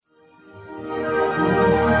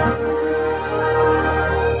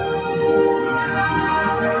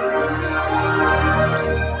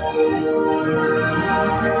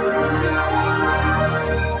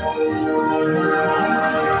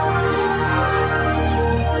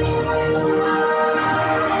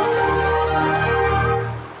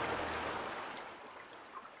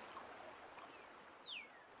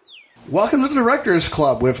Welcome to the Directors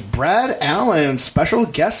Club with Brad Allen, special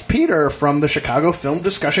guest Peter from the Chicago Film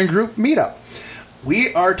Discussion Group Meetup.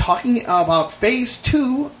 We are talking about Phase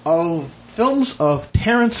 2 of films of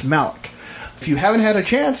Terrence Malick. If you haven't had a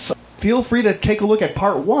chance, feel free to take a look at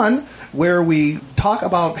Part 1, where we talk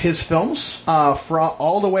about his films from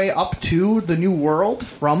all the way up to The New World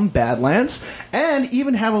from Badlands, and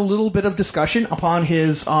even have a little bit of discussion upon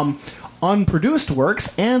his unproduced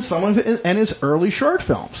works and some of his early short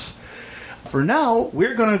films. For now,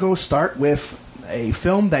 we're going to go start with a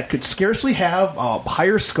film that could scarcely have a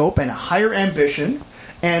higher scope and a higher ambition,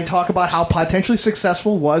 and talk about how potentially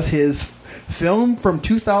successful was his film from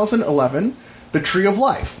 2011, The Tree of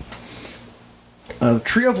Life. The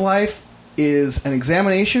Tree of Life is an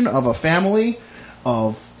examination of a family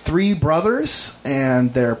of three brothers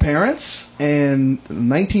and their parents in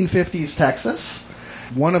 1950s Texas.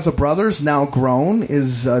 One of the brothers, now grown,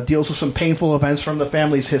 deals with some painful events from the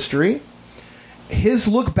family's history. His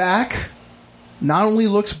look back not only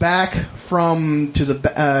looks back to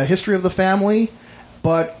the history of the family,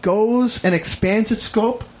 but goes and expands its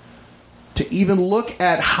scope to even look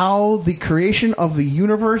at how the creation of the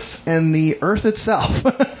universe and the Earth itself,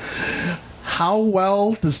 how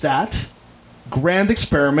well does that grand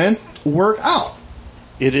experiment work out?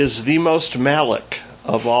 It is the most Malick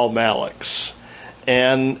of all Malicks.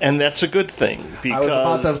 And that's a good thing,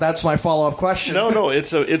 because that's my follow-up question. No,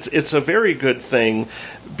 it's a very good thing,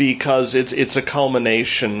 because it's a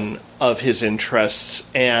culmination of his interests,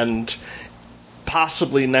 and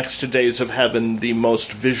possibly next to Days of Heaven, the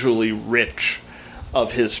most visually rich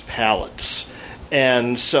of his palettes.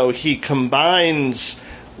 And so he combines,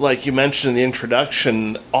 like you mentioned in the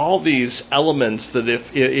introduction, all these elements that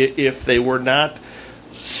if they were not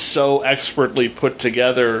so expertly put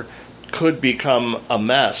together, could become a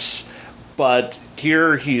mess. But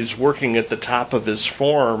here he's working at the top of his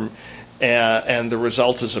form, and the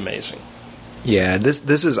result is amazing. Yeah,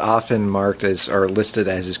 this is often marked as, or listed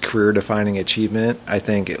as, his career-defining achievement, I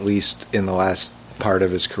think, at least in the last part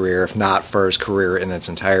of his career, if not for his career in its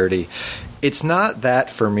entirety. It's not that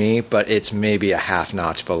for me, but it's maybe a half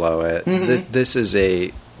notch below it. Mm-hmm. This is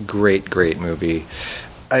a great, great movie.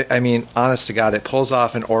 I mean, honest to God, it pulls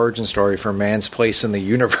off an origin story for man's place in the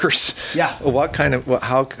universe. Yeah.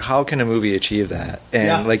 How can a movie achieve that?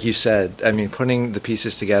 And like you said, I mean, putting the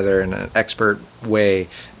pieces together in an expert way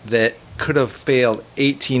that could have failed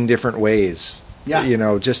 18 different ways. Yeah. You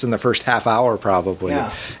know, just in the first half hour probably.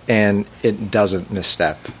 Yeah. And it doesn't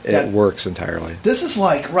misstep. It works entirely. This is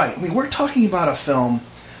right. I mean, we're talking about a film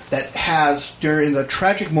that has, during the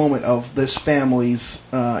tragic moment of this family's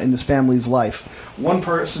life, one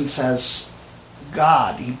person says,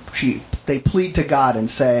 God, they plead to God and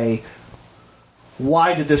say,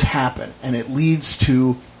 why did this happen? And it leads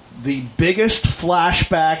to the biggest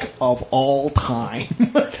flashback of all time.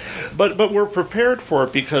 but we're prepared for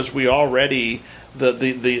it, because we already,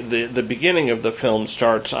 the beginning of the film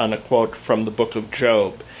starts on a quote from the book of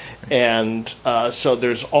Job. And so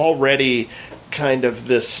there's already kind of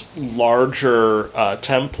this larger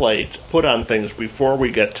template put on things before we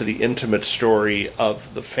get to the intimate story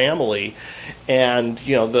of the family. And,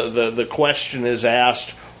 you know, the question is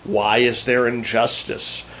asked, why is there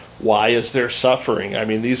injustice? Why is there suffering? I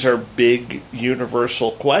mean, these are big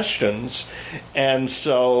universal questions. And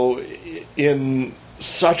so in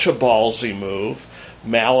such a ballsy move,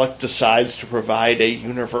 Malick decides to provide a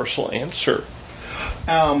universal answer.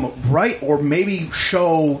 Right, or maybe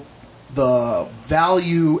show the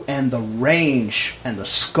value and the range and the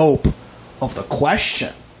scope of the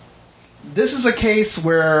question. This is a case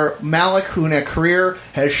where Malick, who in a career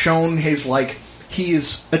has shown he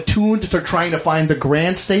is attuned to trying to find the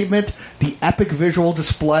grand statement, the epic visual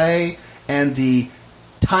display, and the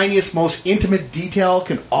tiniest, most intimate detail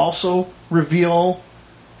can also reveal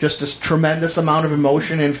just this tremendous amount of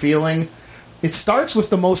emotion and feeling. It starts with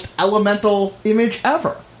the most elemental image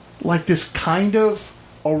ever, like this kind of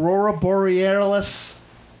Aurora Borealis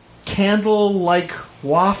candle-like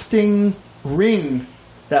wafting ring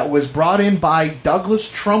that was brought in by Douglas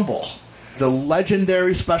Trumbull, the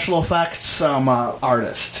legendary special effects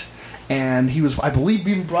artist. And he was, I believe,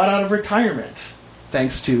 being brought out of retirement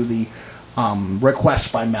thanks to the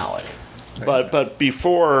request by Malick. But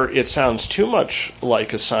before it sounds too much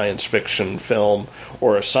like a science fiction film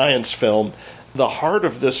or a science film, the heart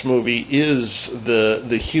of this movie is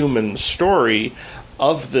the human story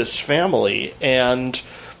of this family. And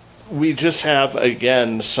we just have,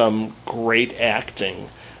 again, some great acting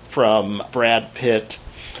from Brad Pitt,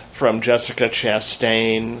 from Jessica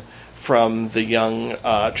Chastain, from the young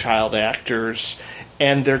child actors.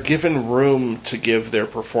 and they're given room to give their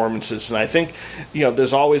performances. And I think,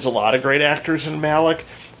 there's always a lot of great actors in Malick,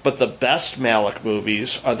 but the best Malick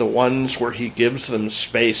movies are the ones where he gives them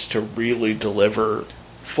space to really deliver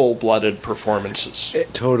full-blooded performances.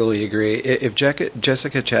 Totally agree. If Jessica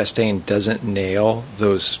Chastain doesn't nail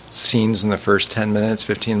those scenes in the first 10 minutes,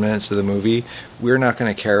 15 minutes of the movie, we're not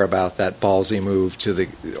going to care about that ballsy move to the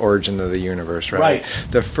origin of the universe, right?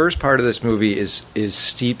 The first part of this movie is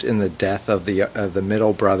steeped in the death of the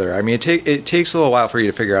middle brother. I mean, it takes a little while for you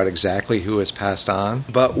to figure out exactly who has passed on,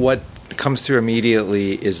 but what comes through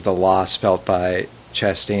immediately is the loss felt by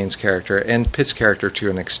Chastain's character and Pitt's character to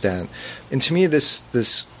an extent. And to me, there's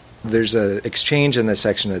an exchange in this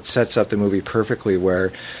section that sets up the movie perfectly,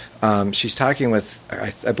 where she's talking with,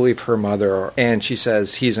 I believe, her mother, and she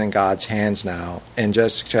says he's in God's hands now. And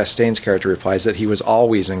Jessica Chastain's character replies that he was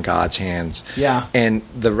always in God's hands. Yeah. And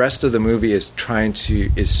the rest of the movie is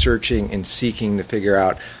searching and seeking to figure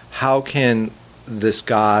out how can this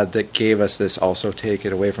God that gave us this also take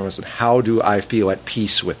it away from us, and how do I feel at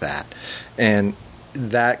peace with that? And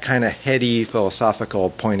that kind of heady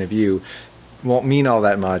philosophical point of view won't mean all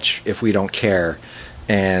that much if we don't care,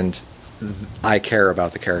 and I care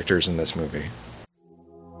about the characters in this movie.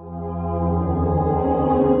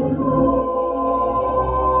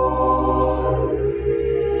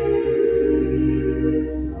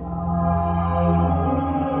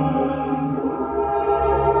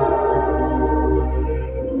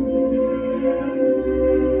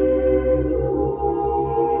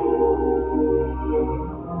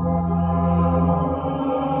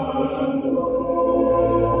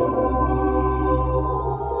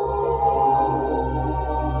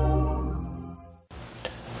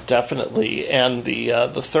 Definitely, and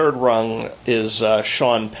the third rung is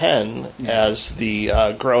Sean Penn as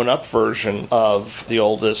the grown-up version of the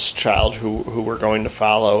oldest child who we're going to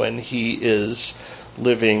follow, and he is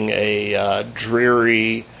living a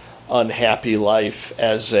dreary, unhappy life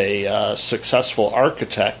as a successful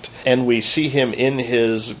architect, and we see him in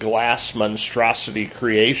his glass monstrosity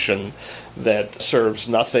creation that serves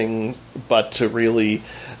nothing but to really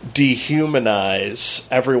dehumanize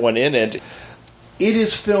everyone in it. It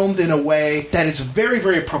is filmed in a way that it's very,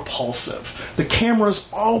 very propulsive. The camera's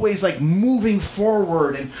always like moving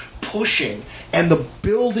forward and pushing, and the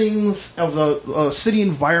buildings of the city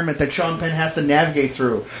environment that Sean Penn has to navigate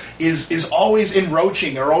through is always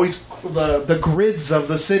encroaching, or always the grids of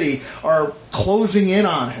the city are closing in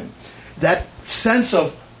on him. That sense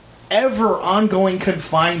of ever ongoing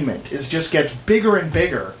confinement just gets bigger and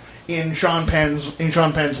bigger in Sean Penn's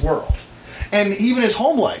world, and even his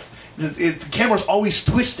home life. The camera's always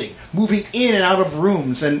twisting, moving in and out of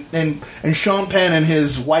rooms, and Sean Penn and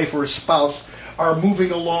his wife or his spouse are moving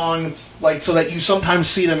along like so that you sometimes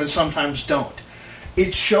see them and sometimes don't.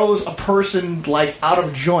 It shows a person like out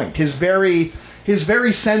of joint. His very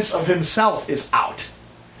sense of himself is out.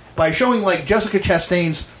 By showing like Jessica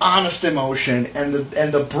Chastain's honest emotion and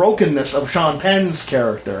the brokenness of Sean Penn's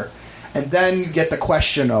character, and then you get the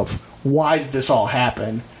question of why did this all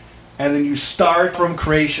happen? And then you start from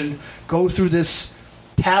creation, go through this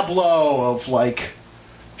tableau of like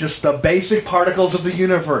just the basic particles of the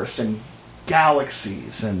universe and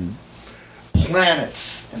galaxies and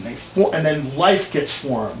planets, and then life gets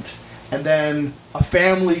formed, and then a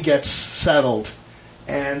family gets settled,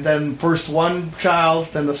 and then first one child,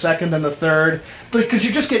 then the second, then the third, because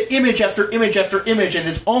you just get image after image after image, and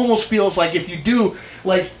it almost feels like if you do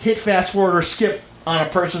like hit fast forward or skip on a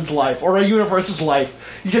person's life or a universe's life,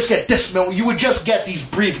 you just get this. You would just get these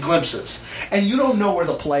brief glimpses, and you don't know where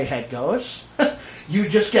the playhead goes. You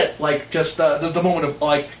just get like just the moment of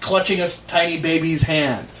like clutching a tiny baby's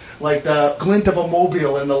hand, like the glint of a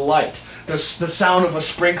mobile in the light, the sound of a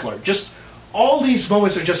sprinkler. Just all these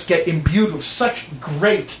moments are just get imbued with such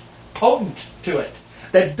great potent to it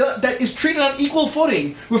that is treated on equal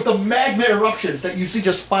footing with the magma eruptions that you see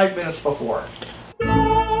just 5 minutes before.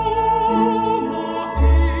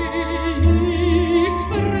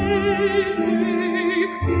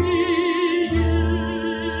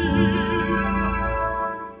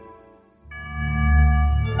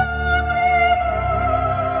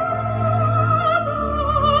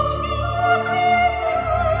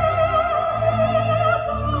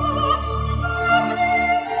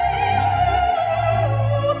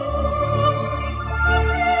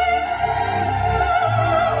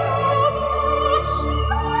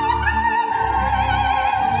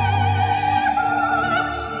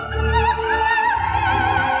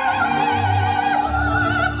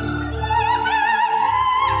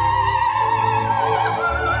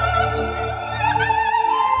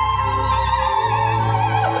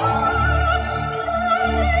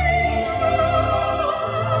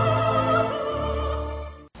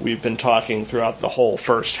 we've been talking throughout the whole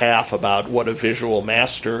first half about what a visual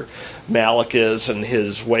master Malick is and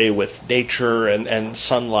his way with nature and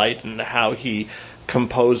sunlight and how he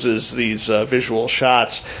composes these visual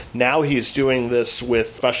shots. Now he's doing this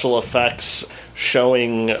with special effects,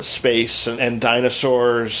 showing space and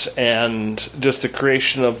dinosaurs and just the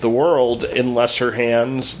creation of the world in lesser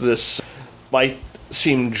hands. This might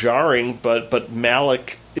seem jarring, but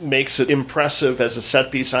Malick makes it impressive as a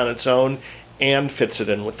set piece on its own and fits it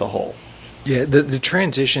in with the whole. Yeah, the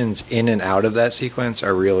transitions in and out of that sequence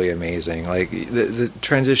are really amazing. Like the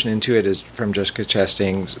transition into it is from Jessica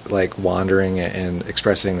Chastain like wandering and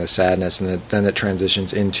expressing the sadness, and then it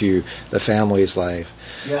transitions into the family's life.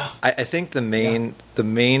 Yeah, I think the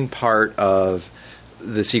main part of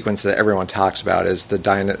the sequence that everyone talks about is the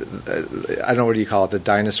I don't know, what do you call it, the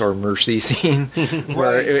dinosaur mercy scene,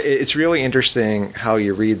 where it's really interesting how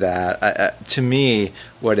you read that. To me,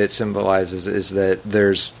 what it symbolizes is that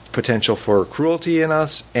there's potential for cruelty in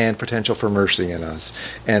us and potential for mercy in us.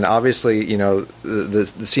 And obviously, you know, the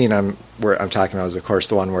scene I'm talking about is, of course,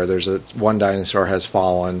 the one where there's one dinosaur has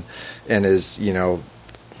fallen and is, you know,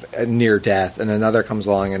 near death, and another comes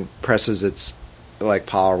along and presses its like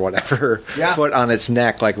paw or whatever foot on its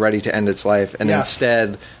neck, like ready to end its life, and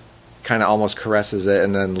instead kind of almost caresses it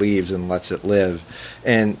and then leaves and lets it live.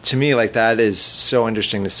 And to me, like, that is so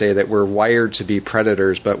interesting to say that we're wired to be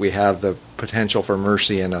predators, but we have the potential for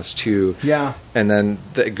mercy in us too. Yeah. And then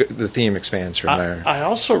the theme expands from there. I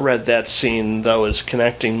also read that scene, though, as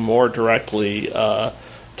connecting more directly to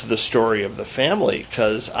the story of the family,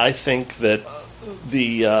 because I think that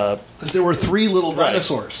because there were 3 little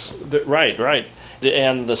dinosaurs. Right.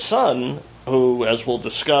 And the son, who, as we'll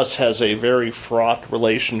discuss, has a very fraught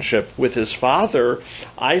relationship with his father,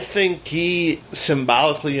 I think he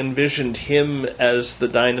symbolically envisioned him as the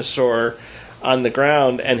dinosaur on the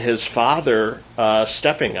ground and his father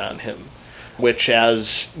stepping on him, which,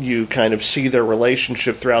 as you kind of see their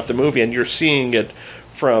relationship throughout the movie, and you're seeing it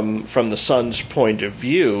from the son's point of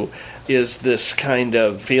view, is this kind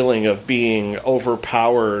of feeling of being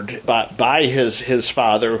overpowered by his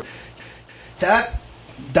father. That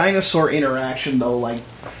dinosaur interaction, though, like,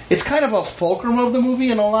 it's kind of a fulcrum of the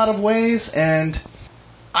movie in a lot of ways, and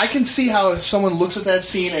I can see how if someone looks at that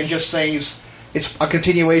scene and just says it's a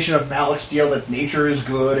continuation of Malick's deal that nature is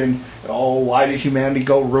good and, oh, why did humanity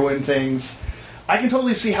go ruin things? I can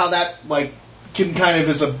totally see how that, like, can kind of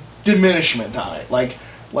is a diminishment on it. Like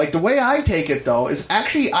the way I take it, though, is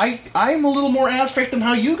actually I'm a little more abstract than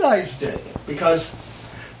how you guys did it, because,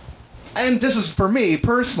 and this is for me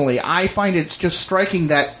personally, I find it just striking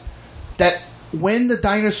that when the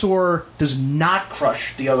dinosaur does not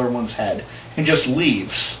crush the other one's head and just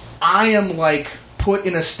leaves, I am like put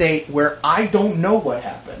in a state where I don't know what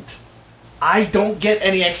happened. I don't get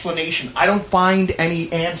any explanation. I don't find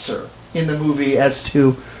any answer in the movie as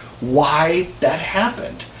to why that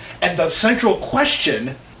happened. And the central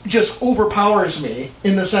question just overpowers me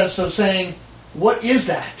in the sense of saying, what is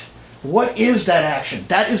that? What is that action?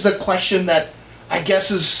 That is the question that I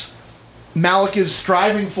guess is Malick is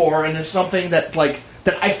striving for, and is something that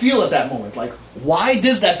I feel at that moment. Like, why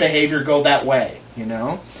does that behavior go that way? You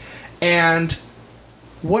know? And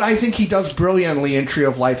what I think he does brilliantly in Tree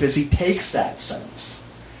of Life is he takes that sense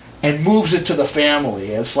and moves it to the family.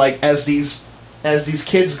 It's like as these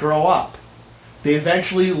kids grow up, they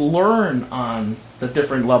eventually learn on the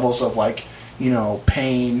different levels of, like, you know,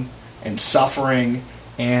 pain and suffering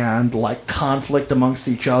and, like, conflict amongst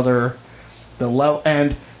each other.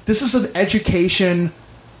 And this is an education,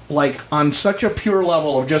 like, on such a pure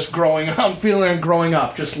level of just growing up, growing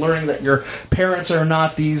up, just learning that your parents are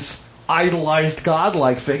not these idolized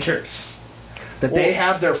godlike figures, that they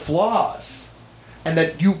have their flaws, and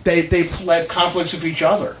that they've had conflicts with each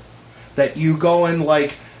other, that you go and,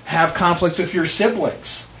 like, have conflicts with your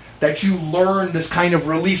siblings, that you learn this kind of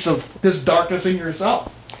release of this darkness in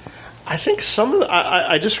yourself. I think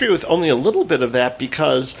I disagree with only a little bit of that,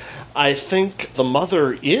 because I think the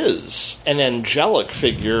mother is an angelic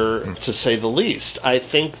figure, to say the least. I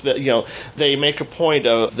think that, you know, they make a point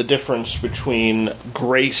of the difference between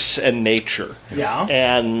grace and nature. Yeah.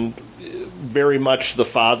 And very much the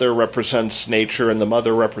father represents nature and the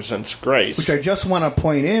mother represents grace. Which I just want to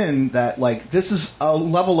point in that, like, this is a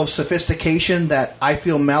level of sophistication that I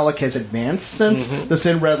feel Malick has advanced since The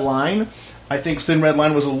Thin Red Line. I think Thin Red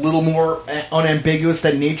Line was a little more unambiguous,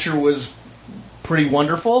 that nature was pretty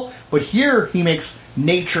wonderful, but here he makes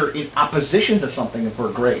nature in opposition to something for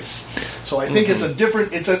grace. So I think it's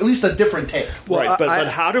at least a different take. Well, right, but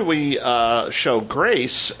how do we show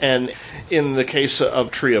grace? And in the case of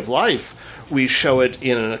Tree of Life, we show it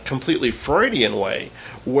in a completely Freudian way,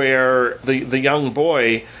 where the young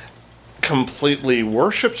boy completely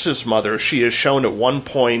worships his mother. She is shown at one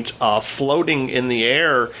point floating in the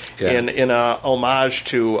air in a homage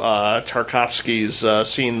to Tarkovsky's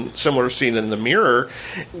similar scene in The Mirror.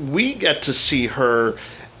 We get to see her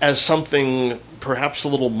as something perhaps a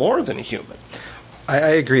little more than human. I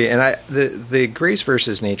agree, and the grace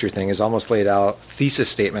versus nature thing is almost laid out thesis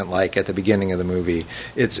statement like at the beginning of the movie.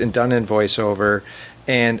 It's done in voiceover.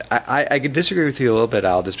 And I could disagree with you a little bit,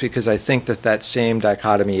 Al, just because I think that same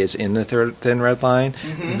dichotomy is in the Thin Red Line.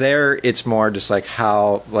 Mm-hmm. There, it's more just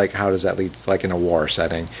how does that lead, like in a war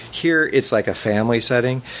setting. Here, it's like a family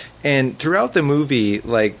setting. And throughout the movie,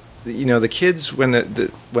 the kids, when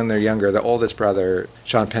they're younger, the oldest brother,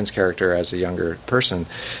 Sean Penn's character as a younger person,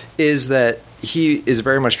 is that he is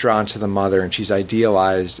very much drawn to the mother, and she's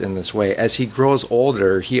idealized in this way. As he grows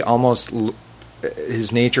older,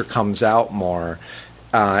 his nature comes out more.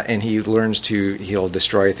 And he learns he'll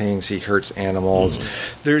destroy things, he hurts animals.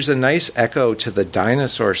 Mm-hmm. There's a nice echo to the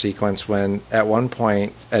dinosaur sequence when, at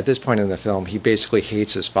this point in the film, he basically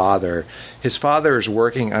hates his father. His father is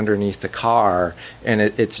working underneath the car, and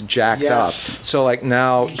it's jacked up. So,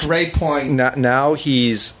 now... Great point. Now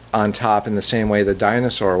he's on top in the same way the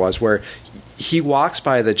dinosaur was, where he walks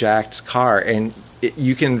by the jacked car, and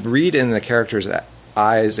you can read in the character's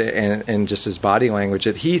eyes and just his body language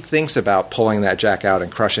that he thinks about pulling that jack out and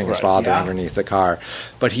crushing his father underneath the car,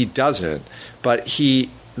 but he doesn't. But the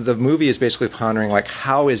movie is basically pondering,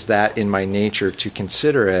 how is that in my nature to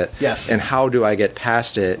consider it? Yes. And how do I get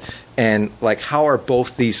past it? And how are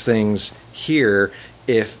both these things here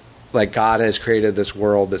if God has created this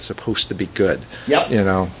world that's supposed to be good? Yep.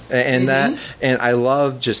 And that, and I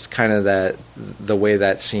love just kind of the way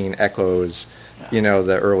that scene echoes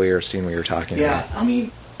the earlier scene we were talking about. Yeah, I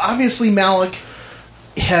mean, obviously Malick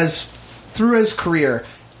through his career,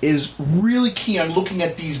 is really key on looking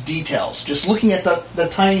at these details, just looking at the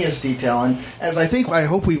tiniest detail. And as I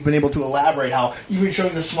hope we've been able to elaborate how even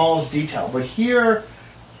showing the smallest detail. But here,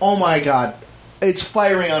 oh my God, it's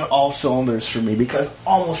firing on all cylinders for me, because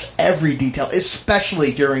almost every detail,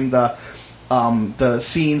 especially during the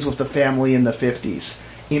scenes with the family in the 50s,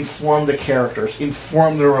 inform the characters,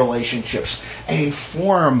 inform their relationships, and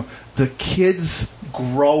inform the kids'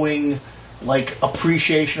 growing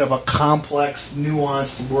appreciation of a complex,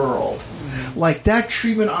 nuanced world. Mm-hmm. That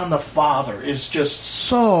treatment on the father is just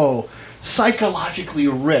so psychologically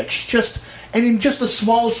rich. And in just the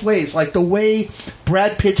smallest ways, like the way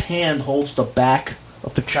Brad Pitt's hand holds the back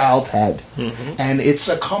of the child's head. Mm-hmm. And it's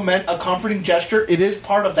a comforting gesture. It is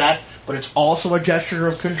part of that, but it's also a gesture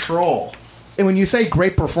of control. And when you say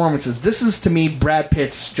great performances, this is, to me, Brad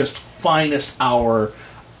Pitt's just finest hour.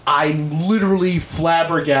 I'm literally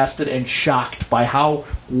flabbergasted and shocked by how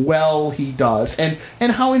well he does and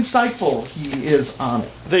how insightful he is on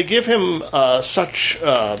it. They give him such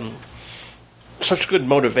good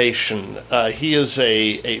motivation. He is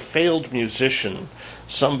a failed musician,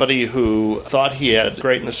 somebody who thought he had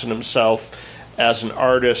greatness in himself as an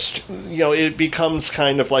artist. It becomes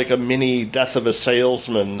kind of like a mini Death of a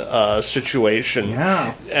Salesman situation.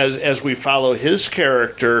 Yeah. As we follow his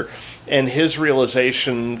character and his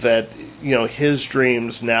realization that, his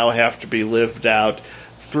dreams now have to be lived out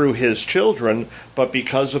through his children, but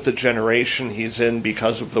because of the generation he's in,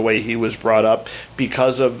 because of the way he was brought up,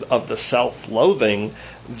 because of the self-loathing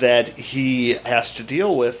that he has to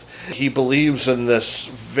deal with, he believes in this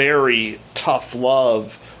very tough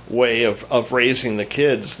love way of raising the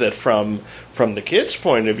kids that from the kids'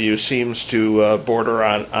 point of view seems to border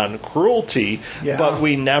on cruelty. Yeah. But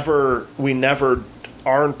we never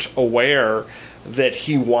aren't aware that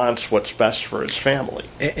he wants what's best for his family.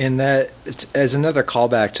 And that, as another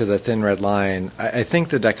callback to the Thin Red Line, I think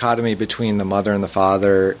the dichotomy between the mother and the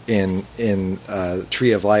father in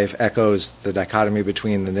Tree of Life echoes the dichotomy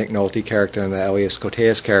between the Nick Nolte character and the Elias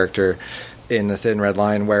Koteas character in the Thin Red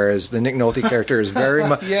Line, whereas the Nick Nolte character is very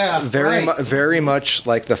much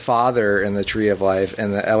like the father in the Tree of Life,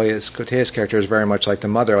 and the Elias Koteas character is very much like the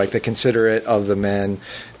mother, like the considerate of the men,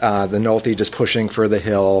 the Nolte just pushing for the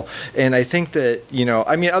hill. And I think that,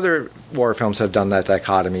 other war films have done that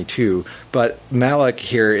dichotomy too, but Malick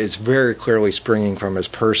here is very clearly springing from his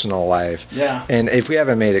personal life. Yeah. And if we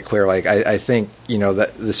haven't made it clear, I think,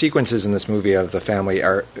 that the sequences in this movie of the family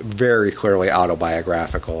are very clearly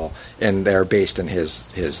autobiographical, and they're based in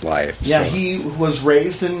his life. Yeah, so. He was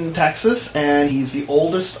raised in Texas, and he's the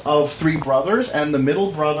oldest of three brothers, and the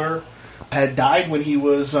middle brother had died when he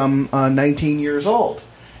was 19 years old.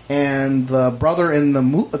 And the brother in the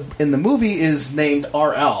movie is named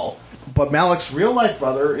R.L., but Malick's real-life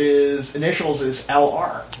brother, initials is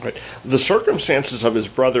L.R. Right. The circumstances of his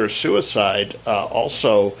brother's suicide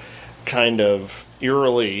also kind of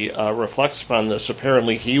eerily reflects upon this.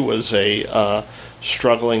 Apparently, he was a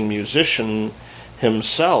struggling musician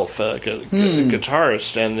himself, a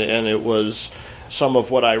guitarist, and it was some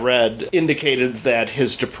of what I read indicated that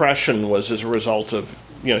his depression was as a result of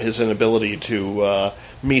his inability to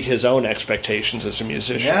meet his own expectations as a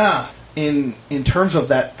musician. Yeah. In terms of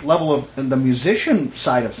that level of the musician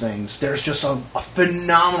side of things, there's just a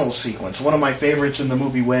phenomenal sequence. One of my favorites in the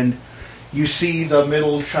movie when you see the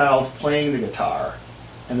middle child playing the guitar,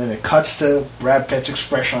 and then it cuts to Brad Pitt's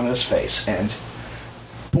expression on his face, and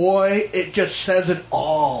boy, it just says it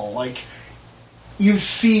all. Like, you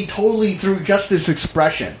see totally through just this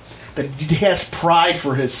expression that he has pride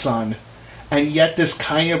for his son, and yet this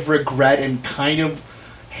kind of regret and kind of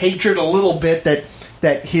hatred a little bit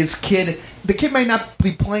that his kid, the kid might not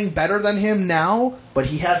be playing better than him now, but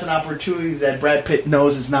he has an opportunity that Brad Pitt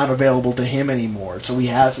knows is not available to him anymore. So he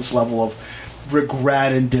has this level of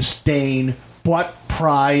regret and disdain, but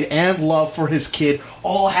pride and love for his kid,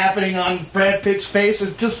 all happening on Brad Pitt's face.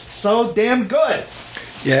 It's just so damn good.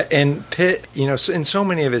 Yeah, and Pitt, in so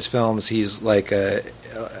many of his films, he's like a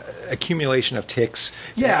accumulation of tics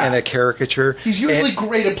and a caricature. He's usually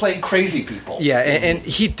great at playing crazy people. Yeah, and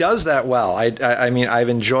he does that well. I mean, I've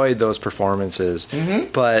enjoyed those performances,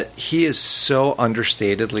 but he is so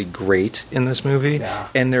understatedly great in this movie,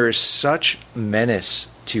 and there is such menace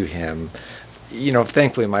to him.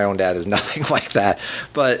 Thankfully my own dad is nothing like that.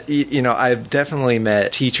 But, I've definitely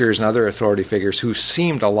met teachers and other authority figures who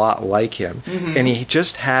seemed a lot like him. And he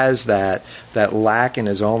just has that lack in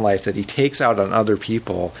his own life that he takes out on other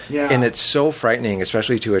people. Yeah. And it's so frightening,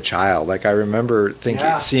 especially to a child. Like, I remember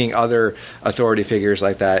seeing other authority figures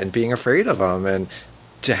like that and being afraid of them. And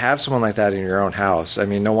to have someone like that in your own house, I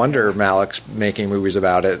mean, no wonder Malick's making movies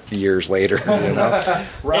about it years later.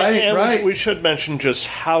 Right. We should mention just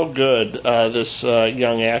how good this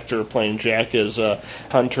young actor playing Jack is,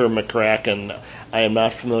 Hunter McCracken. I am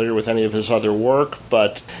not familiar with any of his other work,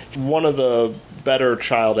 but one of the better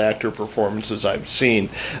child actor performances I've seen.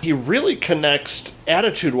 He really connects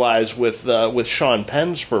attitude-wise with Sean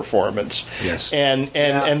Penn's performance. Yes, and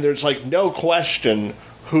there's like no question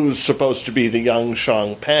who's supposed to be the young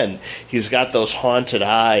Sean Penn. He's got those haunted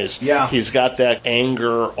eyes. Yeah. He's got that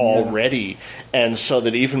anger already. And so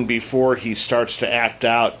that even before he starts to act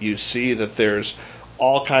out, you see that there's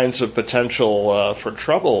all kinds of potential for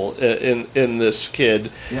trouble in this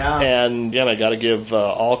kid. Yeah. And, I got to give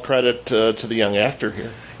all credit to the young actor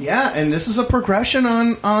here. Yeah, and this is a progression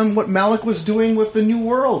on what Malick was doing with The New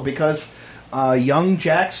World, because young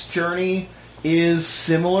Jack's journey is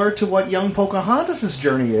similar to what young Pocahontas'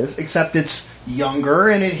 journey is, except it's younger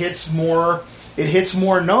and it hits more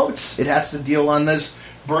notes. It has to deal on this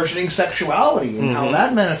burgeoning sexuality and how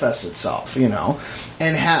that manifests itself, and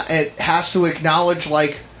it has to acknowledge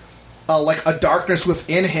like a darkness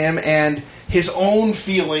within him and his own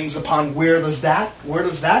feelings upon where does that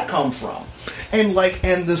come from, and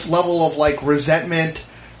this level of like resentment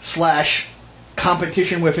 /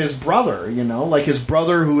 competition with his brother, like his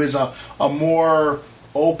brother who is a more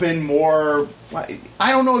open, more,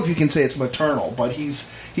 I don't know if you can say it's maternal, but he's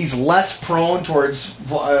less prone towards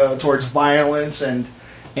violence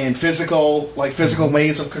and physical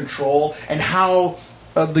ways of control, and how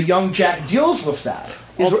the young Jack deals with that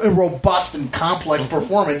is a robust and complex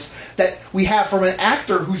performance that we have from an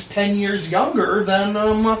actor who's 10 years younger than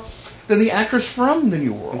the actress from The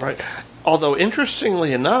New World. Right. Although,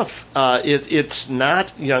 interestingly enough, it's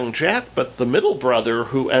not young Jack, but the middle brother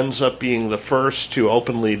who ends up being the first to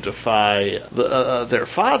openly defy their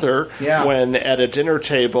father when at a dinner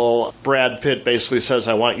table, Brad Pitt basically says,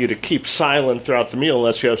 I want you to keep silent throughout the meal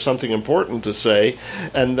unless you have something important to say.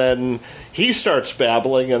 And then he starts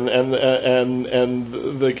babbling, and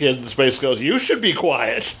the kid basically goes, you should be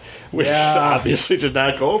quiet, which obviously did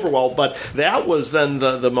not go over well. But that was then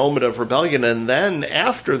the moment of rebellion. And then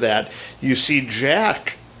after that, you see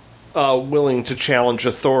Jack willing to challenge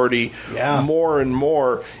authority more and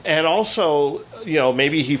more. And also,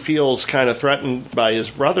 maybe he feels kind of threatened by his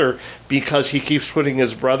brother because he keeps putting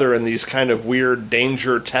his brother in these kind of weird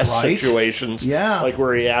danger test situations. Yeah. Like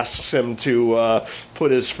where he asks him to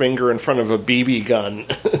put his finger in front of a BB gun.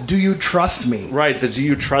 Do you trust me? Right, the do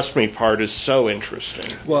you trust me part is so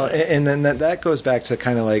interesting. Well, and then that goes back to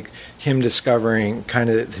kind of like him discovering kind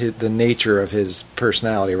of the nature of his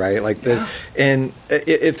personality, right? Like and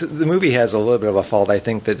if the movie has a little bit of a fault. I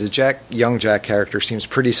think that the young Jack character seems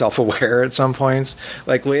pretty self-aware at some points.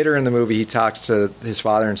 Like later in the movie, he talks to his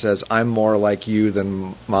father and says, "I'm more like you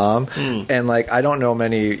than Mom." And like I don't know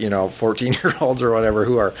many 14-year-olds or whatever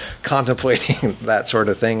who are contemplating that sort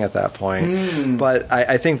of thing at that point. But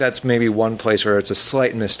I think that's maybe one place where it's a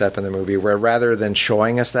slight misstep in the movie, where rather than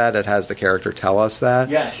showing us that, it has the character tell us that.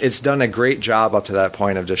 Yes. It's done a great job up to that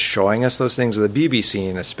point of just showing us those things. The BB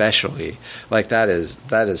scene especially, like that is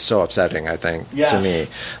so upsetting, I think, to me.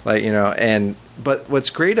 Like, but what's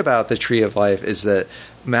great about the Tree of Life is that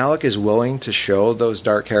Malick is willing to show those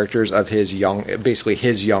dark characters of his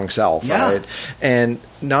young self, right? And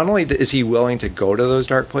not only is he willing to go to those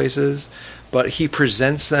dark places, but he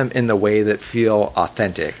presents them in the way that feel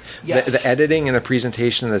authentic. Yes. The editing and the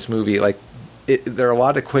presentation of this movie, like, there are a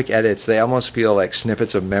lot of quick edits. They almost feel like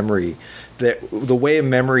snippets of memory. The way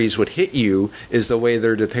memories would hit you is the way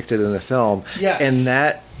they're depicted in the film. Yes. And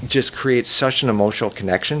that just creates such an emotional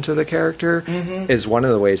connection to the character is one of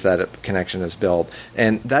the ways that a connection is built.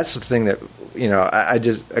 And that's the thing that, I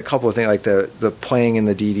just, a couple of things like the playing in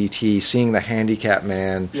the DDT, seeing the handicapped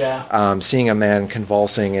man, seeing a man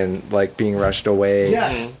convulsing and like being rushed away.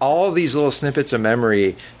 Yes. All of these little snippets of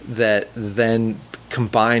memory that then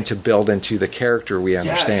combine to build into the character we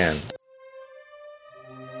understand. Yes.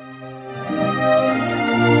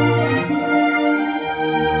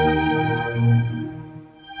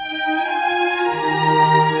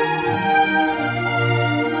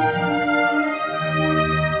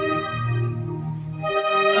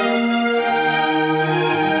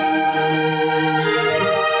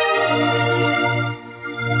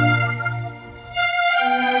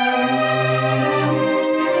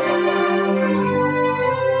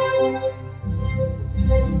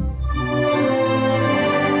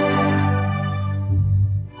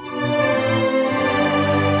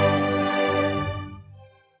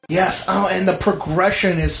 Yes, and the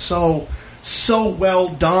progression is so well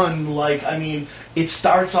done. Like, I mean, it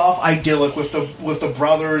starts off idyllic with the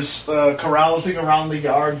brothers carousing around the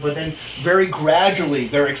yard, but then very gradually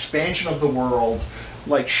their expansion of the world,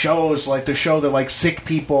 like shows like to show that like sick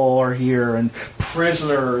people are here and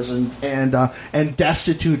prisoners and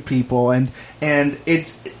destitute people and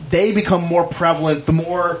they become more prevalent the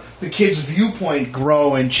more the kids' viewpoint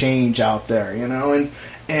grow and change out there,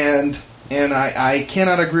 and I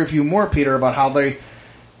cannot agree with you more, Peter, about how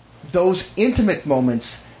those intimate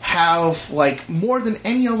moments have, like, more than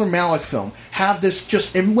any other Malick film, have this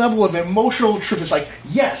just a level of emotional truth. It's like,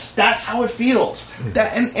 yes, that's how it feels.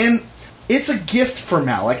 And it's a gift for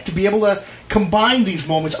Malick to be able to combine these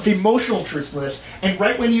moments of emotional truthfulness, and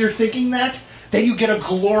right when you're thinking that, then you get a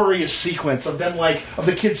glorious sequence of them, like, of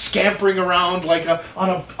the kids scampering around like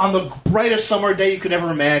on the brightest summer day you could ever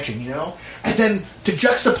imagine, And then to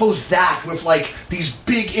juxtapose that with like these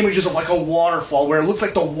big images of like a waterfall where it looks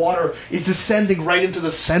like the water is descending right into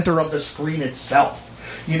the center of the screen itself,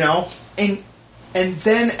 And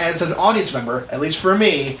then as an audience member, at least for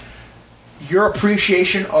me, your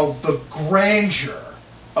appreciation of the grandeur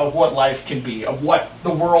of what life can be, of what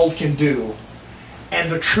the world can do, and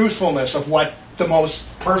the truthfulness of what the most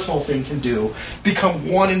personal thing can do become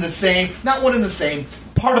one and the same, not one and the same,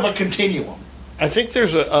 part of a continuum. I think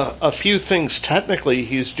there's a few things technically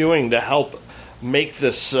he's doing to help make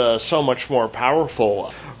this so much more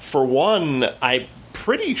powerful. For one, I'm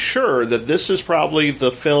pretty sure that this is probably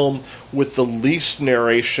the film with the least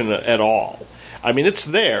narration at all. I mean, it's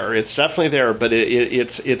there, it's definitely there, but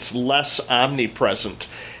it's less omnipresent.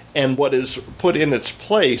 And what is put in its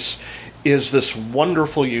place is this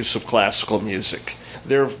wonderful use of classical music.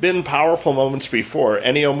 There have been powerful moments before.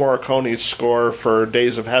 Ennio Morricone's score for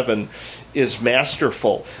Days of Heaven is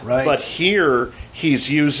masterful. Right. But here he's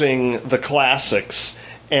using the classics,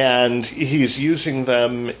 and he's using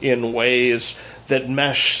them in ways that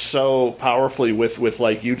mesh so powerfully with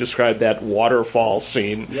like you described, that waterfall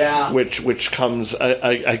scene, which comes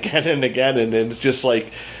again and again, and it's just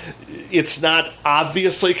like, it's not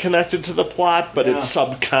obviously connected to the plot, but it's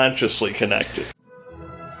subconsciously connected.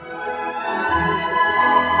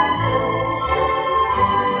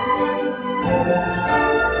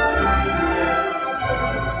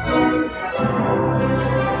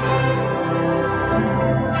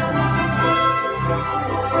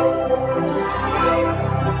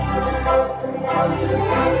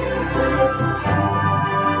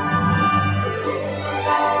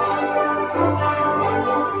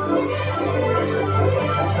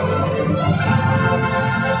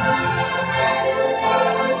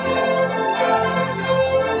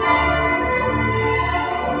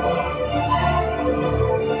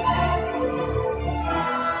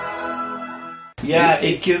 Yeah,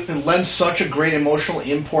 it lends such a great emotional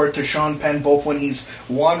import to Sean Penn, both when he's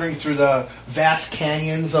wandering through the vast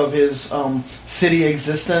canyons of his city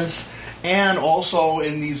existence, and also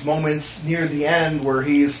in these moments near the end where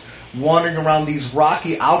he's wandering around these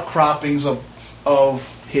rocky outcroppings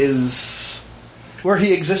of his... where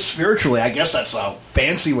he exists spiritually. I guess that's a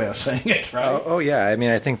fancy way of saying it, right? Oh yeah. I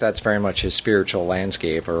mean, I think that's very much his spiritual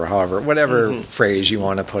landscape, or whatever phrase you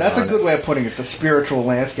want to put That's on a good it. way of putting it, the spiritual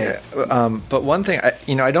landscape. But one thing,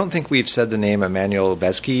 I don't think we've said the name Emmanuel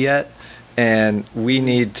Lubezki yet, and we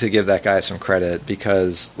need to give that guy some credit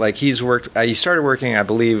because, like, he started working, I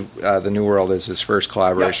believe, The New World is his first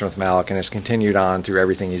collaboration with Malick, and has continued on through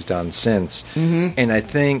everything he's done since. Mm-hmm. And I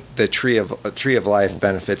think the Tree of Life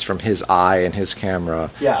benefits from his eye and his camera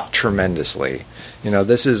tremendously. You know,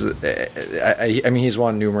 this is, I mean, he's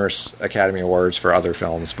won numerous Academy Awards for other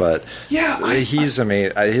films, but he's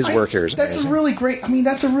amazing. His work here is amazing.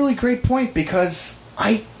 That's a really great point, because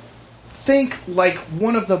I think, like,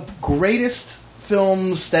 one of the greatest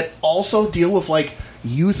films that also deal with, like,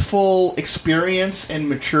 youthful experience and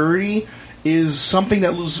maturity is something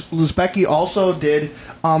that Lubezki also did,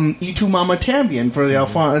 Y Tu Mama Tambien, for the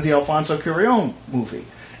Alfonso Cuarón movie.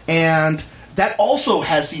 And that also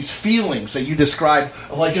has these feelings that you described,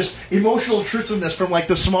 like just emotional truthfulness from, like,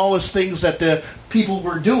 the smallest things that the people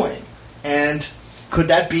were doing. And could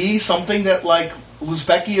that be something that, like,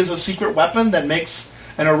 Lubezki is a secret weapon that makes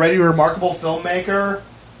an already remarkable filmmaker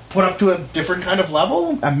put up to a different kind of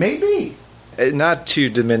level? Maybe. Not to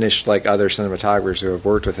diminish, like, other cinematographers who have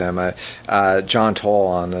worked with him. John Toll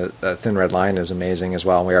on the Thin Red Line is amazing as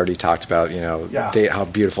well, and we already talked about, how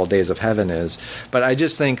beautiful Days of Heaven is. But I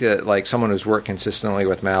just think that, like, someone who's worked consistently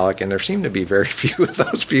with Malick, and there seem to be very few of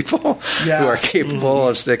those people who are capable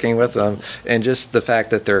of sticking with them, and just the fact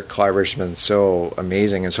that their collaboration has been so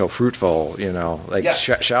amazing and so fruitful,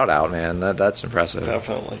 shout out, man. That's impressive.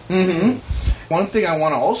 Definitely. Mm-hmm. One thing I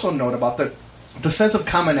want to also note about the sense of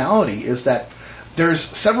commonality is that there's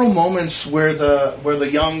several moments where the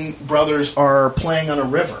young brothers are playing on a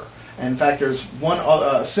river. And in fact, there's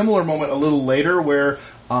one similar moment a little later where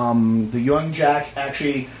the young Jack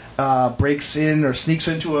actually breaks in or sneaks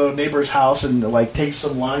into a neighbor's house and, like, takes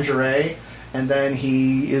some lingerie, and then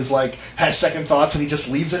he is, like, has second thoughts and he just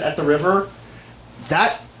leaves it at the river.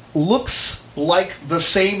 That looks like the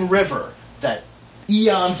same river that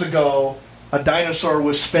eons ago a dinosaur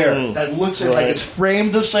was spared. That looks like it's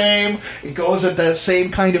framed the same. It goes at the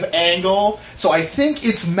same kind of angle. So I think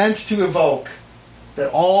it's meant to evoke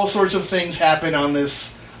that all sorts of things happen on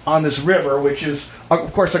this river, which is,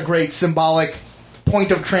 of course, a great symbolic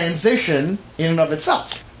point of transition in and of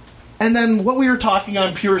itself. And then what we were talking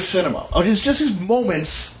on Pure Cinema is just these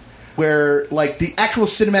moments where, like, the actual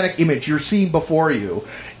cinematic image you're seeing before you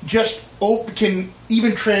just can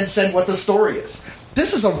even transcend what the story is.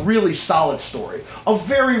 This is a really solid story. A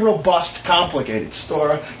very robust, complicated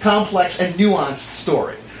story. Complex and nuanced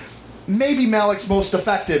story. Maybe Malick's most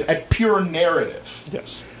effective at pure narrative.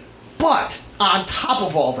 Yes. But, on top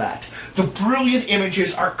of all that, the brilliant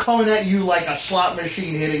images are coming at you like a slot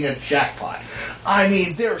machine hitting a jackpot. I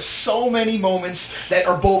mean, there are so many moments that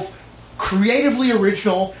are both creatively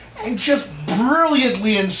original and just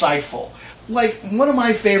brilliantly insightful. Like, one of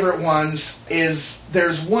my favorite ones is,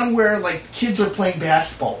 there's one where, like, kids are playing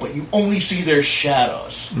basketball, but you only see their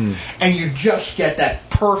shadows. And you just get that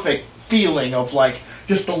perfect feeling of, like,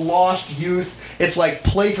 just the lost youth. It's like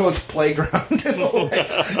Plato's playground in a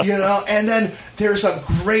way, And then there's a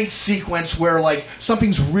great sequence where, like,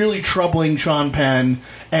 something's really troubling Sean Penn,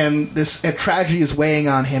 and a tragedy is weighing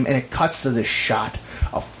on him, and it cuts to this shot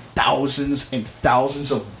of thousands and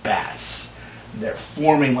thousands of bats. They're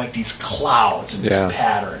forming, like, these clouds and these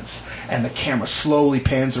patterns, and the camera slowly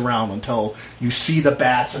pans around until you see the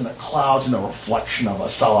bats and the clouds and the reflection of a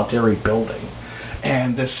solitary building.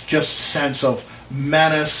 And this just sense of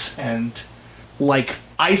menace and, like,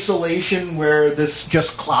 isolation where this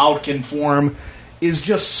just cloud can form is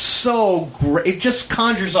just so great. It just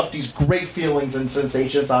conjures up these great feelings and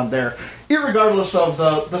sensations on there, irregardless of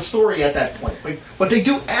the story at that point. But they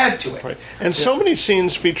do add to it. Right. And so many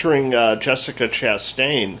scenes featuring Jessica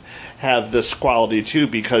Chastain have this quality too,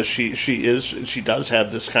 because she does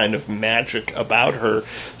have this kind of magic about her.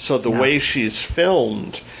 So the way she's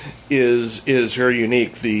filmed is very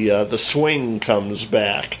unique. The swing comes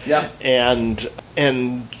back, and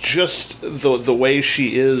just the way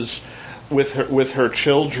she is with her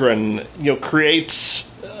children, creates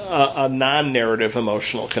a non-narrative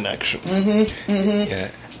emotional connection. Mm-hmm, mm-hmm. Yeah.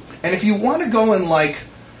 And if you want to go and, like,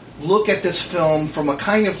 look at this film from a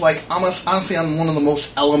kind of, like, almost honestly on one of the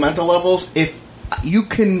most elemental levels, if you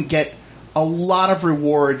can get a lot of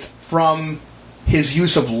rewards from his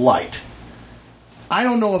use of light. I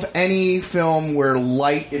don't know of any film where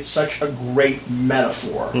light is such a great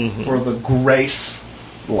metaphor for the grace,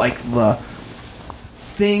 like the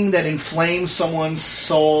thing that inflames someone's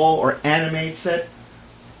soul or animates it,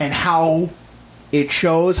 and how it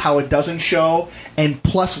shows, how it doesn't show, and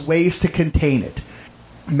plus ways to contain it.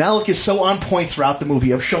 Malick is so on point throughout the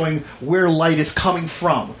movie of showing where light is coming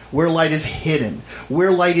from, where light is hidden,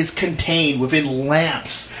 where light is contained within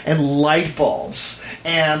lamps and light bulbs,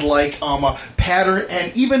 and like a pattern,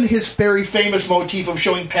 and even his very famous motif of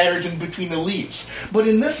showing patterns in between the leaves. But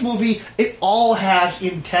in this movie, it all has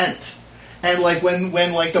intent. And like when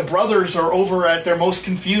like the brothers are over at their most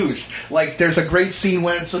confused, like there's a great scene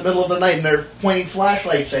when it's the middle of the night and they're pointing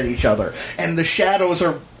flashlights at each other, and the shadows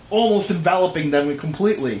are almost enveloping them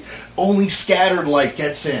completely. Only scattered light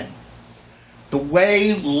gets in. The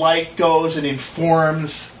way light goes and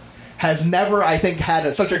informs has never, I think,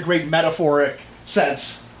 had such a great metaphoric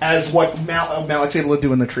sense as what Malick's able to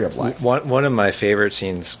do in The Tree of Life. One of my favorite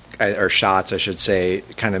scenes, or shots, I should say,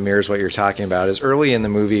 kind of mirrors what you're talking about, is early in the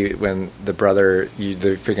movie when the brother,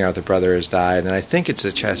 they're figuring out the brother has died, and I think it's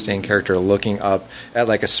a Chastain character looking up at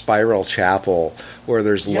like a spiral chapel where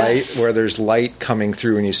there's light coming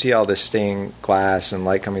through, and you see all this stained glass and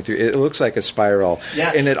light coming through. It looks like a spiral,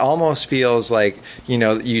 and it almost feels like,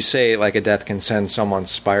 you say like a death can send someone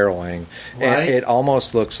spiraling, and it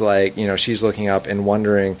almost looks like, she's looking up and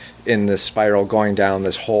wondering in this spiral going down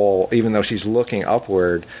this hole, even though she's looking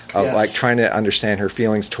upward, like trying to understand her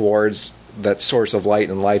feelings towards that source of light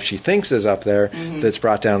and life she thinks is up there, that's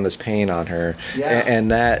brought down this pain on her.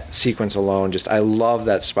 And that sequence alone, I love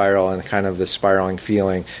that spiral and kind of the spiraling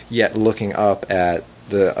feeling, yet looking up at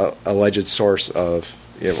the alleged source of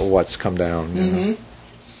what's come down.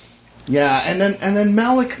 Yeah, and then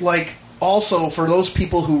Malick, like, also for those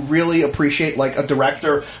people who really appreciate like a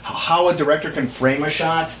director, how a director can frame a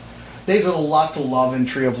shot, they did a lot to love in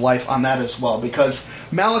Tree of Life on that as well, because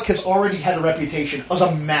Malick has already had a reputation as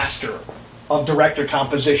a master of director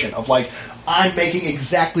composition, of like, I'm making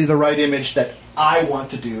exactly the right image that I want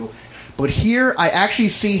to do. But here I actually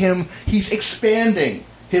see he's expanding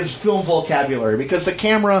his film vocabulary, because the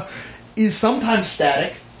camera is sometimes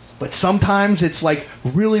static, but sometimes it's like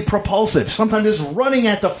really propulsive. Sometimes it's running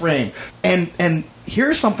at the frame. And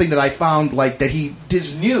here's something that I found like that he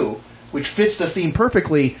is new, which fits the theme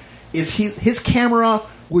perfectly, is his camera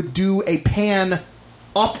would do a pan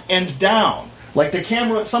up and down. Like the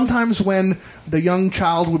camera, sometimes when the young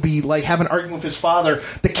child would be like have an argument with his father,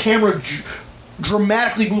 the camera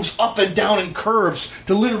dramatically moves up and down in curves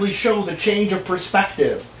to literally show the change of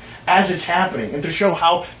perspective as it's happening, and to show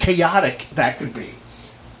how chaotic that could be.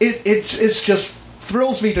 It's just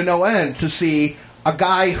thrills me to no end to see a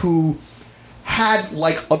guy who had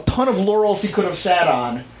like a ton of laurels he could have sat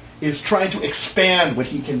on is trying to expand what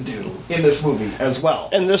he can do in this movie as well.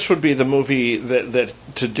 And this would be the movie that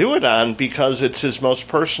to do it on, because it's his most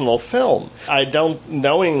personal film.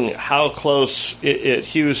 Knowing how close it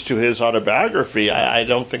hews to his autobiography, I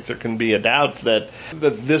don't think there can be a doubt that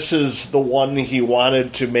this is the one he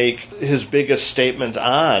wanted to make his biggest statement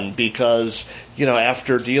on, because,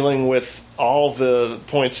 after dealing with all the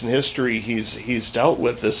points in history he's dealt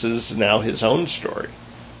with, this is now his own story.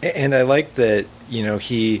 And I like that,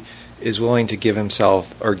 he is willing to give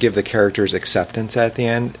himself or give the characters acceptance at the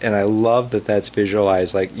end. And I love that that's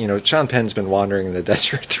visualized. Like, Sean Penn's been wandering in the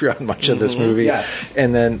desert throughout much of this movie. Yes.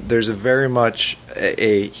 And then there's a very much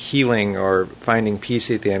a healing or finding peace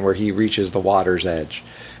at the end where he reaches the water's edge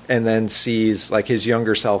and then sees like his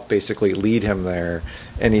younger self basically lead him there.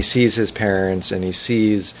 And he sees his parents and he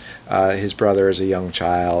sees his brother as a young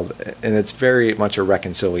child, and it's very much a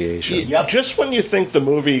reconciliation. Yep. Just when you think the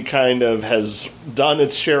movie kind of has done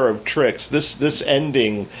its share of tricks, this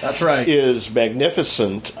ending That's right. is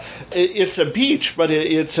magnificent. It's a beach, but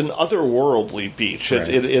it's an otherworldly beach. Right.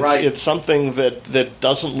 It's something that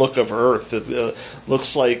doesn't look of Earth. It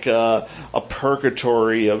looks like a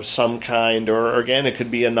purgatory of some kind, or again, it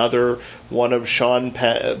could be another one of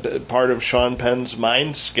part of Sean Penn's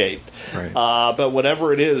mindscape. Right. But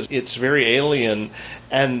whatever it is, it's very alien.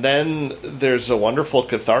 And then there's a wonderful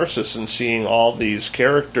catharsis in seeing all these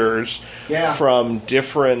characters from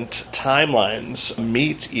different timelines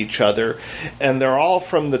meet each other. And they're all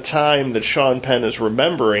from the time that Sean Penn is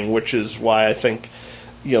remembering, which is why I think,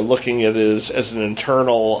 looking at it as an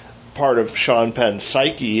internal part of Sean Penn's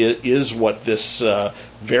psyche is what this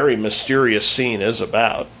very mysterious scene is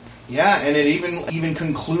about. Yeah, and it even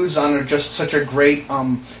concludes on just such a great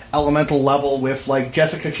elemental level with like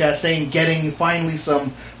Jessica Chastain getting finally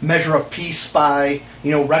some measure of peace by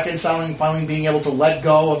reconciling, finally being able to let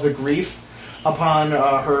go of the grief upon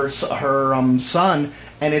her son,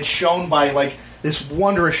 and it's shown by like this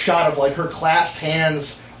wondrous shot of like her clasped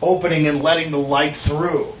hands opening and letting the light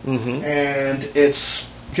through, and it's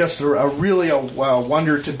just really a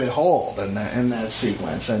wonder to behold in that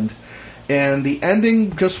sequence, and the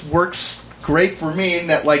ending just works great for me in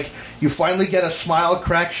that like you finally get a smile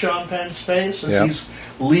crack Sean Penn's face as he's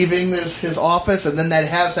leaving his office, and then that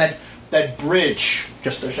has that bridge,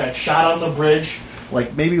 just that shot on the bridge,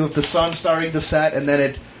 like maybe with the sun starting to set, and then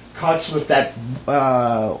it cuts with that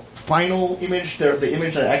final image, the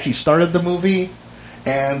image that actually started the movie,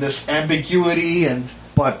 and this ambiguity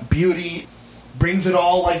but beauty brings it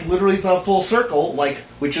all like literally to a full circle, like,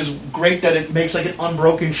 which is great that it makes like an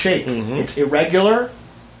unbroken shape. It's irregular,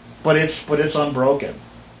 but it's unbroken.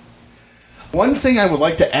 One thing I would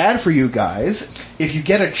like to add for you guys, if you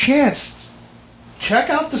get a chance, check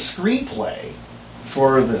out the screenplay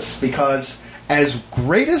for this, because as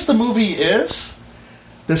great as the movie is,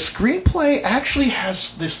 the screenplay actually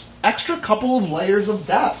has this extra couple of layers of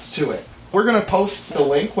depth to it. We're going to post the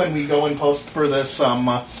link when we go and post for this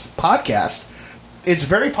podcast. It's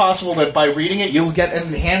very possible that by reading it, you'll get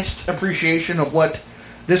an enhanced appreciation of what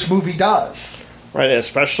this movie does. Right,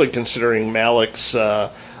 especially considering Malick's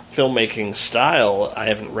filmmaking style. I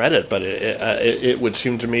haven't read it, but it would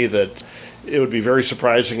seem to me that it would be very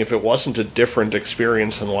surprising if it wasn't a different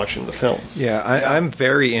experience than watching the film. Yeah, I'm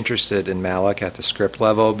very interested in Malick at the script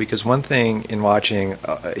level, because one thing in watching,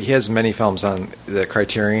 he has many films on the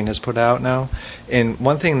Criterion has put out now, and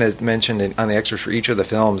one thing that's mentioned on the extras for each of the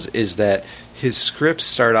films is that his scripts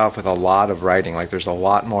start off with a lot of writing, like there's a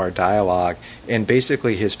lot more dialogue, and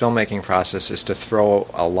basically his filmmaking process is to throw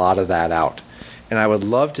a lot of that out. And I would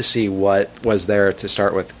love to see what was there to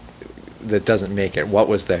start with that doesn't make it. What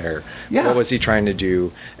was there? Yeah. What was he trying to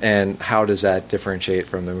do? And how does that differentiate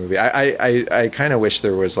from the movie? I kind of wish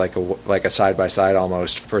there was like a side-by-side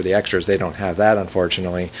almost for the extras. They don't have that,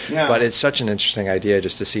 unfortunately. Yeah. But it's such an interesting idea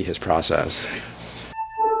just to see his process.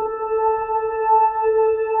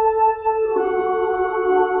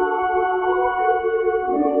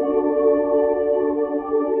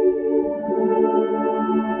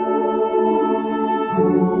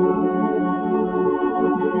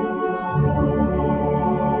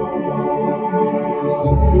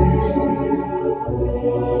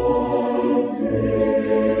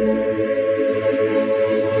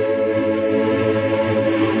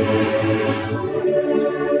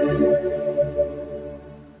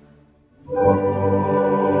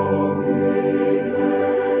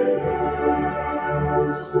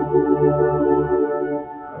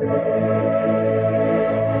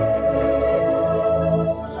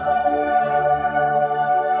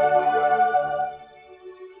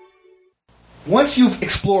 Once you've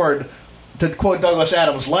explored, to quote Douglas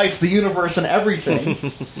Adams, life, the universe, and everything,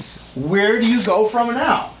 where do you go from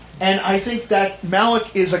now? And I think that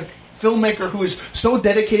Malick is a filmmaker who is so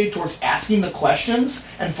dedicated towards asking the questions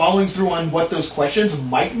and following through on what those questions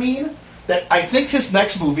might mean, that I think his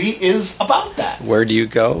next movie is about that. Where do you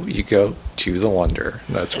go? You go to the wonder.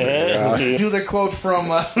 That's where you go. Do the quote from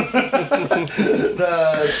the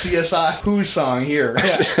CSI Who song here.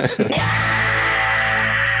 Yeah.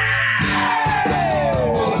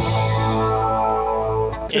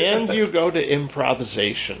 And you go to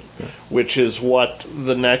improvisation, which is what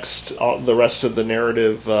the rest of the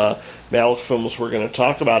narrative Malick films we're going to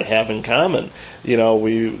talk about have in common.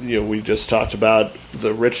 We just talked about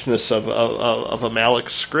the richness of a Malick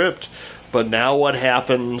script, but now what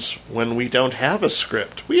happens when we don't have a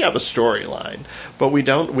script? We have a storyline, but we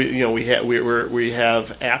don't. We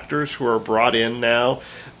have actors who are brought in now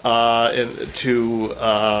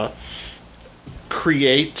to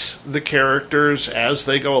create the characters as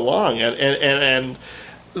they go along, and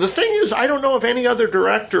the thing is, I don't know of any other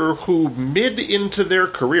director who mid into their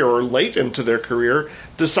career or late into their career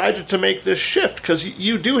decided to make this shift, because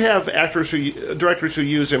you do have directors who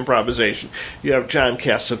use improvisation. You have John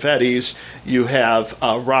Cassavetes, you have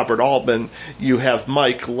Robert Altman, you have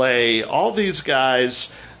Mike Leigh. All these guys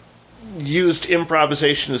used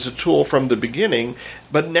improvisation as a tool from the beginning,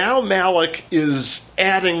 but now Malick is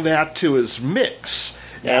adding that to his mix,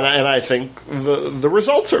 and I think the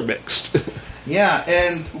results are mixed. Yeah,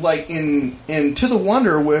 and like in To the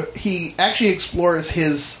Wonder, where he actually explores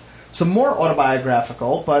some more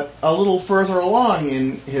autobiographical, but a little further along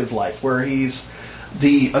in his life, where he's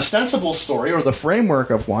the ostensible story or the framework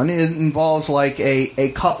of one. It involves like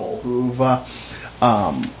a couple who've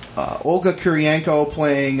Olga Kurylenko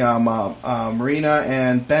playing Marina,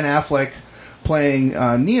 and Ben Affleck playing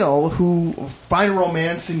Neil, who find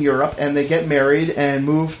romance in Europe, and they get married and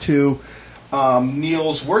move to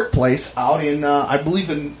Neil's workplace out in, I believe,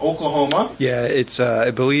 in Oklahoma. Yeah, it's,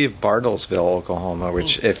 I believe, Bartlesville, Oklahoma,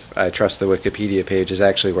 which, if I trust the Wikipedia page, is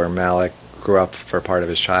actually where Malick grew up for part of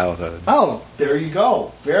his childhood. Oh, there you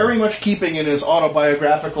go. Very much keeping in his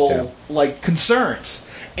autobiographical, concerns.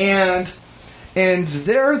 And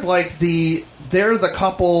they're the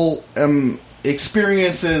couple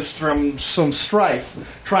experiences from some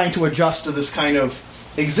strife trying to adjust to this kind of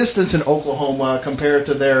existence in Oklahoma compared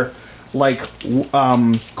to their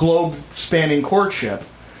globe-spanning courtship.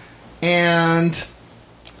 And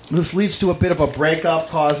this leads to a bit of a breakup,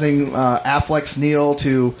 causing Affleck's Neil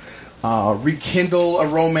to rekindle a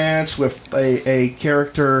romance with a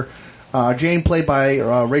character, Jane, played by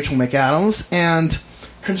Rachel McAdams. And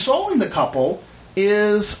consoling the couple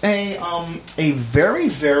is a very,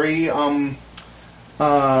 very,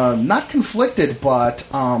 not conflicted, but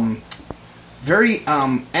very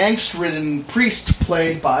angst-ridden priest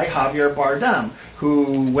played by Javier Bardem,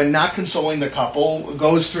 who, when not consoling the couple,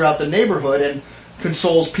 goes throughout the neighborhood and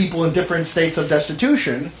consoles people in different states of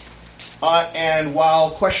destitution, and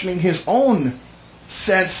while questioning his own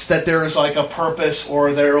sense that there is a purpose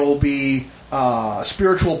or there will be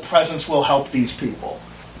spiritual presence will help these people.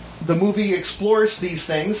 The movie explores these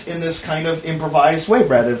things in this kind of improvised way,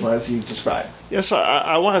 Brad, as you described. Yes,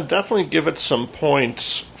 I want to definitely give it some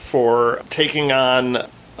points for taking on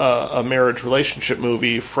a marriage relationship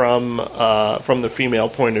movie from the female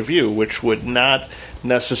point of view, which would not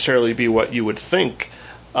necessarily be what you would think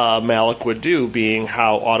Malick would do, being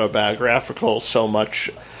how autobiographical so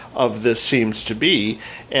much of this seems to be.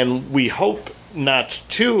 And we hope not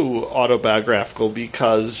too autobiographical,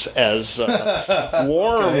 because as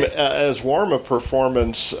warm a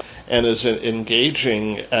performance and as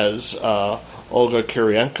engaging as Olga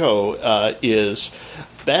Kurylenko is,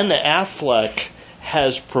 Ben Affleck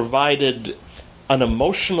has provided an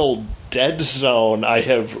emotional dead zone I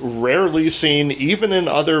have rarely seen, even in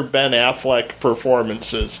other Ben Affleck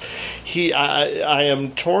performances. I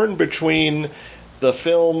am torn between the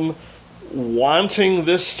film wanting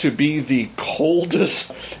this to be the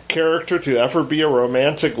coldest character to ever be a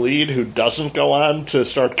romantic lead who doesn't go on to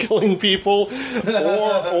start killing people,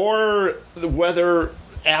 or whether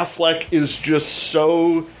Affleck is just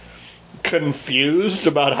so confused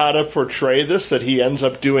about how to portray this that he ends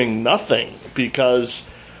up doing nothing, because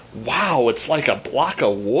wow, it's like a block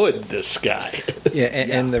of wood, this guy.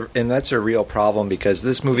 And that's a real problem, because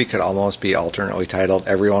this movie could almost be alternately titled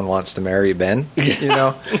 "Everyone Wants to Marry Ben," you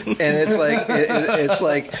know. And it's like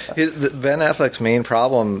Ben Affleck's main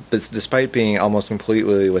problem, despite being almost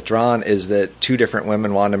completely withdrawn, is that two different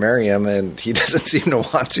women want to marry him, and he doesn't seem to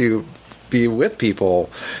want to be with people.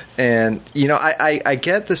 And I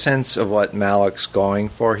get the sense of what Malick's going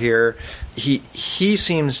for here. He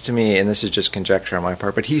seems to me, and this is just conjecture on my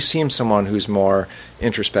part, but he seems someone who's more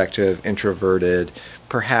introspective, introverted,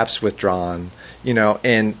 perhaps withdrawn,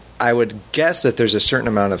 and I would guess that there's a certain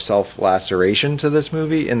amount of self-laceration to this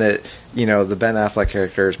movie, in that, the Ben Affleck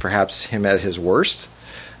character is perhaps him at his worst.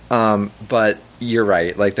 But you're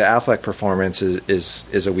right, the Affleck performance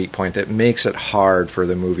is a weak point that makes it hard for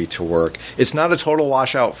the movie to work. It's not a total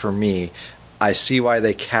washout for me. I see why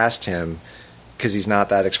they cast him, because he's not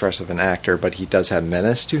that expressive an actor, but he does have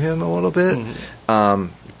menace to him a little bit. Mm-hmm.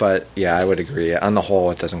 But yeah, I would agree. On the whole,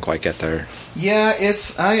 it doesn't quite get there. Yeah,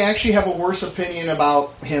 I actually have a worse opinion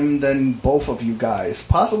about him than both of you guys,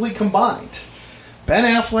 possibly combined. Ben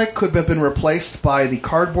Affleck could have been replaced by the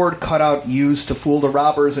cardboard cutout used to fool the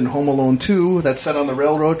robbers in Home Alone 2 that's set on the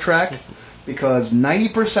railroad track, because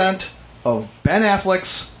 90% of Ben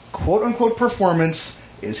Affleck's quote-unquote performance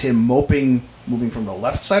is him moving from the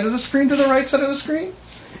left side of the screen to the right side of the screen,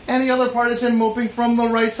 and the other part is him moping from the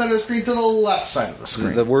right side of the screen to the left side of the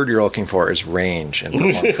screen. The word you're looking for is range in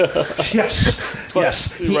performance.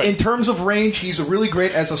 Yes. In terms of range, he's really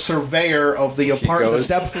great as a surveyor of the apartment,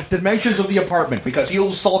 the dimensions of the apartment, because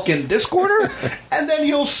he'll sulk in this corner, and then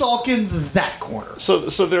he'll sulk in that corner. So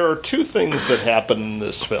there are two things that happen in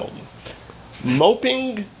this film: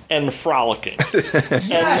 moping and frolicking.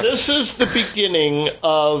 Yes. And this is the beginning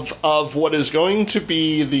of what is going to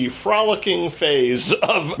be the frolicking phase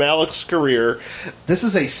of Malick's career. This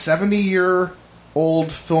is a 70-year-old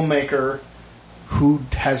filmmaker who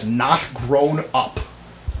has not grown up.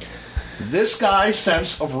 This guy's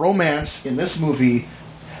sense of romance in this movie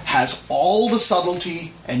has all the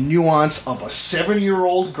subtlety and nuance of a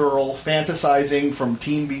 7-year-old girl fantasizing from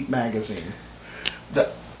Teen Beat magazine.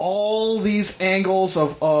 All these angles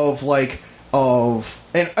of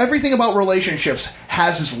and everything about relationships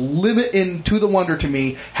has this limit to the wonder to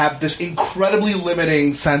me, have this incredibly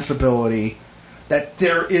limiting sensibility that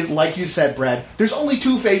there is, like you said, Brad, there's only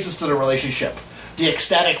two phases to the relationship. The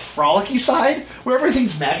ecstatic, frolicky side, where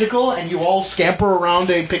everything's magical and you all scamper around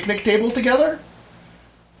a picnic table together,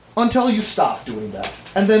 until you stop doing that.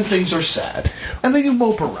 And then things are sad. And then you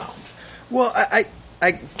mope around. Well,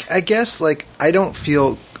 I guess, like, I don't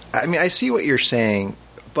feel... I mean, I see what you're saying,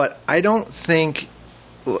 but I don't think,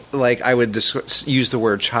 like, I would use the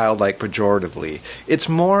word childlike pejoratively. It's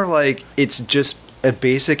more like it's just a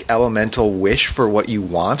basic elemental wish for what you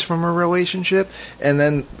want from a relationship, and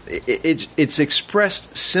then it's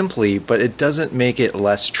expressed simply, but it doesn't make it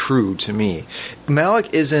less true to me.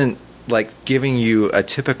 Malick isn't like giving you a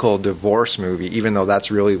typical divorce movie, even though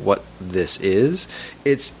that's really what this is.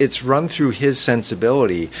 It's run through his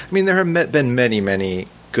sensibility. I mean, there have been many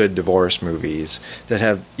good divorce movies that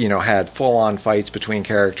have, you know, had full-on fights between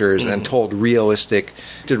characters and told realistic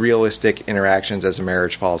interactions as a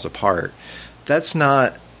marriage falls apart. That's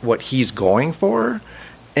not what he's going for,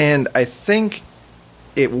 and I think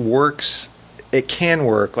it works. It can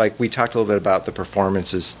work. Like, we talked a little bit about the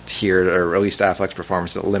performances here, or at least Affleck's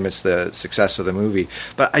performance, that limits the success of the movie.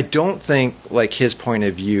 But I don't think, like, his point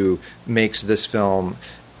of view makes this film...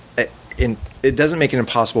 It doesn't make it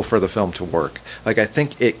impossible for the film to work. Like, I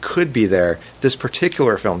think it could be there. This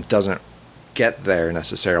particular film doesn't get there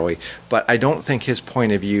necessarily, but I don't think his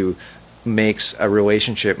point of view makes a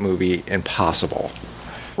relationship movie impossible.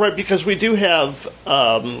 Right, because we do have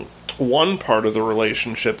one part of the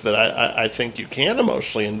relationship that I think you can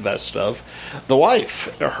emotionally invest of, the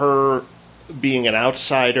wife. Her being an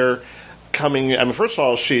outsider, coming... I mean, first of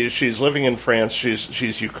all, she's living in France.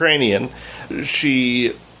 She's Ukrainian.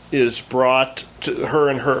 She is brought to... Her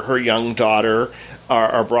and her young daughter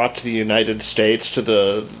are brought to the United States, to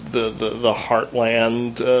the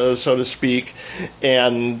heartland, so to speak,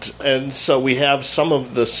 and so we have some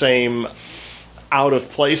of the same out of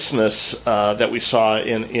placeness that we saw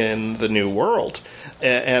in the New World,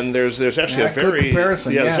 and there's actually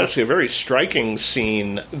there's actually a very striking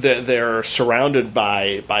scene that they're surrounded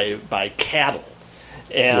by cattle.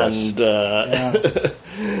 And Yes.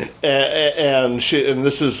 and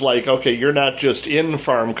this is like, okay, you're not just in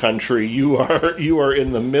farm country, you are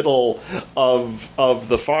in the middle of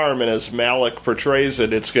the farm, and as Malick portrays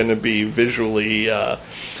it, it's going to be visually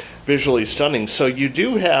stunning. So you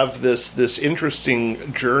do have this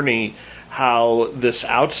interesting journey, how this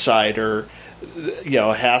outsider, you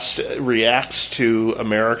know, reacts to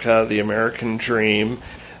America, the American dream.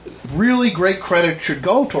 Really great credit should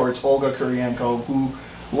go towards Olga Kurylenko, who,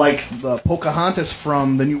 like the Pocahontas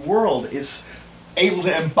from the New World, is able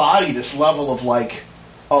to embody this level of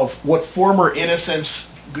what former innocence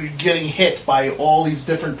getting hit by all these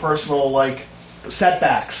different personal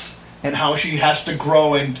setbacks, and how she has to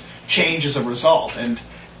grow and change as a result. And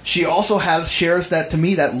she also shares that, to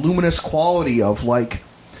me, that luminous quality of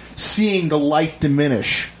seeing the light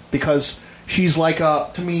diminish, because she's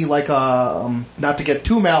not to get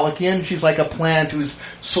too Malickian, she's like a plant whose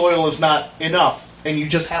soil is not enough, and you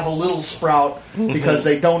just have a little sprout because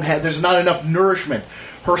there's not enough nourishment.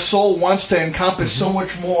 Her soul wants to encompass so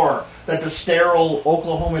much more that the sterile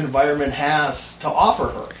Oklahoma environment has to offer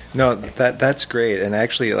her. No, that's great. And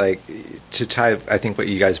actually, to tie, I think, what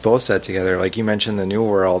you guys both said together, you mentioned the New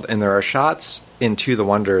World, and there are shots in To the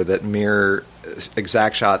Wonder that mirror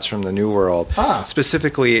exact shots from the New World,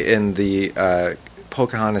 specifically in the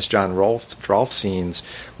Pocahontas John Rolfe scenes,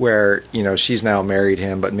 where, you know, she's now married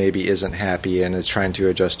him but maybe isn't happy and is trying to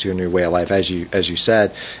adjust to a new way of life, as you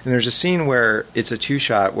said. And there's a scene where it's a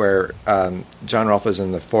two-shot where John Rolfe is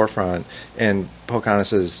in the forefront and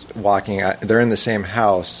Pocahontas is walking. They're in the same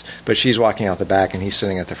house, but she's walking out the back and he's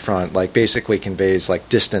sitting at the front. Basically conveys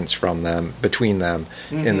distance from them, between them,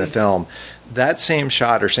 in the film. That same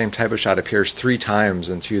shot or same type of shot appears 3 times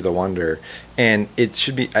in To the Wonder, and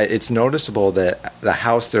it's noticeable that the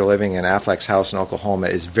house they're living in, Affleck's house in Oklahoma,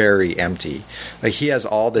 is very empty. He has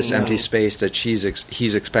all this empty space that he's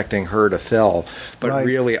expecting her to fill, but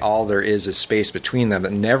really all there is space between them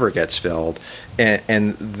that never gets filled.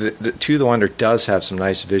 And the To the Wonder does have some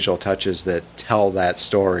nice visual touches that tell that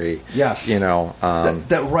story. Yes, you know,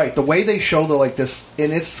 right. The way they show this,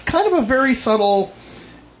 and it's kind of a very subtle,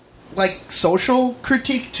 social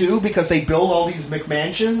critique too, because they build all these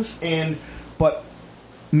McMansions, but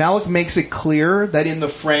Malick makes it clear that in the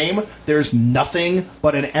frame there's nothing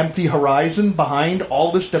but an empty horizon behind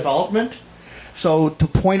all this development. So to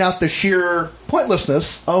point out the sheer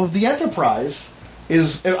pointlessness of the enterprise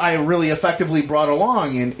is really effectively brought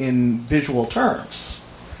along in visual terms.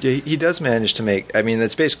 Yeah, he does manage to make. I mean,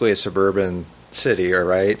 it's basically a suburban city, or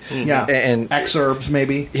right? Yeah, and excerpts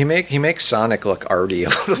maybe. He makes Sonic look arty a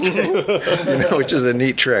little bit, which is a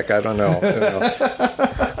neat trick. I don't know,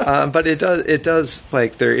 but it does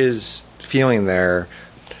like there is feeling there.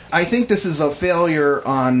 I think this is a failure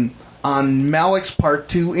on Malick's part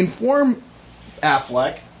to inform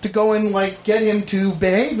Affleck to go and like get him to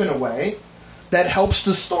behave in a way that helps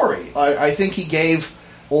the story. I think he gave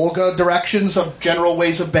Olga directions of general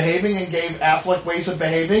ways of behaving and gave Affleck ways of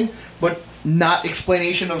behaving, but not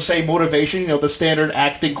explanation of, say, motivation, the standard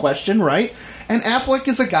acting question, right? And Affleck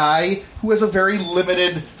is a guy who has a very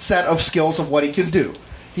limited set of skills of what he can do.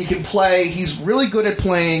 He's really good at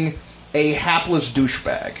playing a hapless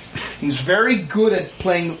douchebag. He's very good at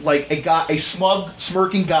playing like a smug,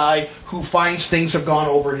 smirking guy who finds things have gone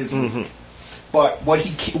over his league. But what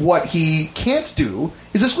he can't do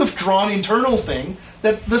is this withdrawn internal thing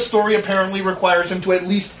that the story apparently requires him to at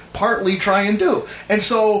least partly try and do. And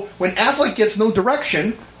so when Affleck gets no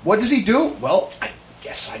direction, what does he do? Well, I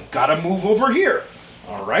guess I gotta move over here.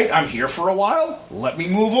 All right, I'm here for a while. Let me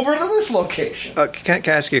move over to this location. Can I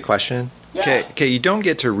ask you a question? Yeah. Okay, you don't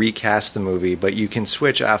get to recast the movie, but you can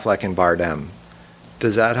switch Affleck and Bardem.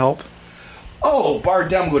 Does that help? Oh,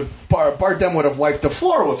 Bardem would have wiped the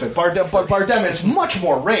floor with it. Bardem has much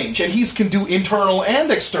more range, and he can do internal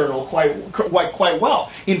and external quite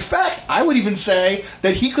well. In fact, I would even say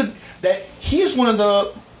that he is one of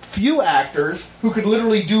the few actors who could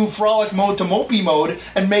literally do frolic mode to mopey mode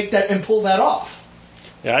and pull that off.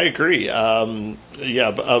 Yeah, I agree. No,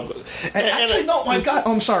 my God.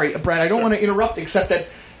 Oh, I'm sorry, Brad. I don't want to interrupt, except that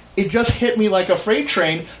it just hit me like a freight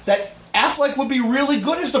train that Affleck would be really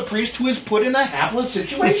good as the priest who is put in a hapless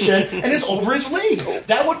situation and is over his league.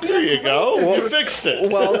 That would be there you go. You fixed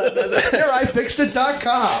it. Well, there,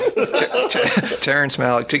 ifixedit.com. Terrence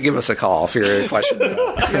Malick, to give us a call if you're a question.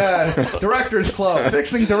 Yeah, Directors Club,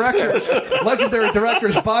 fixing directors, legendary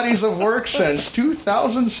directors' bodies of work since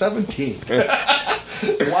 2017.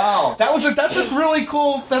 Wow, that's a really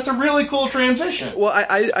cool transition. Well,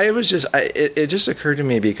 it just occurred to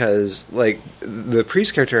me because like the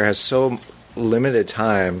priest character has so limited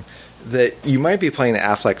time that you might be playing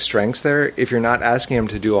Affleck's strengths there if you're not asking him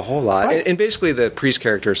to do a whole lot. Right. And basically, the priest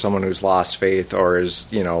character is someone who's lost faith or is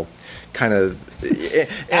kind of.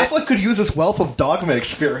 Affleck could use his wealth of dogma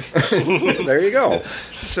experience. There you go.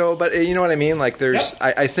 So, but you know what I mean? Like, there's.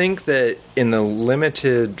 Yep. I think that in the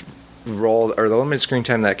limited role or the limited screen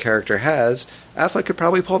time that character has, Affleck could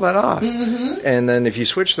probably pull that off. Mm-hmm. And then if you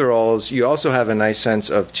switch the roles, you also have a nice sense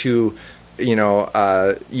of two,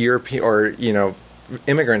 European or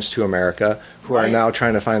immigrants to America who are now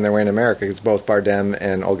trying to find their way in America because both Bardem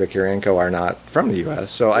and Olga Kurylenko are not from the U.S.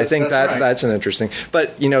 So I think that's an interesting.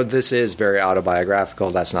 But this is very autobiographical.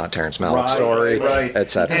 That's not Terrence Malick's story,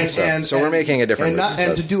 etc. So we're making a different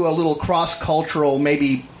and to do a little cross-cultural,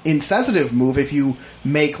 maybe insensitive move if you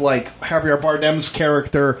make like Javier Bardem's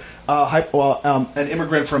character an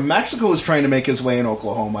immigrant from Mexico who's trying to make his way in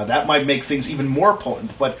Oklahoma. That might make things even more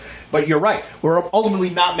potent. But you're right. We're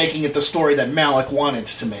ultimately not making it the story that Malick wanted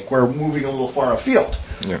to make. We're moving a little far afield.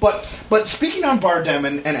 Yeah. But speaking on Bardem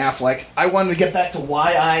and Affleck, I wanted to get back to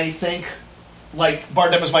why I think like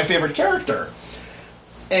Bardem is my favorite character.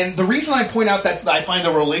 And the reason I point out that I find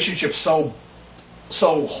the relationship so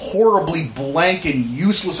horribly blank and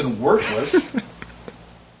useless and worthless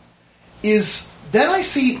is then I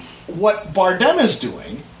see what Bardem is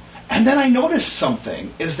doing, and then I notice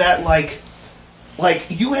something, is that like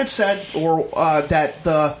you had said that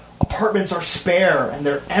the apartments are spare and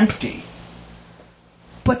they're empty.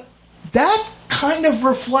 But that kind of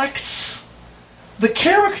reflects the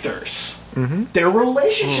characters. Mm-hmm. Their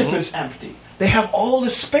relationship is empty. They have all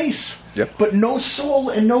this space, but no soul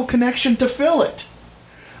and no connection to fill it.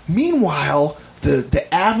 Meanwhile,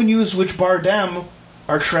 the avenues which Bardem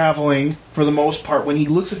are traveling, for the most part, when he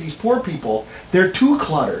looks at these poor people, they're too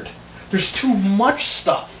cluttered. There's too much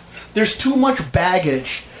stuff. There's too much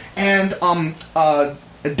baggage and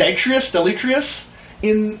Detrius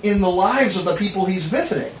in the lives of the people he's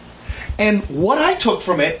visiting. And what I took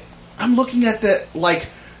from it, I'm looking at the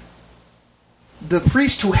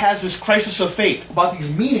priest who has this crisis of faith about these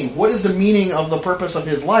meaning. What is the meaning of the purpose of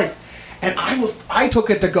his life? And I took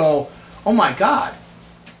it to go, oh my God,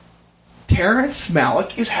 Terrence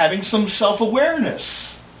Malick is having some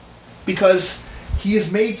self-awareness because he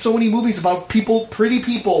has made so many movies about pretty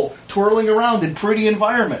people twirling around in pretty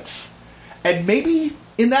environments. And maybe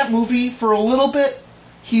in that movie, for a little bit,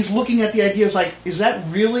 he's looking at the idea of like, is that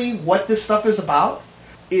really what this stuff is about?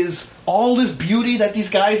 Is all this beauty that these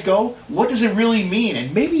guys go, what does it really mean?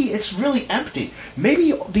 And maybe it's really empty.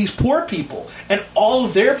 Maybe these poor people and all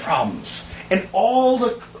of their problems and all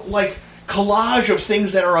the collage of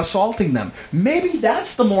things that are assaulting them. Maybe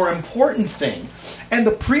that's the more important thing. And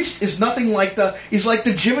the priest is nothing like he's like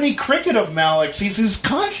the Jiminy Cricket of Malick. He's his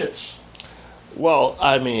conscience. Well,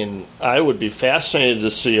 I mean, I would be fascinated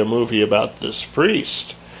to see a movie about this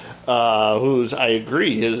priest, who's, I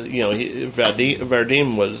agree,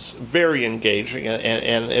 Vadim was very engaging,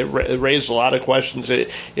 and it raised a lot of questions.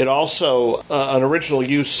 It also, an original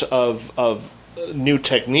use of new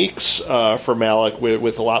techniques for Malick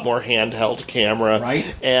with a lot more handheld camera. Right.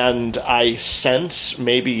 And I sense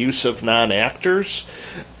maybe use of non-actors.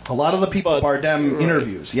 A lot of the people Bardem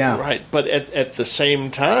interviews, yeah. Right, but at the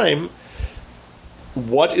same time,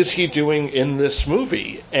 what is he doing in this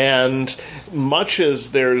movie? And much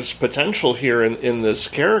as there's potential here in this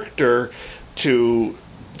character to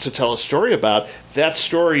tell a story about, that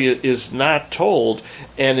story is not told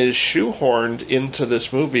and is shoehorned into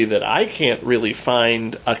this movie that I can't really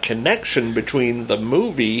find a connection between the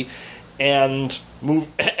movie and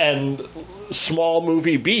small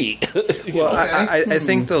movie B. Well, I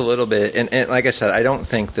think the little bit, and like I said, I don't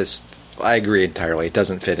think this. I agree entirely. It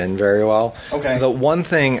doesn't fit in very well. Okay. The one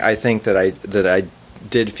thing I think that I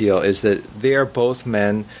did feel is that they are both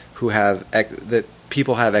men who have that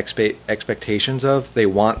people have expectations of. They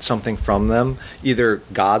want something from them, either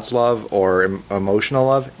God's love or emotional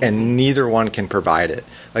love, and neither one can provide it.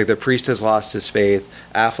 Like the priest has lost his faith.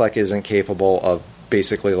 Affleck isn't capable of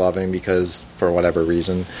basically loving because for whatever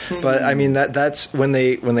reason. But I mean that's when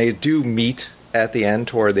they do meet at the end,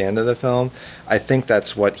 toward the end of the film, I think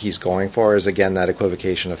that's what he's going for, is again that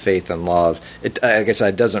equivocation of faith and love. I guess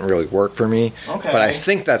it doesn't really work for me, okay. But I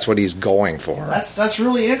think that's what he's going for. That's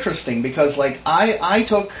really interesting, because like I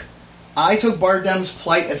took Bardem's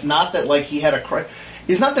plight as not that like he had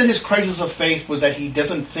it's not that his crisis of faith was that he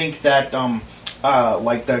doesn't think that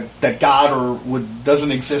that God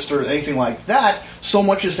doesn't exist or anything like that, so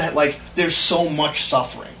much as that like there's so much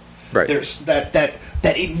suffering. Right. There's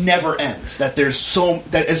that it never ends. That there's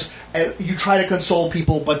that as you try to console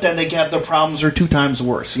people, but then they have their problems are 2 times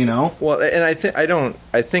worse. You know. Well, and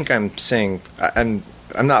I think I'm saying I'm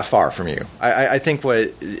not far from you. I think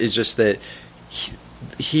what is just that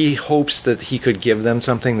he hopes that he could give them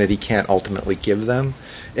something that he can't ultimately give them.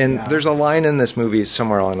 And there's a line in this movie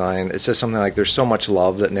somewhere online. It says something like, "There's so much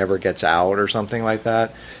love that never gets out," or something like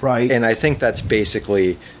that. Right. And I think that's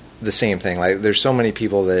basically the same thing. Like there's so many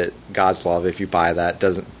people that God's love, if you buy that,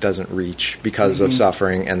 doesn't reach because of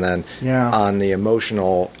suffering, and then on the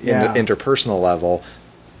emotional interpersonal level,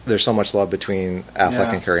 there's so much love between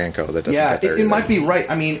Affleck and Kirienko that doesn't get there. It might be right.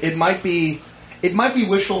 I mean, it might be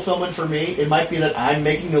wish fulfillment for me. It might be that I'm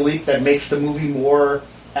making a leap that makes the movie more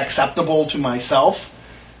acceptable to myself.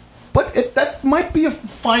 But that might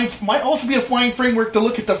also be a fine framework to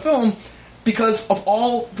look at the film, because of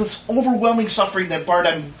all this overwhelming suffering that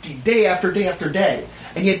Bardem did day after day after day.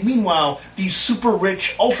 And yet, meanwhile, these super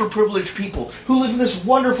rich, ultra-privileged people who live in this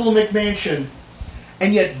wonderful McMansion,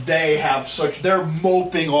 and yet they're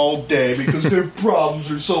moping all day because their problems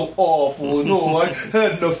are so awful, and I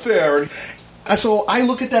had an affair. And so I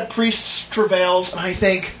look at that priest's travails, and I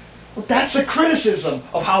think, well, that's a criticism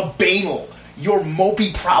of how banal your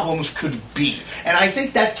mopey problems could be. And I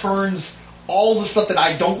think that turns all the stuff that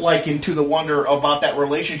I don't like into the wonder about that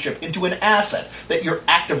relationship into an asset that you're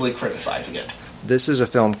actively criticizing it. This is a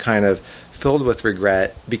film kind of filled with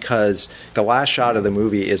regret, because the last shot of the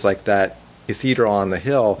movie is like that cathedral on the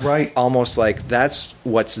hill. Right. Almost like that's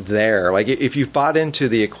what's there. Like if you've bought into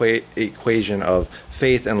the equation of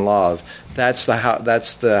faith and love, that's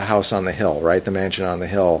the house on the hill, right? The mansion on the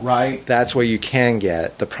hill. Right. That's where you can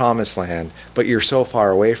get the promised land, but you're so far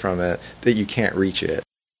away from it that you can't reach it.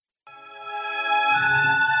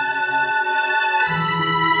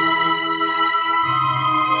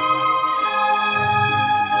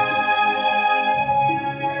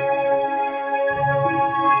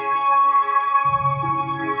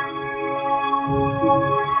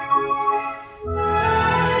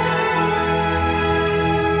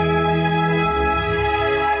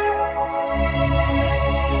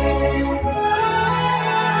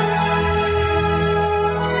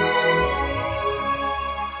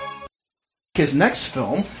 His next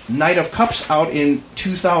film, Knight of Cups, out in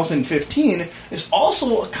 2015, is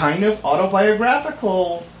also a kind of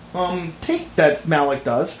autobiographical take that Malick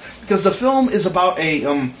does, because the film is about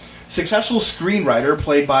a successful screenwriter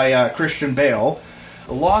played by Christian Bale,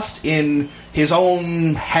 lost in his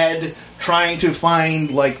own head, trying to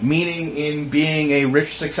find like meaning in being a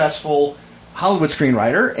rich, successful Hollywood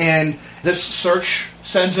screenwriter, and this search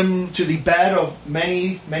sends him to the bed of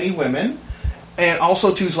many, many women, and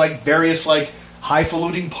also to like various like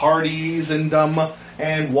highfalutin parties and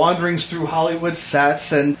wanderings through Hollywood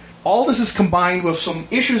sets, and all this is combined with some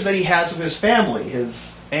issues that he has with his family,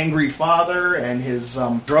 his angry father and his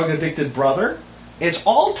drug-addicted brother. It's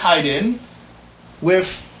all tied in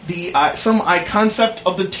with the some concept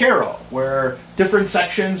of the tarot, where different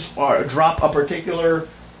sections drop a particular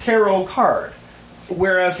tarot card.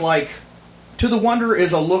 Whereas, like, To the Wonder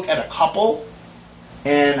is a look at a couple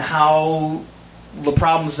and how the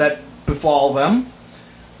problems that befall them.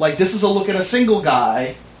 Like, this is a look at a single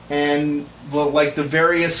guy and the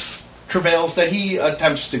various travails that he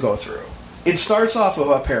attempts to go through. It starts off with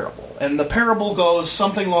a parable, and the parable goes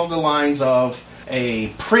something along the lines of a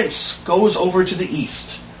prince goes over to the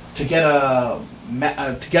east to get a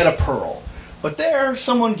pearl, but there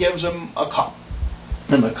someone gives him a cup,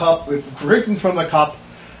 and the cup, with drinking from the cup,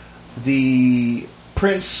 the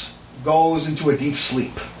prince goes into a deep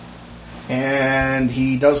sleep, and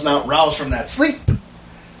he does not rouse from that sleep.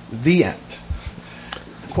 The end.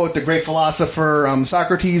 Quote the great philosopher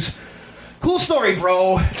Socrates, "Cool story,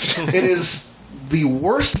 bro. It is the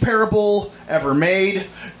worst parable ever made."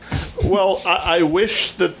 Well, I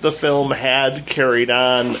wish that the film had carried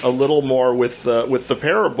on a little more with the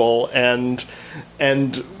parable and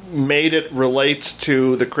made it relate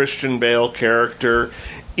to the Christian Bale character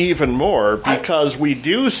even more, because we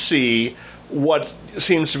do see what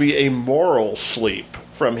seems to be a moral sleep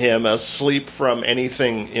from him, a sleep from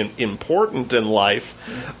anything important in life.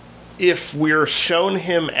 If we're shown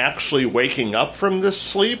him actually waking up from this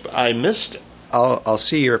sleep, I missed it. I'll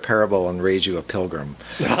see your parable and raise you a pilgrim,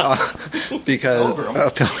 because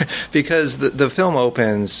the film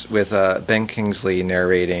opens with Ben Kingsley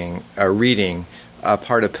narrating, reading a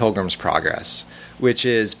part of Pilgrim's Progress, which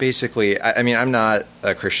is basically, I mean, I'm not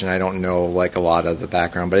a Christian, I don't know like a lot of the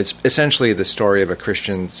background, but it's essentially the story of a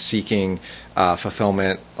Christian seeking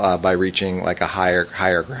fulfillment by reaching like a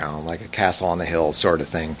higher ground, like a castle on the hill sort of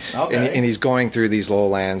thing. Okay. And he's going through these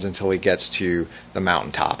lowlands until he gets to the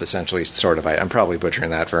mountaintop, essentially, sort of. I'm probably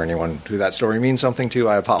butchering that for anyone who that story means something to.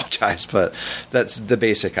 I apologize, but that's the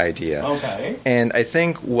basic idea. Okay. And I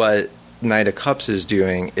think what Knight of Cups is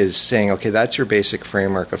doing is saying, okay, that's your basic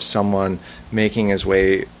framework of someone making his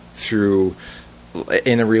way through,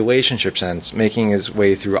 in a relationship sense, making his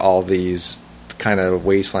way through all these kind of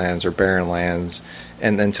wastelands or barren lands,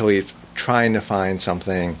 and until he's trying to find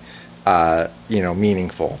something,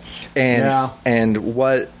 meaningful. And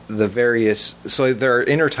what the various, so there are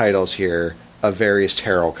intertitles here of various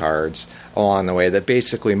tarot cards along the way that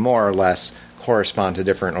basically more or less correspond to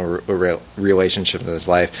different relationships in his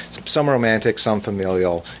life. Some romantic, some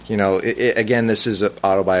familial. Again, this is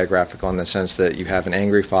autobiographical in the sense that you have an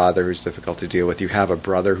angry father who's difficult to deal with. You have a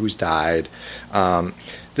brother who's died.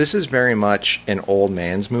 This is very much an old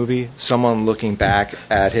man's movie. Someone looking back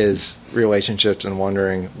at his relationships and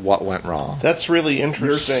wondering what went wrong. That's really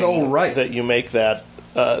interesting. You're so right that you make that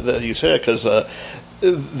you say it, because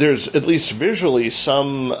there's at least visually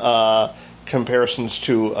some comparisons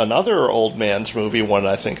to another old man's movie, one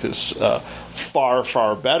I think is far,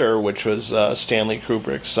 far better, which was Stanley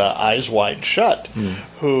Kubrick's Eyes Wide Shut,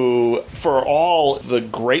 who, for all the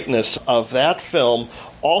greatness of that film,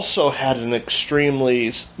 also had an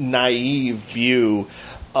extremely naive view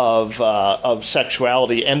of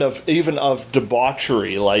sexuality and even of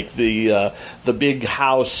debauchery. Like the big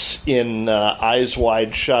house in Eyes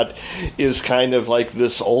Wide Shut is kind of like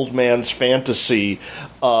this old man's fantasy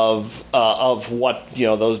of what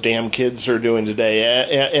those damn kids are doing today.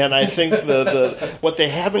 And I think the what they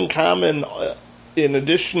have in common, in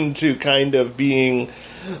addition to kind of being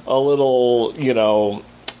a little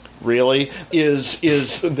really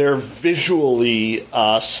is their visually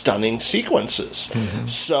stunning sequences. Mm-hmm.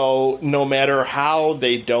 So no matter how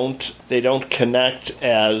they don't connect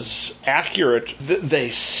as accurate,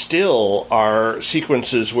 they still are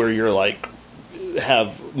sequences where you're like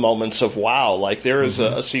have moments of wow. Like there is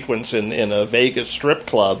a sequence in a Vegas strip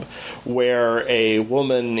club where a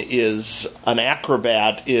woman is an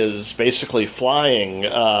acrobat, is basically flying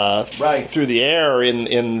through the air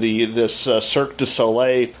in this Cirque du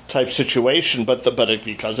Soleil type situation, but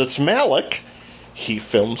because it's Malick, he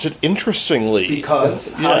films it interestingly.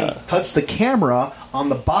 Because how he puts the camera on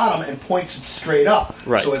the bottom and points it straight up.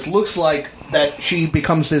 Right. So it looks like that she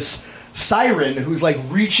becomes this siren who's like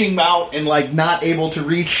reaching out and like not able to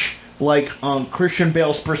reach like Christian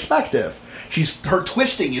Bale's perspective. Her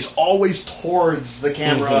twisting is always towards the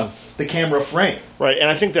camera, the camera frame. Right, and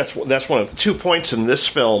I think that's one of 2 points in this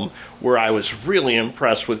film where I was really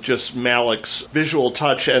impressed with just Malick's visual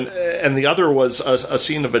touch, and the other was a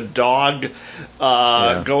scene of a dog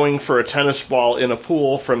going for a tennis ball in a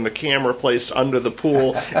pool from the camera placed under the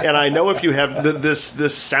pool. And I know if you have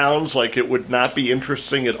this sounds like it would not be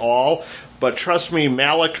interesting at all, but trust me,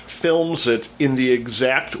 Malick films it in the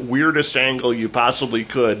exact weirdest angle you possibly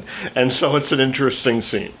could, and so it's an interesting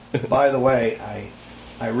scene. By the way,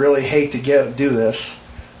 I really hate to do this,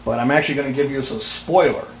 but I'm actually going to give you a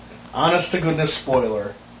spoiler. Honest to goodness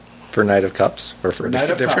spoiler. For Knight of Cups? Or for Knight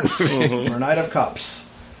of different Cups. movie? For Knight of Cups.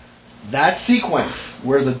 That sequence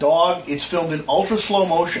where the dog, it's filmed in ultra slow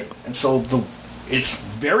motion, and so it's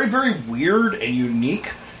very, very weird and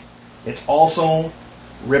unique. It's also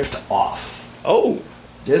ripped off. Oh.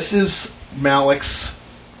 This is Malick's,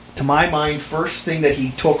 to my mind, first thing that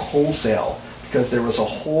he took wholesale, because there was a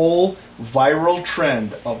whole viral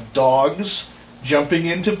trend of dogs jumping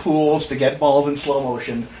into pools to get balls in slow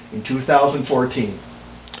motion in 2014.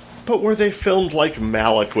 But were they filmed like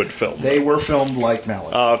Malick would film? They were filmed like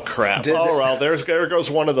Malick. Oh, crap. Well, there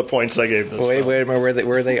goes one of the points I gave this Wait film. a minute.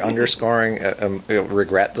 Were they underscoring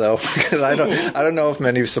regret, though? Because I don't know if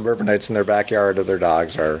many suburbanites in their backyard of their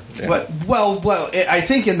dogs are... But, I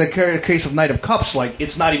think in the case of Knight of Cups, like,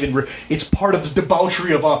 it's not even... it's part of the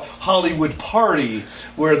debauchery of a Hollywood party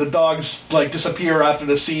where the dogs, like, disappear after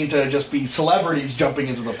the scene to just be celebrities jumping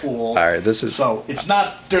into the pool. All right, this is... So, it's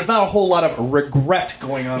not... there's not a whole lot of regret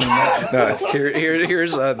going on in that. No,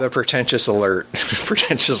 here's the pretentious alert.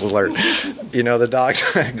 Pretentious alert. You know, the dog's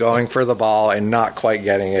going for the ball and not quite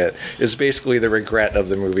getting it is basically the regret of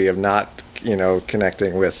the movie of not,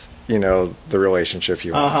 connecting with, the relationship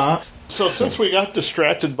you want. So since we got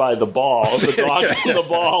distracted by the ball, the dog and the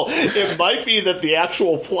ball, it might be that the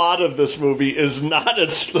actual plot of this movie is not the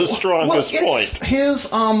strongest point.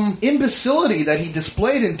 His imbecility that he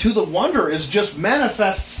displayed in To the Wonder is just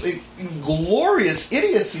manifests in glorious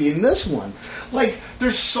idiocy in this one. Like,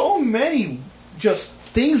 there's so many just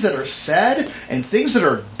things that are said and things that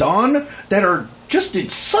are done that are just in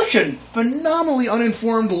such a phenomenally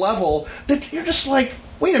uninformed level that you're just like,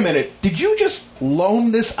 wait a minute, did you just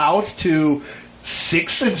loan this out to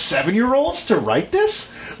 6- and 7-year-olds to write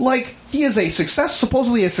this? Like, he is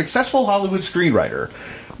supposedly a successful Hollywood screenwriter,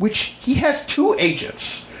 which he has 2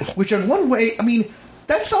 agents, which in one way, I mean,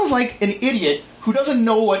 that sounds like an idiot who doesn't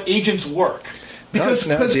know what agents work. Because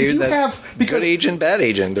dude, if you have good agent, bad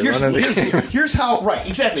agent. Here's how right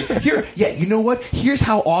exactly here. Yeah, you know what? Here's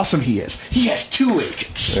how awesome he is. He has 2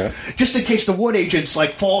 agents, just in case the one agent's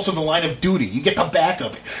like falls in the line of duty. You get the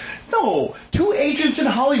backup. No, 2 agents in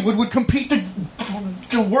Hollywood would compete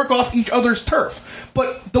to work off each other's turf.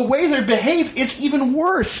 But the way they behave is even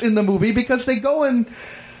worse in the movie because they go and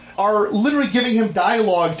are literally giving him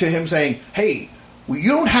dialogue to him saying, "Hey, well, you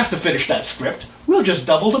don't have to finish that script. We'll just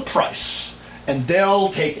double the price." And they'll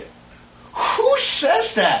take it. Who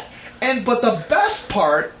says that? But the best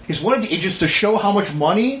part is one of the agents, to show how much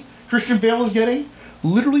money Christian Bale is getting,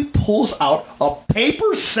 literally pulls out a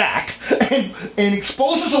paper sack and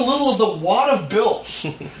exposes a little of the wad of bills.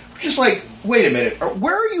 Just like, wait a minute,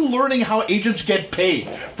 where are you learning how agents get paid?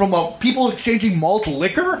 From people exchanging malt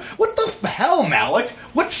liquor? What the hell, Malick?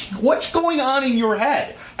 What's going on in your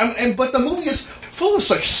head? But the movie is full of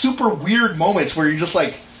such super weird moments where you're just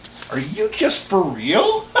like, are you just for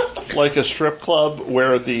real? Like a strip club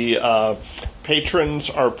where the patrons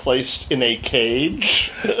are placed in a cage.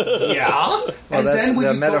 Yeah. Well, that's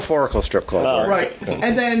the metaphorical strip club. Right.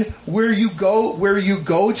 And then where you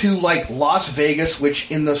go to like Las Vegas, which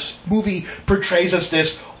in the movie portrays as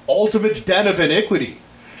this ultimate den of iniquity.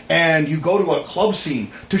 And you go to a club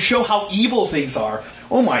scene to show how evil things are.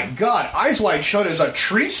 Oh my God, Eyes Wide Shut is a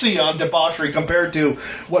treatise on debauchery compared to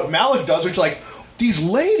what Malick does, which like, these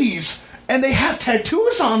ladies, and they have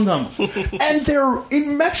tattoos on them, and they're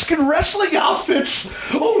in Mexican wrestling outfits.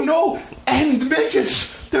 Oh no, and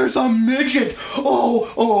midgets. There's a midget.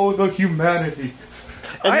 Oh, the humanity.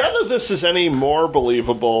 And none of this is any more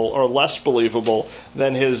believable or less believable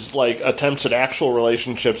than his attempts at actual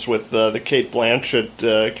relationships with the Cate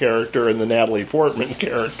Blanchett character and the Natalie Portman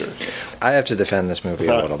character. I have to defend this movie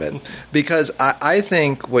a little bit because I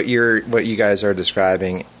think what you guys are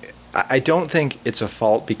describing, I don't think it's a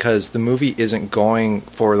fault because the movie isn't going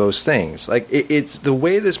for those things. Like it's the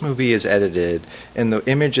way this movie is edited and the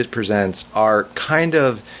image it presents are kind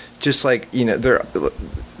of just like,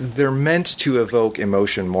 they're meant to evoke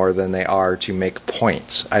emotion more than they are to make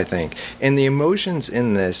points, I think. And the emotions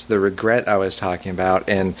in this, the regret I was talking about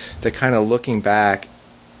and the kind of looking back,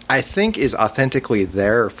 I think is authentically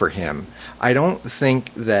there for him. I don't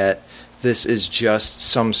think that this is just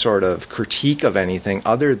some sort of critique of anything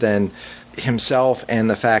other than himself and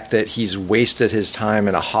the fact that he's wasted his time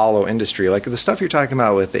in a hollow industry. Like the stuff you're talking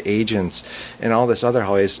about with the agents and all this other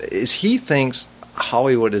Hollywood is he thinks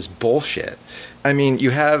Hollywood is bullshit. I mean, you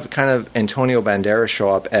have kind of Antonio Banderas show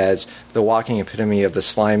up as the walking epitome of the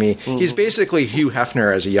slimy. Mm-hmm. He's basically Hugh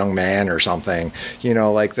Hefner as a young man or something. You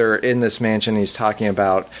know, like they're in this mansion. He's talking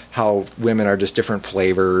about how women are just different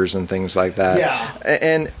flavors and things like that.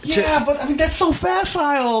 Yeah. But I mean, that's so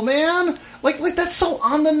facile, man. Like that's so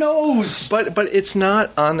on the nose. But it's not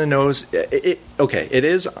on the nose. It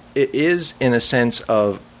is in a sense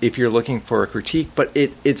of, if you're looking for a critique, but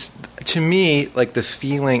it's to me, like, the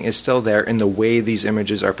feeling is still there in the way these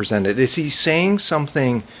images are presented. Is he saying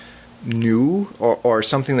something new or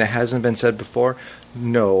something that hasn't been said before?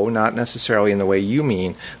 No, not necessarily in the way you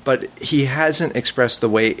mean, but he hasn't expressed the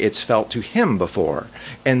way it's felt to him before.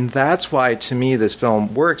 And that's why, to me, this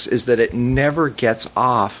film works, is that it never gets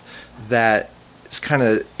off that, it's kind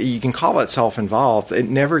of, you can call it self-involved. It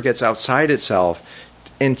never gets outside itself.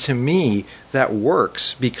 And to me, that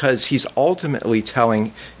works because he's ultimately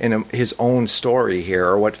telling his own story here,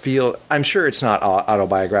 or I'm sure it's not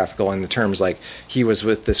autobiographical in the terms like he was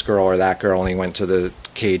with this girl or that girl and he went to the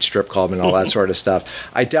Cage strip club and all that sort of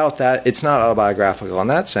stuff. I doubt that. It's not autobiographical in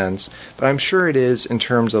that sense, but I'm sure it is in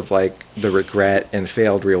terms of like the regret and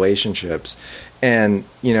failed relationships. And,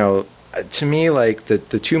 you know, to me, like the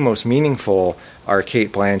two most meaningful are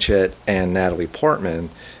Cate Blanchett and Natalie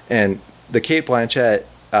Portman. And the Cate Blanchett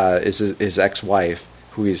is his ex-wife,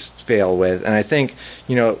 who he's failed with. And I think,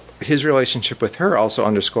 you know, his relationship with her also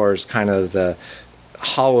underscores kind of the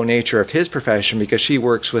hollow nature of his profession, because she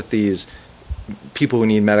works with these people who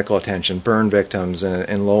need medical attention, burn victims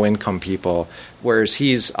and low-income people, whereas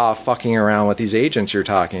he's off fucking around with these agents you're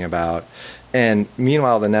talking about. And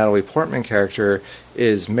meanwhile, the Natalie Portman character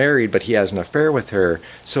is married, but he has an affair with her.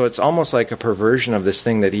 So it's almost like a perversion of this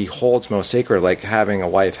thing that he holds most sacred, like having a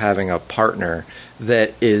wife, having a partner,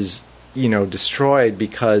 that is, you know, destroyed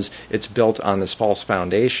because it's built on this false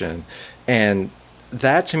foundation. And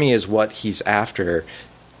that, to me, is what he's after.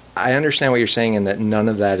 I understand what you're saying in that none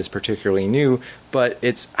of that is particularly new, but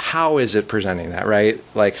it's how is it presenting that, right?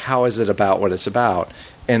 Like, how is it about what it's about?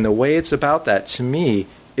 And the way it's about that, to me,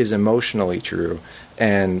 is emotionally true.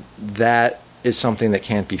 And that is something that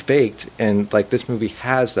can't be faked. And, like, this movie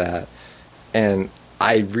has that. And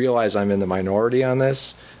I realize I'm in the minority on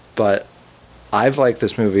this, but I've liked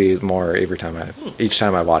this movie more each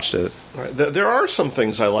time I watched it. Right. There are some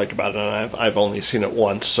things I like about it, and I've only seen it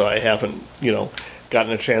once, so I haven't, you know,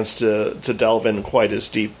 gotten a chance to delve in quite as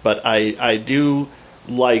deep. But I do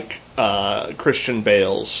like Christian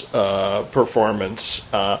Bale's performance.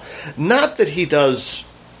 Not that he does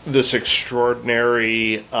this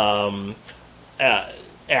extraordinary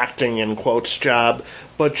acting in quotes job,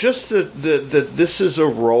 but just that this is a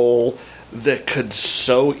role that could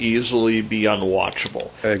so easily be unwatchable.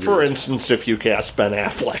 For instance, if you cast Ben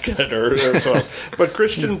Affleck in it or so else. But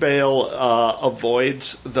Christian Bale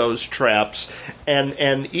avoids those traps,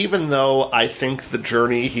 and even though I think the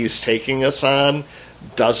journey he's taking us on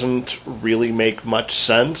doesn't really make much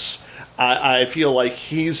sense, I feel like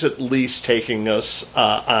he's at least taking us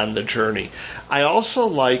on the journey. I also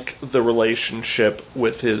like the relationship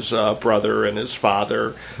with his brother and his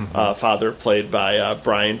father, father played by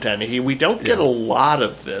Brian Dennehy. We don't get a lot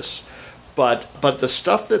of this, but the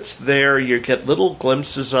stuff that's there, you get little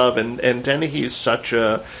glimpses of, and Dennehy is such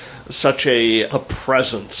a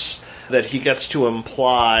presence that he gets to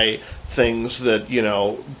imply things that, you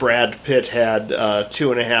know, Brad Pitt had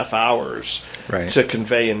 2.5 hours to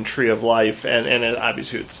convey in Tree of Life, and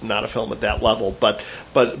obviously it's not a film at that level, but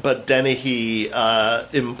Dennehy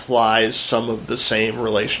implies some of the same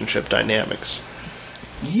relationship dynamics.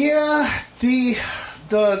 Yeah, the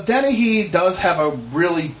Dennehy does have a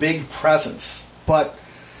really big presence, but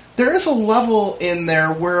there is a level in there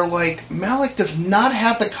where, like, Malick does not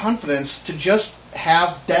have the confidence to just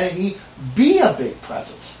have Dennehy be a big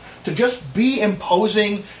presence. To just be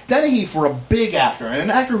imposing. Dennehy, for a big actor, and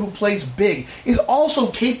an actor who plays big, is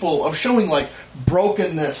also capable of showing, like,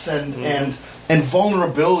 brokenness and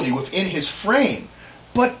vulnerability within his frame.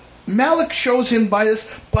 But Malick shows him by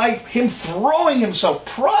him throwing himself,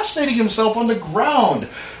 prostrating himself on the ground,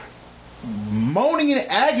 moaning in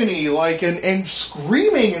agony, like, and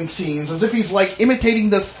screaming in scenes as if he's, like,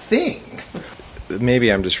 imitating The Thing.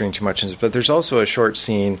 Maybe I'm just reading too much into it, but there's also a short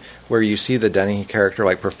scene where you see the Dennehy character,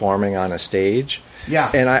 like, performing on a stage.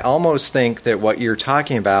 Yeah. And I almost think that what you're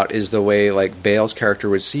talking about is the way, like, Bale's character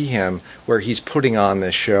would see him, where he's putting on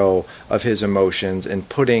this show of his emotions and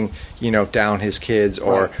putting, you know, down his kids,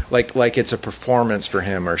 or like it's a performance for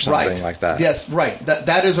him or something like that. Yes, right.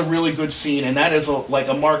 That is a really good scene, and that is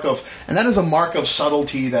a mark of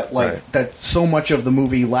subtlety that, like, that so much of the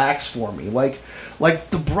movie lacks for me. Like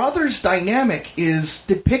the brothers' dynamic is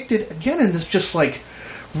depicted again in this just, like,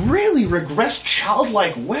 really regressed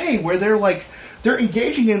childlike way where they're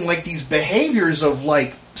engaging in like these behaviors of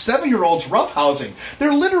like 7-year-olds roughhousing.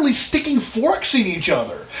 They're literally sticking forks in each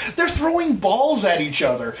other. They're throwing balls at each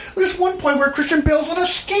other. There's one point where Christian Bale's on a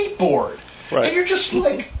skateboard. Right. And you're just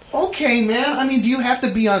like, okay, man, I mean, do you have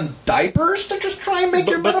to be on diapers to just try and make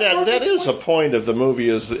your metaphor? But that is a point of the movie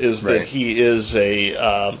is that he is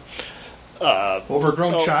a...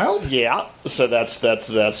 overgrown child? Yeah, so that's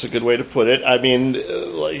a good way to put it. I mean,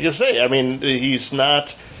 like you say, I mean, he's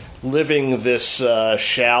not living this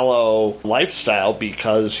shallow lifestyle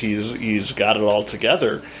because he's got it all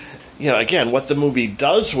together. You know, again, what the movie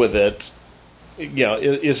does with it, you know,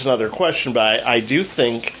 is another question. But I do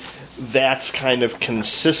think that's kind of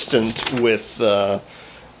consistent with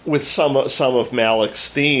some of Malick's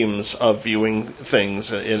themes of viewing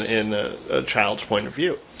things in a child's point of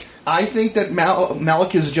view. I think that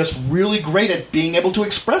Malick is just really great at being able to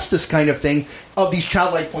express this kind of thing, of these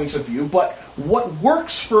childlike points of view, but what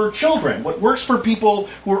works for children, what works for people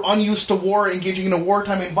who are unused to war, engaging in a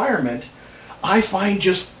wartime environment, I find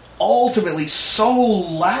just ultimately so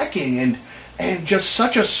lacking and just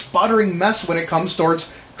such a sputtering mess when it comes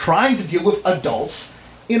towards trying to deal with adults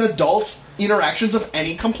in adult interactions of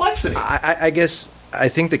any complexity. I guess I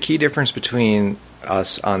think the key difference between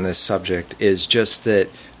us on this subject is just that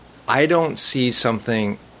I don't see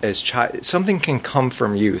something as something can come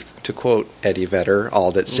from youth. To quote Eddie Vedder,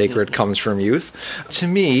 all that's sacred comes from youth. To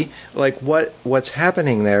me, like what's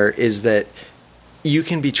happening there is that you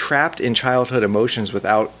can be trapped in childhood emotions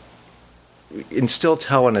and still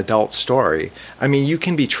tell an adult story. I mean, you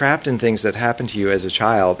can be trapped in things that happened to you as a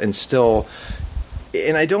child and still...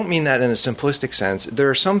 And I don't mean that in a simplistic sense. There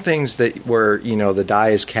are some things that where, you know, the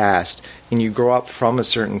die is cast and you grow up from a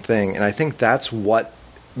certain thing. And I think that's what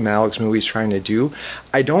Malick's movie is trying to do.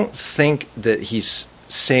 I don't think that he's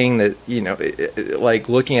saying that, you know, like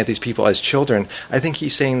looking at these people as children. I think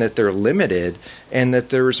he's saying that they're limited and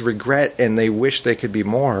that there's regret and they wish they could be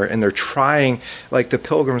more. And they're trying, like the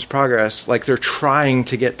Pilgrim's Progress, like they're trying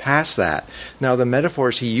to get past that. Now, the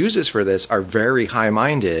metaphors he uses for this are very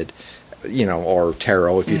high-minded, you know, or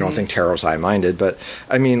tarot if you don't think tarot's high-minded. But,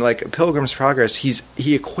 I mean, like Pilgrim's Progress, he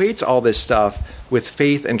equates all this stuff with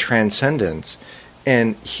faith and transcendence.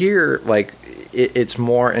 And here, like, it's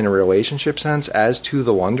more in a relationship sense, as To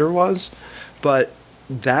the Wonder was. But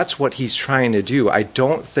that's what he's trying to do. I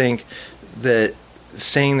don't think that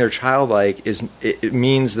saying they're childlike it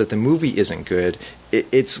means that the movie isn't good.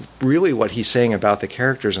 It's really what he's saying about the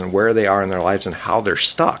characters and where they are in their lives and how they're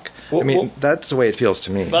stuck. I mean, that's the way it feels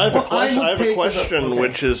to me. I have a question,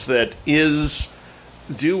 which is that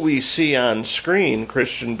do we see on screen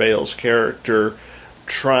Christian Bale's character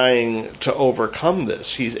trying to overcome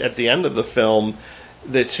this? He's at the end of the film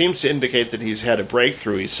that seems to indicate that he's had a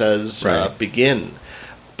breakthrough. He says, begin.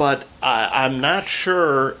 But I'm not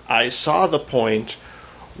sure I saw the point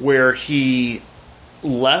where he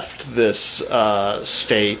left this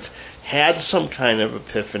state, had some kind of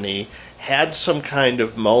epiphany, had some kind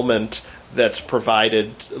of moment that's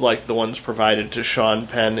provided, like the ones provided to Sean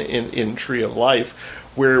Penn in Tree of Life,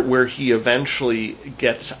 where he eventually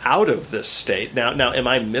gets out of this state. Now, am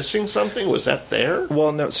I missing something? Was that there?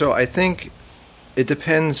 Well, no. So I think it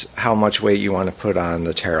depends how much weight you want to put on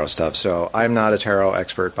the tarot stuff. So I'm not a tarot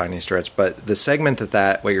expert by any stretch, but the segment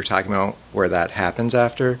that what you're talking about, where that happens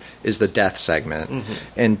after, is the death segment.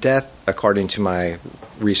 And death, according to my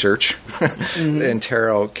research in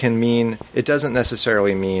tarot, can mean, it doesn't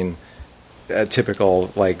necessarily mean a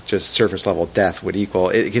typical, like, just surface level death would equal.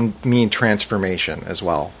 It can mean transformation as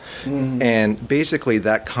well. And basically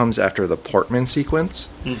that comes after the Portman sequence.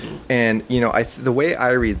 And, you know, the way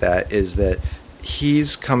I read that is that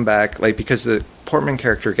he's come back, like, because the Portman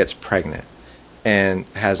character gets pregnant and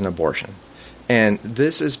has an abortion. And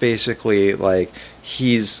this is basically, like,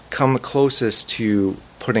 he's come closest to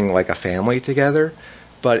putting, like, a family together,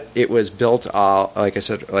 but it was built, like I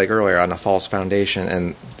said, like earlier, on a false foundation,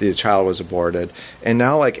 and the child was aborted. And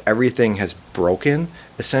now, like, everything has broken.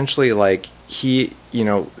 Essentially, like,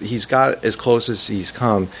 he's got as close as he's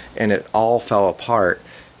come, and it all fell apart.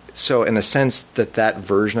 So, in a sense, that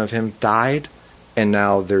version of him died, and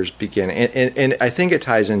now there's beginning. And I think it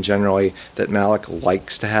ties in generally that Malick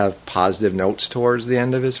likes to have positive notes towards the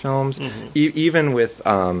end of his films. Even with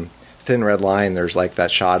Thin Red Line, there's, like,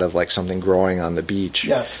 that shot of, like, something growing on the beach.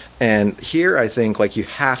 Yes. And here, I think, like, you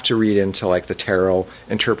have to read into, like, the tarot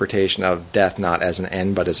interpretation of death not as an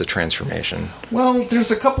end, but as a transformation. Well,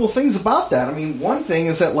 there's a couple of things about that. I mean, one thing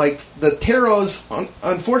is that, like, the tarots,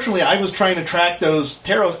 unfortunately, I was trying to track those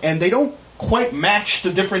tarots, and they don't quite match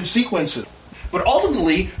the different sequences. But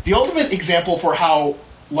ultimately, the ultimate example for how,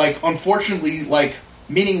 like, unfortunately, like,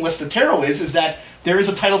 meaningless the tarot is that there is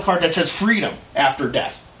a title card that says freedom after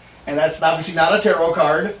death. And that's obviously not a tarot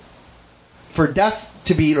card. For death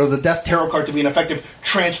to be, or the death tarot card to be an effective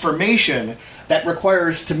transformation, that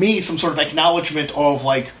requires, to me, some sort of acknowledgement of,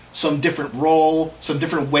 like, some different role, some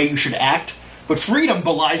different way you should act. But freedom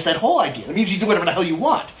belies that whole idea. It means you do whatever the hell you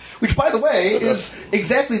want. Which, by the way, is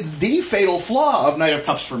exactly the fatal flaw of Knight of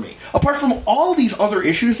Cups for me. Apart from all these other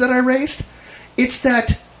issues that I raised, it's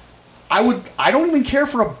that I don't even care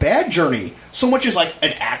for a bad journey so much as, like,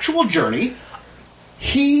 an actual journey.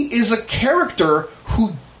 He is a character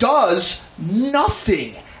who does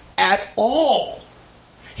nothing at all.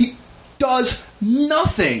 He does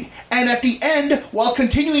nothing. And at the end, while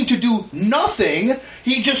continuing to do nothing,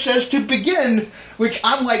 he just says to begin, which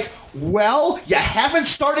I'm like, well, you haven't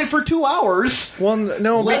started for 2 hours. Well,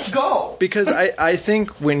 no, let's go. Because I think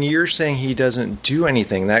when you're saying he doesn't do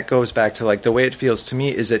anything, that goes back to, like, the way it feels to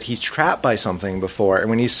me is that he's trapped by something before. And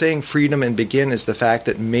when he's saying freedom and begin is the fact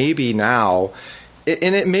that maybe now...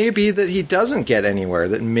 And it may be that he doesn't get anywhere,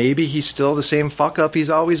 that maybe he's still the same fuck-up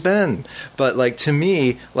he's always been. But, like, to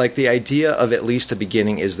me, like, the idea of at least a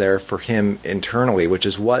beginning is there for him internally, which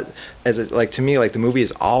is what, to me, like, the movie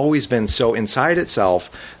has always been so inside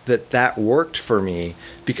itself that worked for me,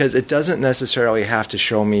 because it doesn't necessarily have to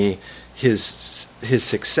show me his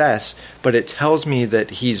success, but it tells me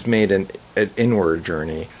that he's made an inward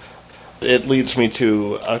journey. It leads me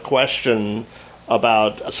to a question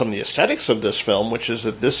about some of the aesthetics of this film, which is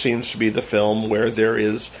that this seems to be the film where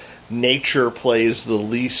nature plays the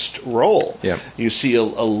least role. Yeah. You see a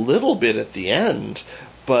little bit at the end,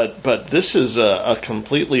 but this is a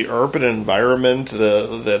completely urban environment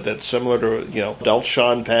that's similar to Del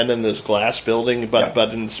Sean Penn in this glass building, but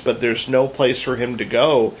there's no place for him to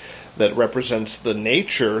go that represents the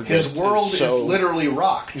nature. His world is literally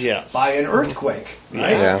rocked by an earthquake, right?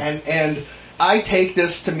 Yeah. And I take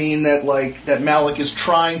this to mean that that Malick is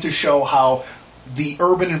trying to show how the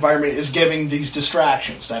urban environment is giving these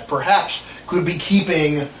distractions that perhaps could be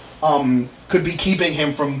keeping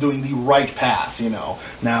him from doing the right path.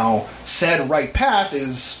 Now said right path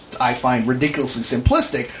is, I find, ridiculously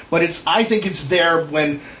simplistic, but I think it's there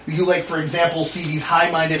when you, like, for example, see these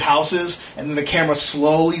high-minded houses and then the camera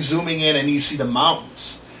slowly zooming in and you see the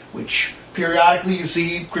mountains, which periodically you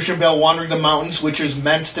see Christian Bale wandering the mountains, which is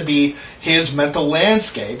meant to be his mental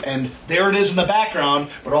landscape, and there it is in the background,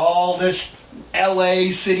 but all this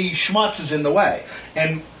LA city schmutz is in the way.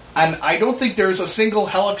 And I don't think there's a single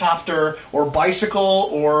helicopter or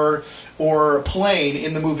bicycle or plane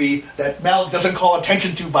in the movie that Malick doesn't call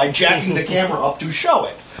attention to by jacking the camera up to show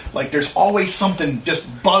it. Like, there's always something just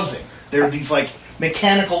buzzing. There are these, like,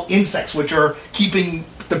 mechanical insects which are keeping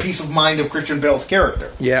the peace of mind of Christian Bale's character.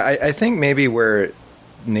 Yeah, I think maybe where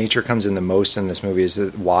nature comes in the most in this movie is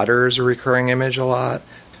that water is a recurring image a lot,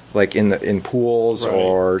 like in pools, right,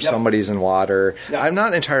 or somebody's in water. Yep. I'm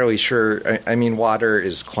not entirely sure. I mean, water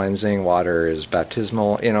is cleansing, water is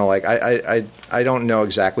baptismal. I don't know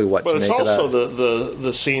exactly what to make of that. But it's also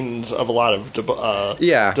the scenes of a lot of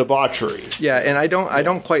debauchery. Yeah, and I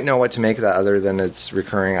don't quite know what to make of that other than it's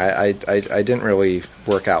recurring. I didn't really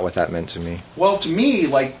work out what that meant to me. Well, to me,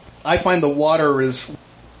 like, I find the water is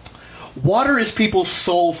people's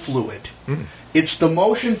soul fluid. Mm. It's the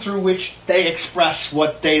motion through which they express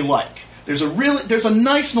what they like. There's a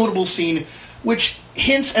nice notable scene which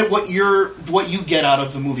hints at what you get out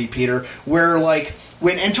of the movie, Peter, where, like,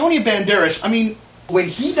 when Antonio Banderas, when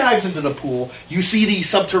he dives into the pool, you see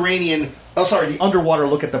the underwater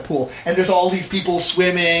look at the pool, and there's all these people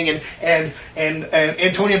swimming, and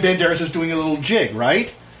Antonio Banderas is doing a little jig,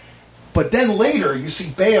 right? But then later, you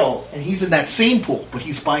see Bale, and he's in that same pool, but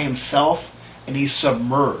he's by himself, and he's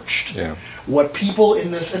submerged. Yeah. What people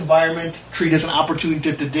in this environment treat as an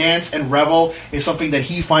opportunity to dance and revel is something that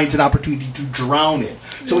he finds an opportunity to drown in.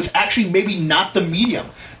 So it's actually maybe not the medium.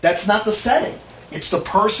 That's not the setting. It's the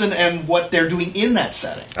person and what they're doing in that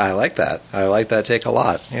setting. I like that. I like that take a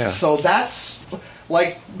lot. Yeah. So that's,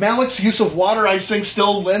 like, Malick's use of water, I think,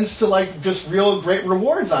 still lends to, like, just real great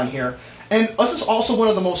rewards on here. And this is also one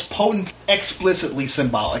of the most potent, explicitly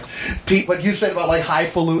symbolic. Pete, what you said about, like,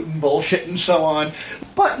 highfalutin bullshit and so on.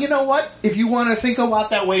 But you know what? If you want to think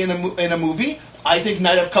about that way in a movie, I think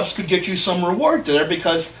Knight of Cups could get you some reward there,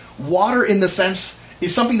 because water, in the sense,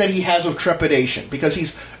 is something that he has of trepidation, because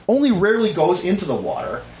he's only rarely goes into the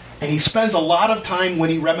water, and he spends a lot of time when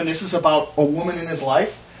he reminisces about a woman in his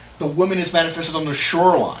life. The woman is manifested on the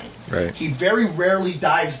shoreline. Right. He very rarely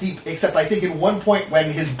dives deep, except I think at one point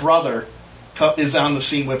when his brother is on the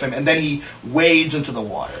scene with him, and then he wades into the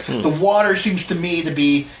water. The water seems to me to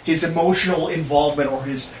be his emotional involvement or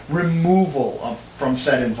his removal from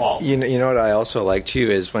said involvement. You know what I also like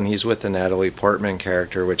too is when he's with the Natalie Portman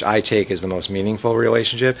character, which I take as the most meaningful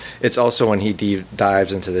relationship. It's also when he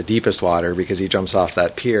dives into the deepest water because he jumps off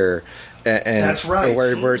that pier. And that's right.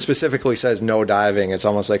 Where it specifically says no diving, it's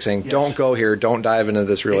almost like saying, "Don't go here, don't dive into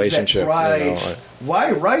this relationship." Right. You know?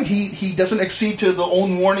 Why? Right. He doesn't accede to the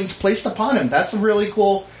own warnings placed upon him. That's a really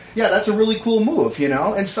cool. Yeah, that's a really cool move.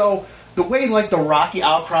 And so the way like the rocky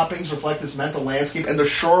outcroppings reflect this mental landscape, and the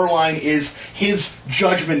shoreline is his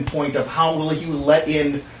judgment point of how will he let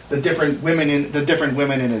in the different women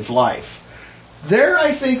in his life. There,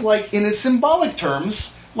 I think, like in his symbolic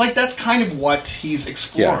terms. Like, that's kind of what he's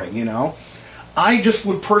exploring, I just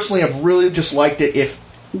would personally have really just liked it if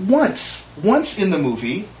once in the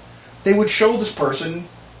movie, they would show this person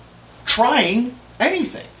trying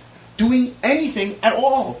anything, doing anything at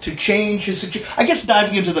all to change his situation. I guess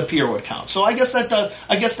diving into the pier would count. So I guess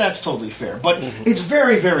that's totally fair. But it's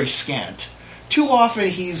very, very scant. Too often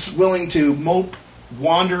he's willing to mope,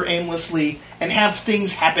 wander aimlessly, and have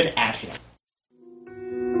things happen at him.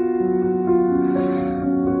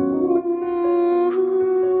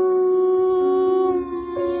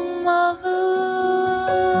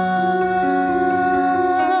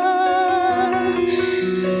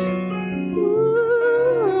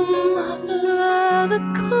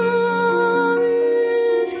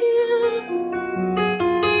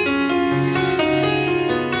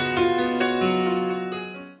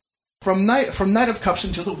 From Night of Cups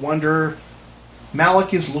into the Wonder,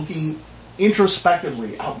 Malick is looking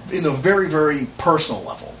introspectively out in a very, very personal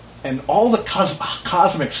level. And all the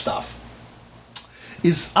cosmic stuff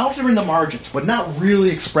is out there in the margins, but not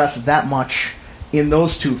really expressed that much in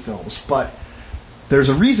those two films. But there's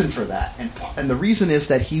a reason for that. And the reason is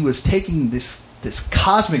that he was taking this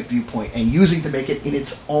cosmic viewpoint and using to make it in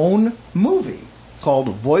its own movie called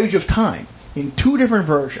Voyage of Time in two different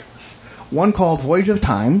versions. One called Voyage of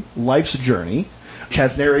Time, Life's Journey, which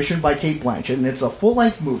has narration by Cate Blanchett, and it's a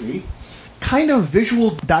full-length movie, kind of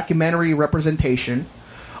visual documentary representation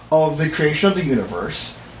of the creation of the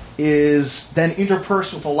universe, is then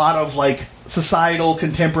interspersed with a lot of like societal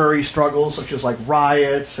contemporary struggles, such as like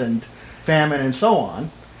riots and famine and so on.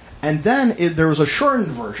 And then there was a shortened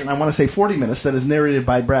version, I want to say 40 minutes, that is narrated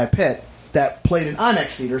by Brad Pitt, that played in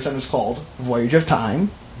IMAX theaters and is called Voyage of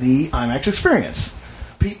Time, the IMAX Experience.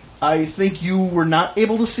 I think you were not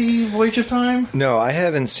able to see Voyage of Time? No, I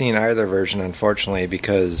haven't seen either version, unfortunately,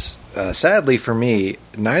 because sadly for me,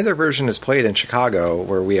 neither version is played in Chicago,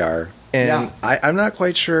 where we are. And I'm not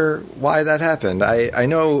quite sure why that happened. I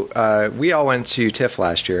know we all went to TIFF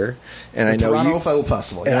last year, and I know Toronto Film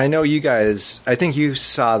Festival. And I know you guys. I think you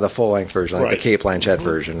saw the full length version, like the Cate Blanchett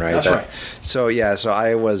version, right? That's right. So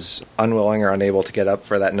I was unwilling or unable to get up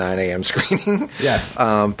for that 9 a.m. screening. Yes.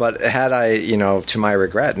 But had I, to my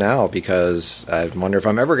regret now, because I wonder if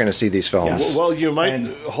I'm ever going to see these films. Yes. Well, you might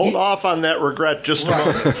hold off on that regret just a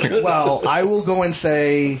moment. Well, I will go and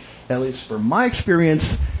say, at least for my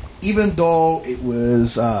experience, even though it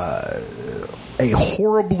was a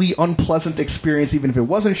horribly unpleasant experience, even if it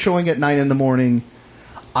wasn't showing at 9 in the morning,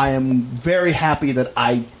 I am very happy that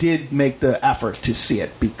I did make the effort to see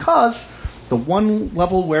it, because the one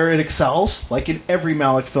level where it excels, like in every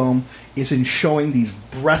Malick film, is in showing these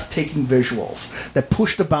breathtaking visuals that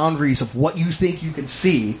push the boundaries of what you think you can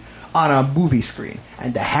see on a movie screen.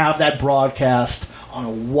 And to have that broadcast on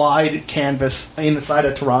a wide canvas inside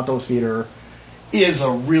a Toronto theater is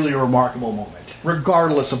a really remarkable moment,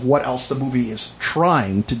 regardless of what else the movie is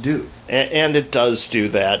trying to do. And it does do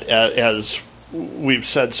that, as we've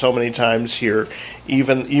said so many times here.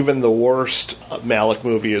 Even the worst Malick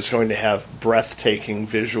movie is going to have breathtaking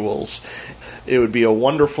visuals. It would be a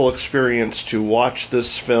wonderful experience to watch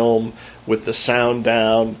this film with the sound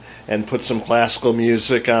down and put some classical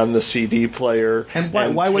music on the CD player. And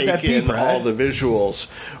why would that be, Brad? All the visuals.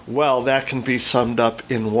 Well, that can be summed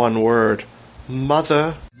up in one word.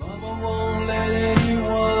 Mother. Mama won't let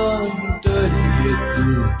anyone dirty get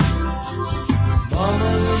through.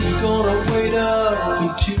 Mama's gonna wait up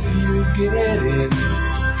until you get in.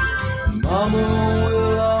 Mama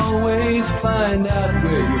will always find out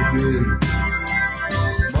where you've been.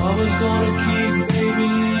 Mama's gonna keep baby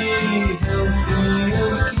healthy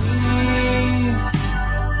and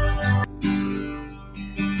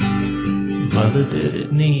clean. Mother, did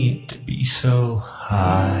it need to be so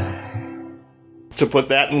high? To put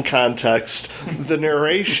that in context, the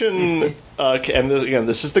narration, again,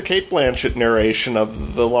 this is the Cate Blanchett narration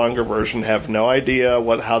of the longer version. Have no idea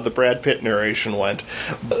how the Brad Pitt narration went.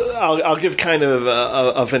 I'll give kind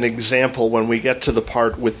of an example when we get to the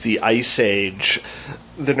part with the Ice Age.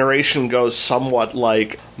 The narration goes somewhat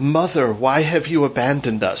like, "Mother, why have you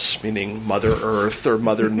abandoned us?" Meaning Mother Earth or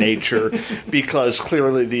Mother Nature, because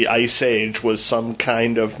clearly the Ice Age was some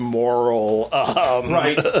kind of moral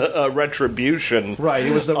retribution. Right,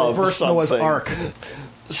 it was the reverse Noah's Ark.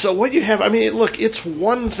 So what you have, look, it's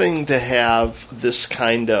one thing to have this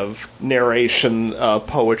kind of narration,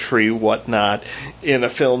 poetry, whatnot, in a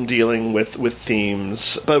film dealing with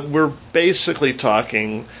themes, but we're basically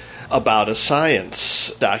talking about a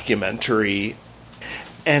science documentary,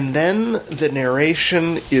 and then the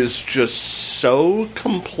narration is just so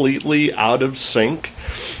completely out of sync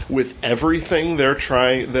with everything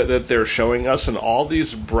that they're showing us, and all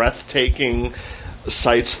these breathtaking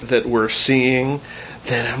sights that we're seeing,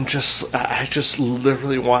 that I just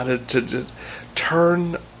literally wanted to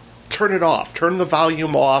turn it off, turn the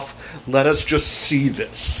volume off, let us just see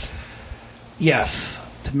this. Yes.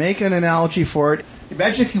 To make an analogy for it,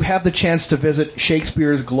 imagine if you have the chance to visit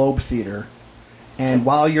Shakespeare's Globe Theatre, and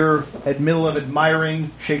while you're in the middle of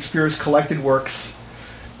admiring Shakespeare's collected works,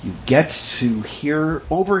 you get to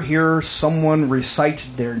overhear someone recite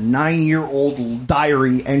their 9-year-old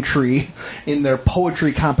diary entry in their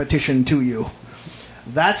poetry competition to you.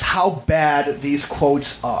 That's how bad these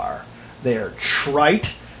quotes are. They're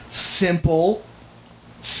trite, simple,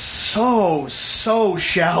 so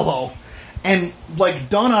shallow, and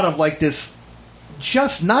done out of this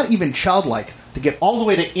just not even childlike, to get all the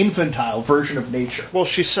way to infantile version of nature. Well,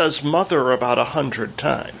 she says mother about 100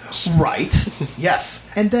 times. Right. Yes.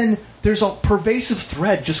 And then there's a pervasive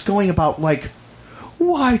thread just going about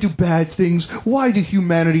why do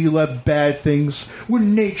humanity love bad things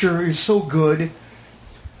when nature is so good?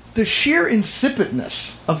 The sheer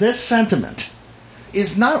insipidness of this sentiment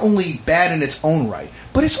is not only bad in its own right,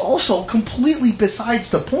 but it's also completely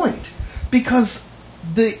besides the point, because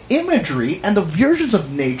the imagery and the versions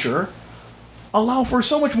of nature allow for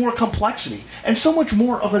so much more complexity and so much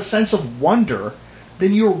more of a sense of wonder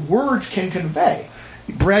than your words can convey.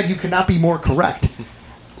 Brad, you cannot be more correct.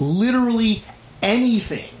 Literally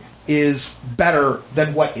anything is better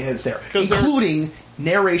than what is there, including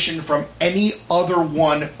narration from any other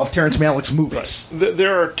one of Terrence Malick's movies. Right.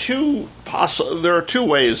 There are two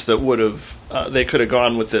ways that they could have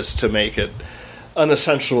gone with this to make it an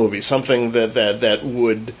essential movie, something that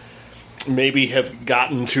would maybe have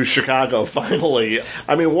gotten to Chicago finally.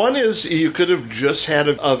 One is you could have just had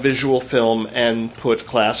a visual film and put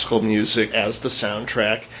classical music as the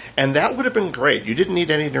soundtrack, and that would have been great. You didn't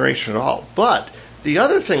need any narration at all. But the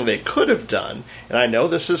other thing they could have done, and I know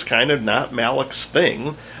this is kind of not Malick's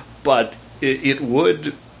thing, but it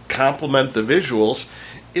would complement the visuals,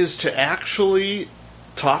 is to actually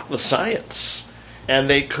talk the science. And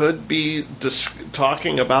they could be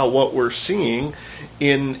talking about what we're seeing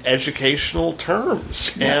in educational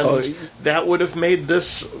terms. Yes. And that would have made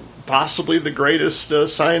this possibly the greatest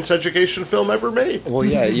science education film ever made. Well,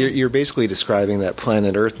 yeah, you're basically describing that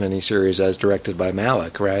Planet Earth miniseries as directed by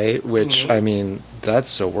Malick, right? Which,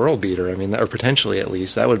 that's a world beater. Or potentially at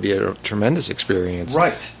least, that would be a tremendous experience.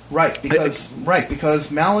 Right, because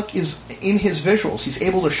Malick is, in his visuals, he's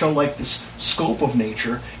able to show this scope of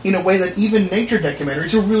nature in a way that even nature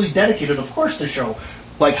documentaries are really dedicated, of course, to show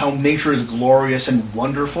how nature is glorious and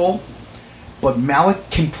wonderful. But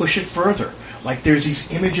Malick can push it further. There's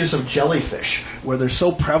these images of jellyfish where they're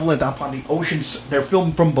so prevalent up on the oceans, they're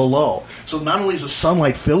filmed from below. So not only is the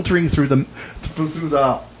sunlight filtering through the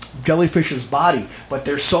jellyfish's body, but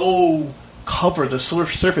they're so cover the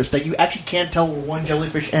surface that you actually can't tell where one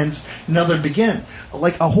jellyfish ends and another begin.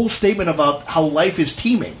 A whole statement about how life is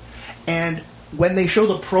teeming. And when they show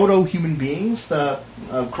the proto-human beings, the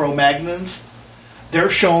Cro-Magnons,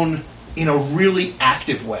 they're shown in a really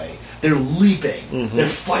active way. They're leaping, they're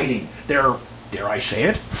fighting, they're, dare I say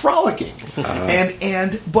it, frolicking.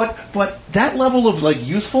 But that level of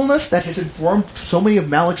youthfulness that has informed so many of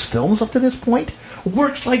Malick's films up to this point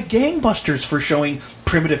works like gangbusters for showing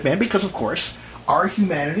primitive man, because of course our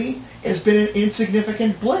humanity has been an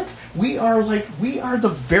insignificant blip. We are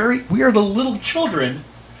the little children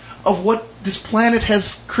of what this planet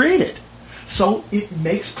has created. So it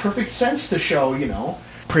makes perfect sense to show,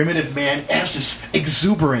 primitive man as this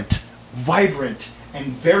exuberant, vibrant, and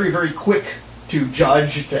very, very quick to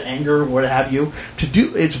judge, to anger, what have you.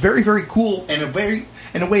 It's very, very cool and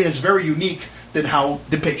in a way that's very unique than how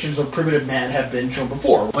depictions of primitive man have been shown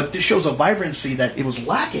before. But this shows a vibrancy that it was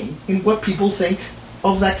lacking in what people think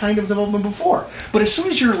of that kind of development before. But as soon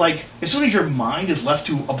as your mind is left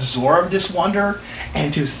to absorb this wonder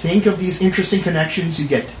and to think of these interesting connections, you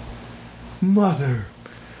get, Mother,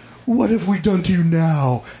 what have we done to you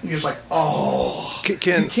now? And you're just like, oh. You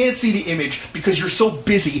can't see the image because you're so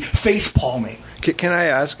busy face palming. Can I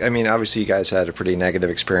ask, I mean, obviously you guys had a pretty negative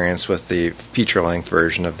experience with the feature-length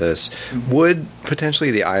version of this. Mm-hmm. Would potentially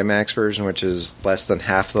the IMAX version, which is less than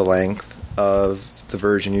half the length of the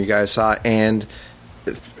version you guys saw, and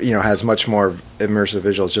has much more immersive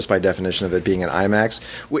visuals just by definition of it being an IMAX,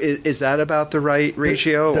 is that about the right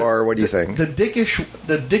ratio, or what do you think? The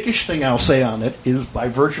dickish thing I'll say on it is, by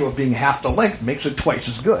virtue of being half the length, makes it twice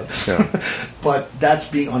as good. Yeah. But that's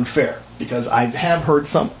being unfair, because I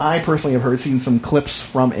personally have seen some clips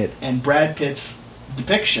from it, and Brad Pitt's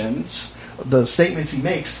depictions, the statements he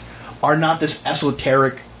makes, are not this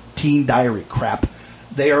esoteric teen diary crap.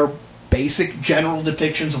 They are basic general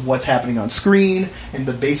depictions of what's happening on screen and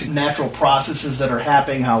the basic natural processes that are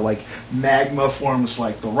happening, how like magma forms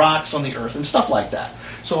like the rocks on the earth and stuff like that.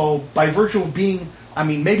 So by virtue of being, I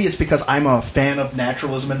mean, maybe it's because I'm a fan of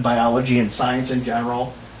naturalism and biology and science in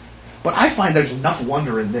general, but I find there's enough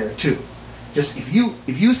wonder in there too. Just if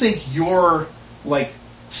you think your like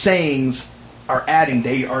sayings are adding,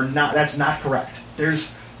 they are not. That's not correct.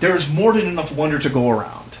 There's more than enough wonder to go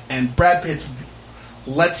around, and Brad Pitt's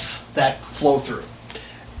lets that flow through.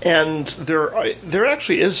 And there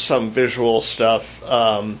actually is some visual stuff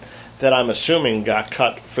that I'm assuming got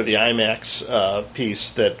cut for the IMAX piece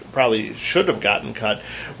that probably should have gotten cut,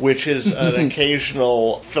 which is an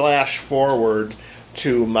occasional flash forward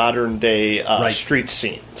to modern day street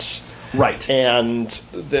scenes. Right. And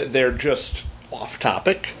they're just off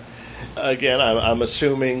topic. Again, I'm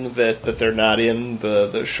assuming that they're not in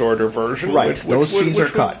the shorter version. Right. Those scenes are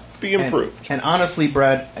cut. Be improved. And honestly,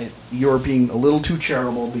 Brad, you're being a little too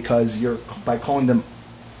charitable because by calling them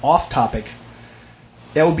off topic.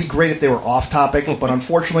 That would be great if they were off topic, but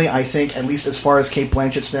unfortunately, I think, at least as far as Cate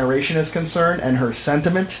Blanchett's narration is concerned and her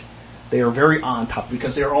sentiment, they are very on topic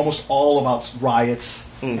because they are almost all about riots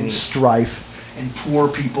and strife and poor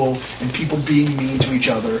people and people being mean to each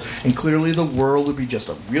other. And clearly, the world would be just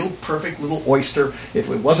a real perfect little oyster if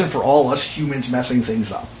it wasn't for all us humans messing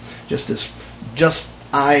things up.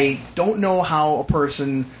 I don't know how a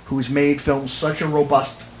person who's made films such a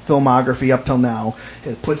robust filmography up till now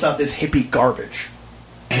puts out this hippie garbage.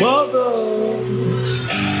 Mother,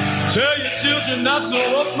 tell your children not to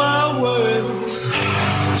walk my way.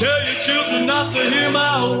 Tell your children not to hear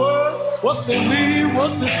my words, what they mean,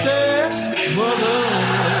 what they say. Mother,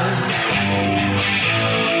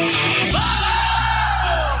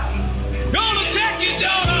 gonna take your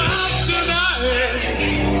daughter out tonight.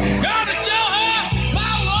 Gonna show her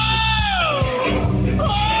my world.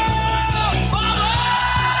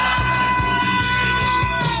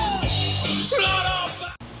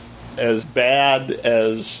 As bad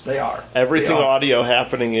as they are, everything audio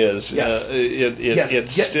happening is,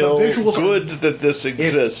 it's still good that this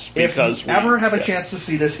exists. If you ever have a chance to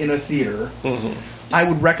see this in a theater, I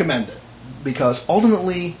would recommend it, because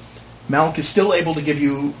ultimately, Malk is still able to give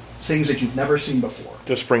you things that you've never seen before.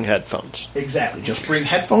 Just bring headphones. Exactly. Just bring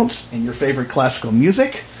headphones and your favorite classical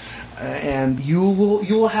music, and you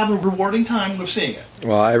will have a rewarding time with seeing it.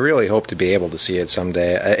 Well, I really hope to be able to see it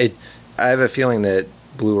someday. I have a feeling that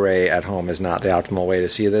Blu-ray at home is not the optimal way to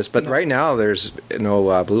see this, but right now there's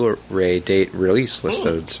no Blu-ray date release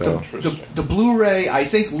listed. So the Blu-ray, I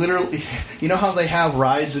think, literally, you know how they have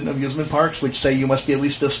rides in amusement parks which say you must be at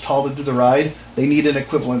least this tall to do the ride? They need an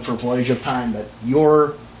equivalent for Voyage of Time, that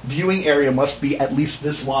your viewing area must be at least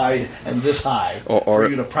this wide and this high for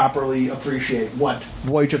you to properly appreciate what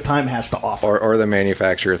Voyage of Time has to offer. Or the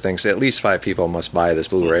manufacturer thinks at least 5 people must buy this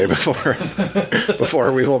Blu-ray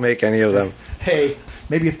before we will make any of them. Hey,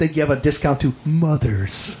 maybe if they give a discount to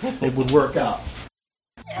mothers, it would work out.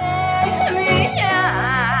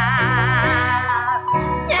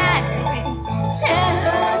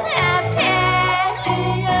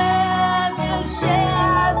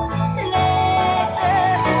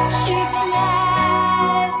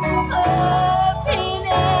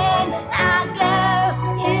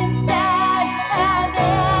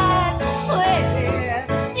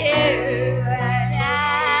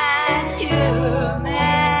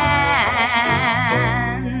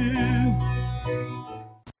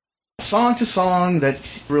 Song to Song that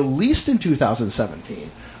released in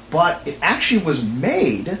 2017, but it actually was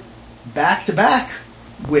made back-to-back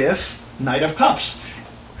with Knight of Cups.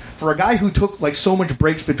 For a guy who took like so much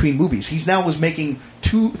breaks between movies, he's now was making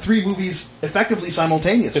 2-3 movies effectively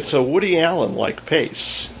simultaneously. It's a Woody Allen-like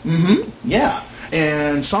pace. Yeah.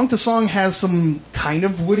 And Song to Song has some kind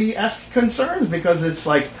of Woody-esque concerns because it's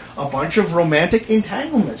like a bunch of romantic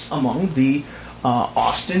entanglements among the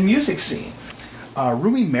Austin music scene.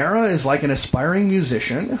 Rumi Mara is like an aspiring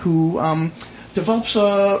musician who develops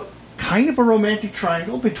a kind of a romantic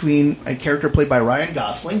triangle between a character played by Ryan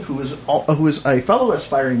Gosling, who is a fellow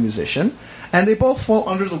aspiring musician, and they both fall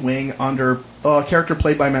under the wing under a character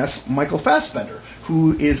played by Michael Fassbender,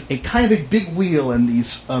 who is a kind of a big wheel in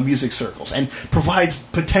these music circles and provides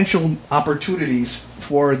potential opportunities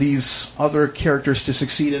for these other characters to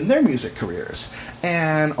succeed in their music careers.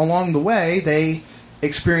 And along the way, they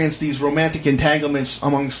experience these romantic entanglements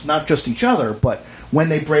amongst not just each other, but when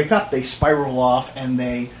they break up, they spiral off and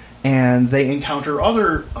they encounter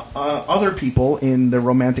other people in their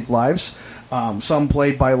romantic lives. Some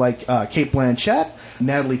played by Cate Blanchett,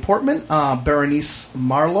 Natalie Portman, Berenice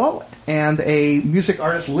Marlowe, and a music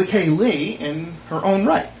artist, Likay Lee, in her own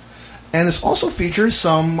right. And this also features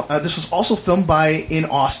some. This was also filmed in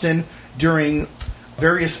Austin during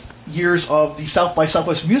various years of the South by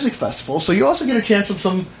Southwest Music Festival. So you also get a chance of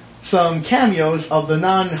some cameos of the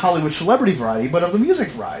non-Hollywood celebrity variety, but of the music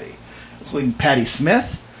variety, including Patti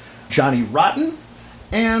Smith, Johnny Rotten,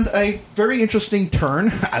 and a very interesting turn,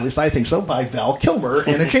 at least I think so, by Val Kilmer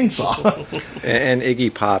in a chainsaw. And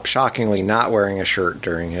Iggy Pop, shockingly not wearing a shirt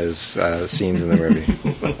during his scenes in the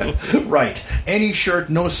movie. Right. Any shirt,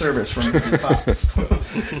 no service from Iggy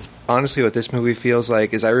Pop. Honestly, what this movie feels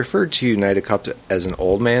like is I referred to Knight of Cups as an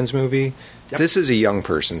old man's movie. Yep. This is a young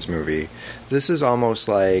person's movie. This is almost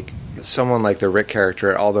like someone like the Rick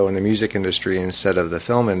character, although in the music industry instead of the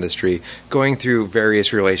film industry, going through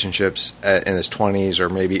various relationships in his 20s or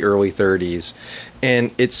maybe early 30s.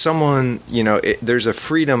 And it's someone, there's a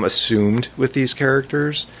freedom assumed with these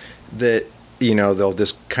characters that, they'll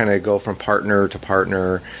just kind of go from partner to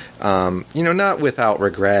partner, not without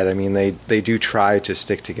regret. I mean, they do try to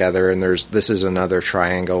stick together, and this is another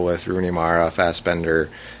triangle with Rooney Mara, Fassbender,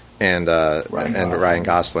 and Ryan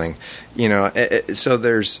Gosling. So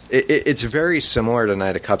it's very similar to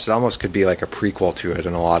Knight of Cups. It almost could be like a prequel to it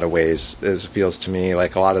in a lot of ways. It feels to me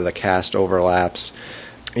like a lot of the cast overlaps.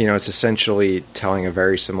 It's essentially telling a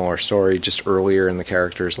very similar story, just earlier in the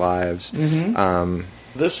characters' lives. Mm-hmm.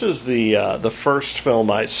 This is the first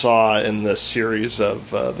film I saw in this series of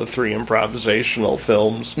the 3 improvisational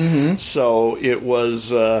films. Mm-hmm. So it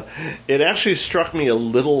was it actually struck me a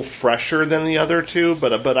little fresher than the other two,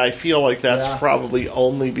 but I feel like that's probably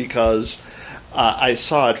only because I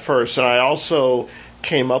saw it first, and I also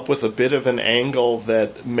came up with a bit of an angle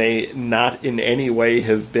that may not in any way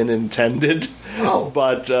have been intended,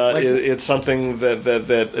 but it's something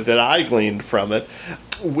that I gleaned from it,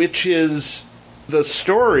 which is. The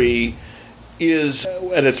story is,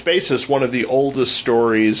 at its basis, one of the oldest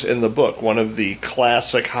stories in the book, one of the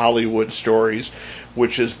classic Hollywood stories,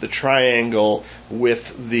 which is the triangle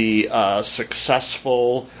with the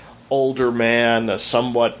successful older man,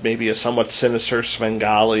 maybe a somewhat sinister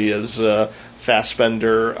Svengali as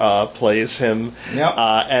Fassbender plays him,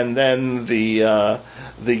 and then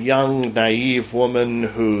the young, naive woman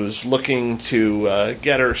who's looking to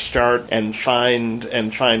get her start and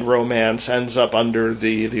find romance ends up under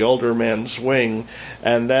the older man's wing,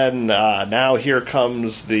 and then now here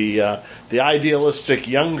comes the idealistic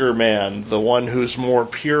younger man, the one who's more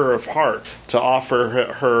pure of heart, to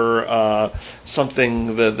offer her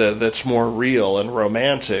something that's more real and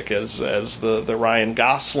romantic, as the Ryan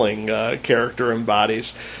Gosling character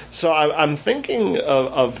embodies. So I'm thinking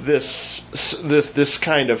of this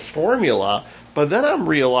kind of formula, but then I'm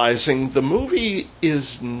realizing the movie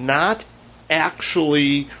is not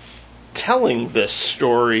actually telling this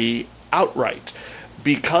story outright.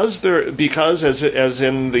 Because as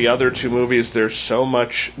in the other two movies, there's so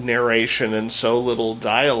much narration and so little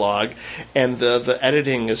dialogue, and the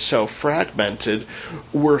editing is so fragmented,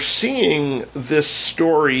 we're seeing this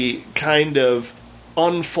story kind of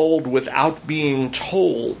unfold without being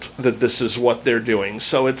told that this is what they're doing.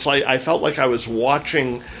 So it's like I felt like I was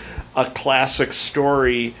watching a classic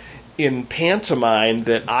story in pantomime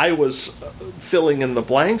that I was filling in the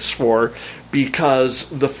blanks for, because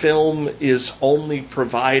the film is only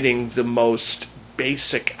providing the most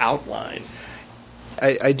basic outline.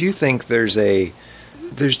 I do think there's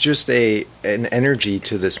just an energy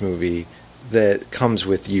to this movie that comes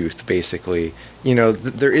with youth, basically.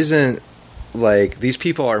 There isn't like these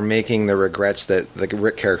people are making the regrets that the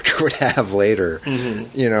Rick character would have later,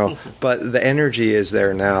 you know. But the energy is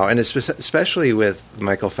there now, and it's especially with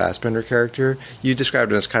Michael Fassbender character. You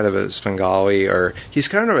described him as kind of a Svengali, or he's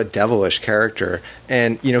kind of a devilish character,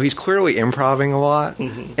 and you know he's clearly improvising a lot,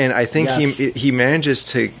 and I think he manages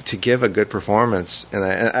to give a good performance, and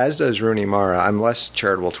as does Rooney Mara. I'm less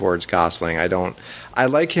charitable towards Gosling. I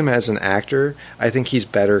like him as an actor. I think he's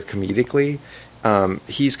better comedically.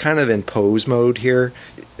 He's kind of in pose mode here,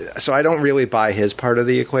 so I don't really buy his part of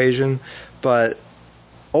the equation. But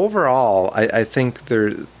overall, I think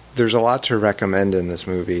there's a lot to recommend in this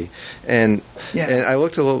movie. And I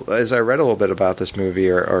looked a little, as I read a little bit about this movie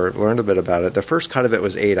or learned a bit about it. The first cut of it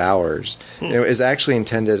was 8 hours. It was actually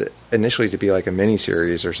intended initially to be like a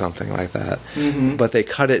miniseries or something like that. But they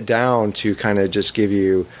cut it down to kind of just give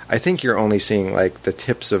you, I think you're only seeing like the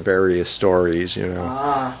tips of various stories, you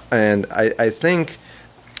know. And I think,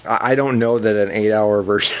 I don't know that an 8-hour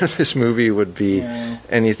version of this movie would be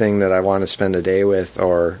anything that I want to spend a day with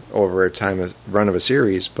or over a run of a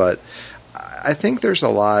series, but I think there's a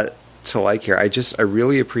lot to like here. I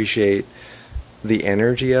really appreciate the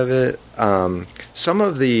energy of it. Some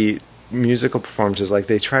of the musical performances, like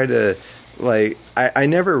they try to, like, I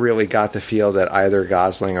never really got the feel that either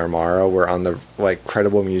Gosling or Mara were on the like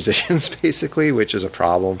credible musicians, basically, which is a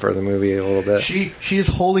problem for the movie a little bit. She is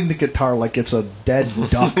holding the guitar like it's a dead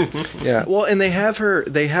duck. Yeah, well, and they have her.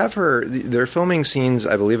 They're filming scenes,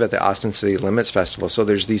 I believe, at the Austin City Limits Festival. So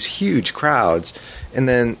there's these huge crowds, and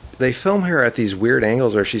then they film her at these weird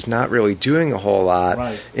angles where she's not really doing a whole lot.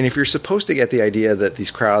 Right. And if you're supposed to get the idea that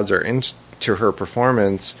these crowds are into her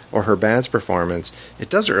performance or her band's performance, it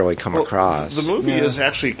doesn't really come across. The movie is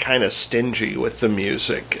actually kind of stingy with the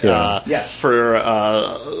music. Yes. For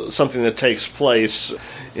something that takes place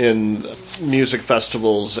in music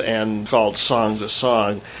festivals and called Song to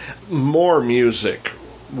Song, more music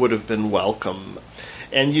would have been welcome.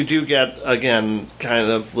 And you do get, again, kind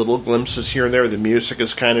of little glimpses here and there. The music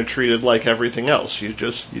is kind of treated like everything else. You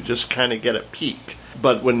just kind of get a peek.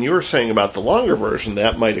 But when you were saying about the longer version,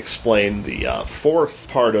 that might explain the fourth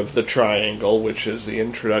part of the triangle, which is the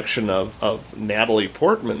introduction of Natalie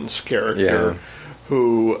Portman's character,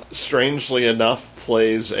 who, strangely enough,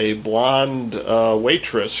 plays a blonde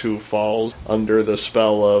waitress who falls under the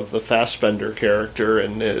spell of the Fassbender character,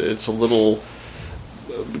 and it's a little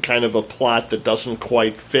kind of a plot that doesn't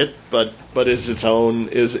quite fit, but is its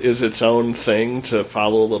own thing to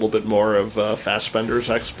follow a little bit more of Fassbender's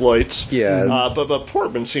exploits. Yeah, but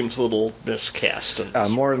Portman seems a little miscast. In this.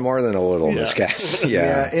 More than a little miscast.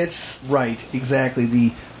 Yeah, it's right, exactly.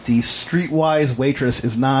 The streetwise waitress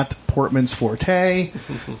is not Portman's forte.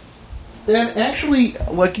 And actually,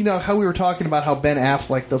 like, you know, how we were talking about how Ben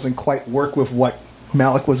Affleck doesn't quite work with what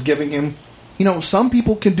Malick was giving him. You know, some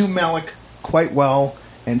people can do Malick quite well,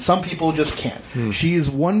 and some people just can't. She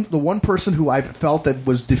is the one person who I've felt that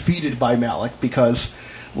was defeated by Malick, because,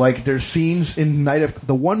 like, there's scenes in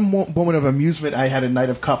the one moment of amusement I had in Night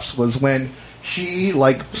of Cups was when she,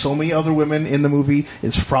 like so many other women in the movie,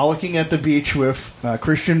 is frolicking at the beach with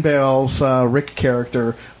Christian Bale's Rick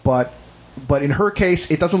character, but in her case,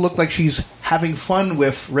 it doesn't look like she's having fun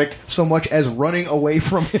with Rick so much as running away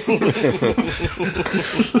from him.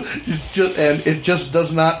 It just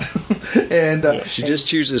does not. And she just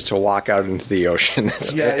chooses to walk out into the ocean.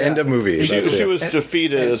 That's end of movie. She was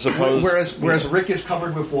defeated as opposed. Whereas Rick is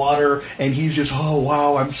covered with water and he's just, oh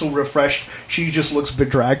wow, I'm so refreshed. She just looks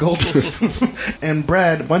bedraggled. And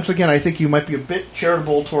Brad, once again, I think you might be a bit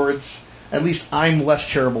charitable towards. At least I'm less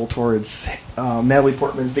charitable towards Natalie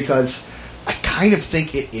Portman, because I kind of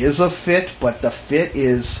think it is a fit, but the fit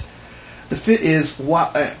is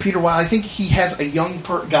Peter. While I think he has a young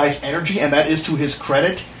guy's energy, and that is to his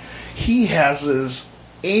credit, he has this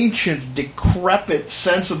ancient, decrepit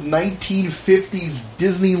sense of 1950s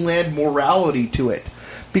Disneyland morality to it,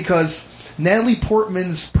 because Natalie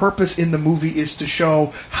Portman's purpose in the movie is to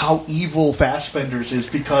show how evil Fassbender's is,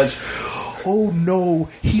 because, oh no,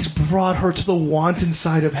 he's brought her to the wanton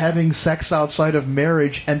side of having sex outside of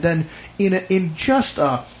marriage, and then in just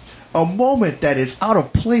a moment that is out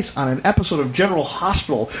of place on an episode of General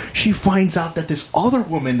Hospital, she finds out that this other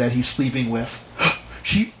woman that he's sleeping with,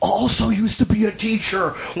 she also used to be a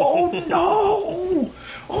teacher. Oh no!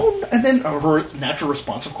 Oh no. And then her natural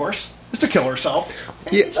response, of course, is to kill herself.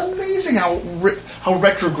 And it's amazing how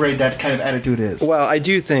retrograde that kind of attitude is. Well, I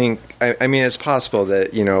do think, I mean, it's possible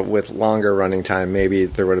that, you know, with longer running time, maybe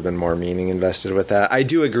there would have been more meaning invested with that. I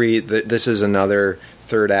do agree that this is another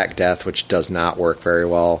third act death, which does not work very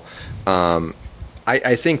well.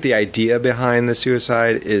 I think the idea behind the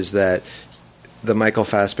suicide is that the Michael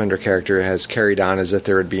Fassbender character has carried on as if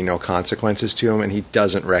there would be no consequences to him, and he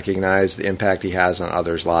doesn't recognize the impact he has on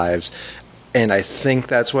others' lives. And I think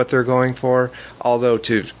that's what they're going for. Although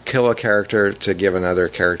to kill a character to give another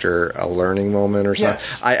character a learning moment or something,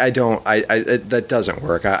 Yes. I don't. That doesn't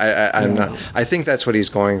work. I'm not. I think that's what he's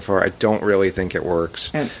going for. I don't really think it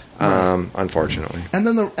works. And- unfortunately. And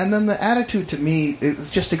then the attitude to me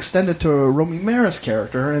is just extended to Romy Mara's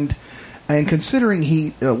character, and considering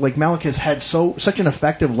he like Malick has had such an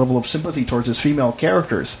effective level of sympathy towards his female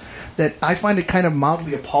characters, that I find it kind of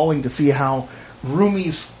mildly appalling to see how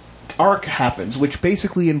Rumi's arc happens, which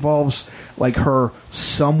basically involves like her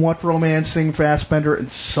somewhat romancing Fassbender and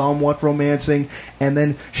somewhat romancing, and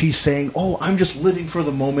then she's saying, "Oh, I'm just living for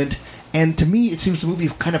the moment." And to me, it seems the movie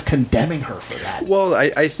is kind of condemning her for that. Well,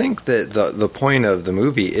 I think that the point of the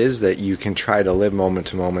movie is that you can try to live moment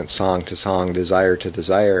to moment, song to song, desire to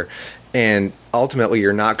desire, and ultimately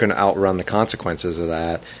you're not going to outrun the consequences of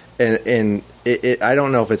that. And I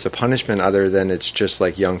don't know if it's a punishment other than it's just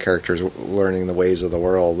like young characters learning the ways of the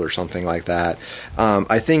world or something like that.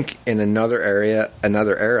 I think in another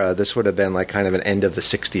era, this would have been like kind of an end of the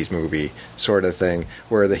 60s movie sort of thing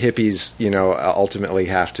where the hippies, ultimately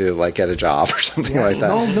have to like get a job or something like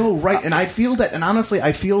that. No, right. And I feel that, and honestly,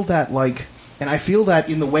 I feel that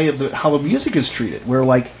in the way of how the music is treated, where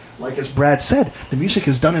like as Brad said, the music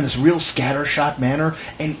is done in this real scattershot manner,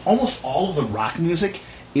 and almost all of the rock music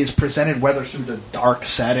is presented whether through the dark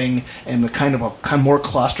setting and the kind of more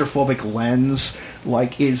claustrophobic lens,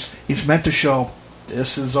 like is meant to show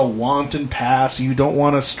this is a wanton path you don't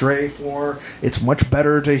want to stray for. It's much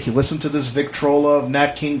better to listen to this Victrola of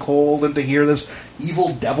Nat King Cole than to hear this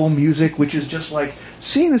evil devil music, which is just like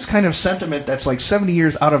seeing this kind of sentiment that's like 70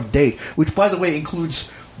 years out of date, which by the way includes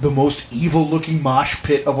the most evil-looking mosh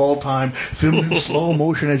pit of all time, filmed in slow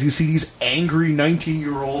motion as you see these angry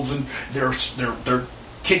 19-year-olds and they're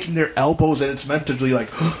kicking their elbows, and it's meant to be like,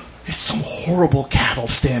 it's some horrible cattle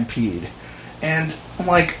stampede. And I'm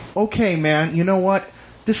like, okay, man, you know what?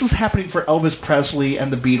 This was happening for Elvis Presley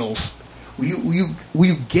and the Beatles. Will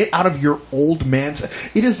you get out of your old man's...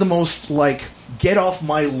 It is the most, like, get off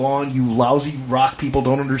my lawn, you lousy rock people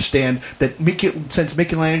don't understand that since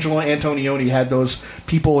Michelangelo Antonioni had those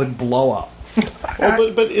people in Blow Up.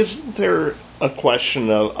 Well, but isn't there a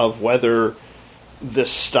question of whether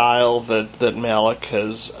this style that Malick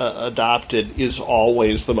has adopted is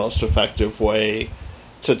always the most effective way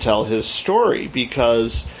to tell his story?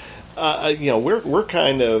 Because we're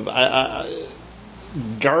kind of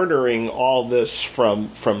garnering all this from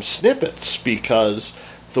snippets, because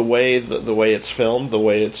the way it's filmed, the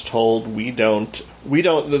way it's told,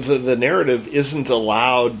 the narrative isn't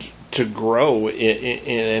allowed to grow in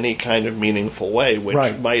any kind of meaningful way,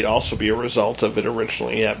 which might also be a result of it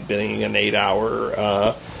originally being an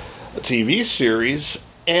 8-hour TV series,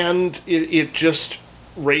 and it just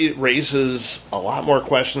raises a lot more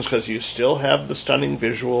questions because you still have the stunning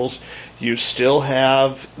visuals, you still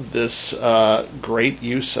have this great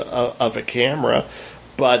use of a camera,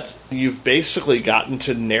 but you've basically gotten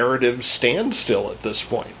to narrative standstill at this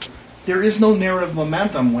point. There is no narrative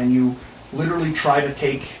momentum when you literally try to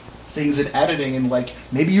take things in editing and like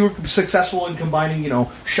maybe you were successful in combining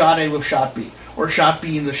shot A with shot B or shot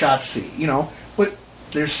B into shot C, but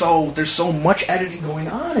there's so much editing going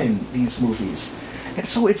on in these movies, and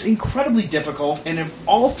so it's incredibly difficult. And if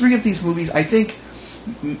all three of these movies, I think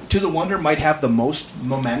To the Wonder might have the most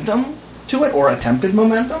momentum to it, or attempted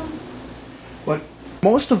momentum, but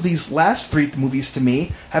most of these last three movies to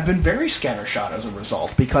me have been very scattershot as a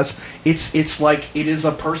result, because it's like it is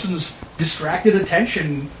a person's distracted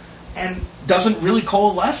attention and doesn't really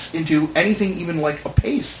coalesce into anything even like a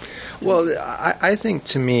pace. Well, I think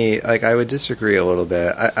to me, like, I would disagree a little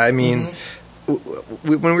bit. I mean,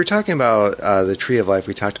 when we were talking about the Tree of Life,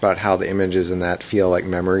 we talked about how the images in that feel like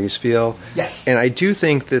memories feel. Yes. And I do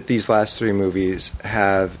think that these last three movies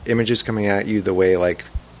have images coming at you the way, like,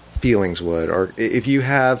 feelings would. Or if you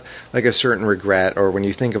have, like, a certain regret, or when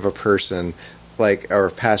you think of a person, like, or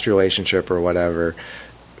a past relationship or whatever,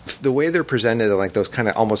 the way they're presented in like those kind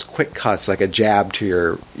of almost quick cuts, like a jab to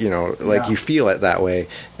your, you feel it that way.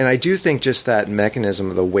 And I do think just that mechanism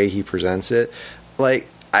of the way he presents it, like,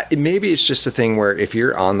 maybe it's just a thing where if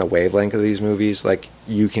you're on the wavelength of these movies, like,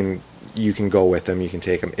 you can go with them, you can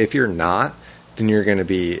take them. If you're not, then you're going to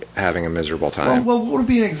be having a miserable time. Well, what would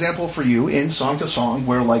be an example for you in Song to Song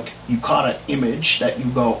where, like, you caught an image that you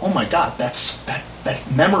go, oh my god, that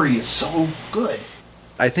memory is so good?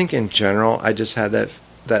 I think in general, I just had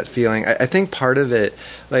that feeling. I think part of it,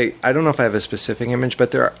 like, I don't know if I have a specific image,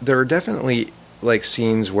 but there are definitely, like,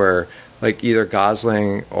 scenes where, like either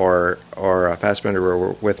Gosling or Fassbender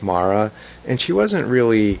were with Mara, and she wasn't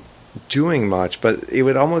really doing much, but it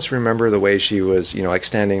would almost remember the way she was, like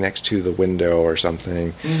standing next to the window or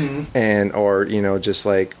something, and or just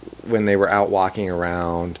like when they were out walking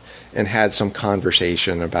around and had some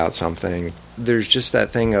conversation about something. There's just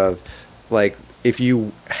that thing of like, if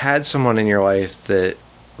you had someone in your life that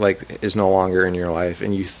like is no longer in your life,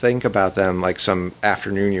 and you think about them like some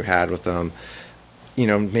afternoon you had with them,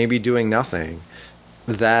 maybe doing nothing,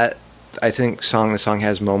 that I think Song to Song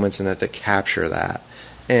has moments in it that capture that.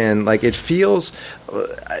 And like it feels,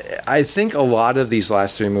 I think a lot of these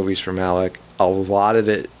last three movies from Malick, a lot of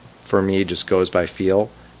it for me just goes by feel,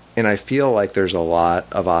 and I feel like there's a lot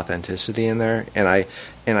of authenticity in there, and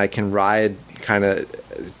I can ride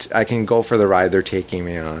I can go for the ride they're taking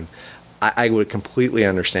me on. I would completely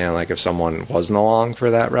understand like if someone wasn't along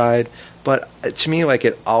for that ride, but to me like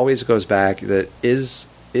it always goes back that is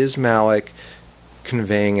Malick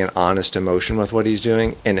conveying an honest emotion with what he's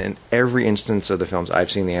doing, and in every instance of the films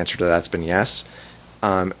I've seen, the answer to that's been yes.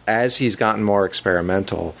 As he's gotten more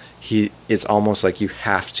experimental, it's almost like you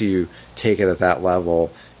have to take it at that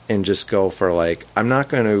level and just go for like, I'm not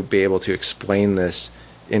going to be able to explain this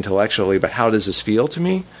intellectually, but how does this feel to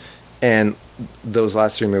me? And those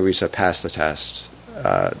last three movies have passed the test,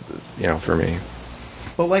 for me.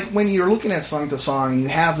 But like when you're looking at Song to Song, you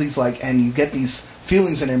have these and you get these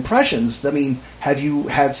feelings and impressions. I mean, have you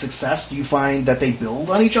had success? Do you find that they build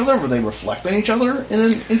on each other, or they reflect on each other in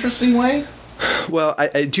an interesting way? Well,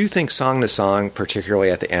 I do think Song to Song,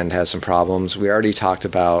 particularly at the end, has some problems. We already talked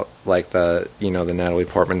about like the Natalie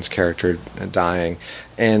Portman's character dying,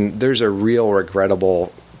 and there's a real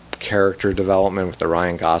regrettable character development with the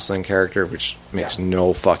Ryan Gosling character, which makes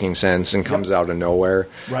no fucking sense and comes out of nowhere.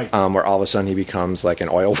 Right. Where all of a sudden he becomes like an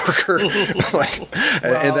oil worker, and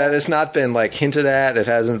that has not been like hinted at. It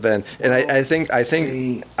hasn't been, and I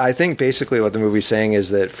think basically what the movie's saying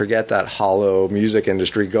is that forget that hollow music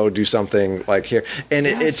industry, go do something like here, and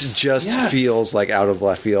it just feels like out of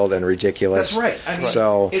left field and ridiculous. That's right. I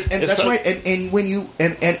mean, that's right. And when you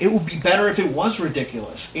and it would be better if it was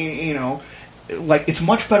ridiculous. Like, it's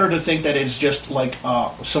much better to think that it's just like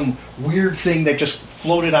some weird thing that just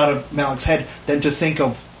floated out of Malick's head than to think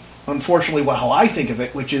of, unfortunately, how I think of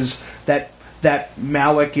it, which is that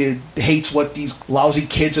Malick hates what these lousy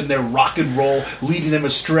kids and their rock and roll leading them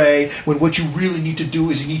astray, when what you really need to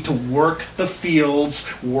do is you need to work the fields,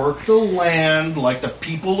 work the land, like the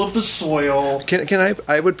people of the soil. Can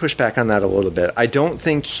I would push back on that a little bit. I don't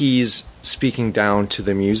think he's speaking down to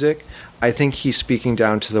the music. I think he's speaking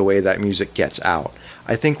down to the way that music gets out.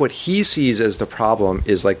 I think what he sees as the problem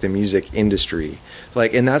is like the music industry.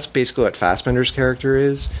 Like, and that's basically what Fassbender's character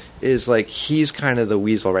is like he's kind of the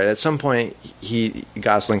weasel, right? At some point,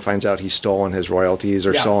 Gosling finds out he's stolen his royalties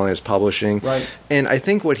or stolen his publishing. Right. And I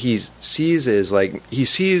think what he sees is like, he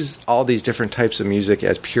sees all these different types of music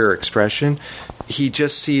as pure expression. He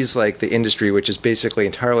just sees like the industry, which is basically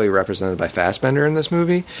entirely represented by Fassbender in this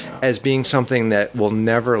movie, as being something that will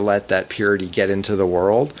never let that purity get into the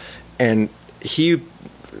world. And he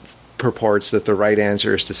purports that the right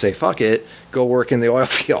answer is to say, fuck it, go work in the oil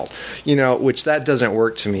field, which that doesn't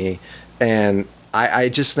work to me. And I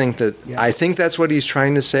just think that, I think that's what he's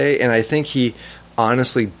trying to say. And I think he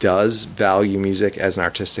honestly does value music as an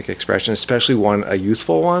artistic expression, especially a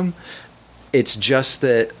youthful one. It's just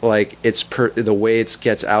that, like, the way it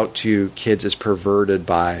gets out to kids is perverted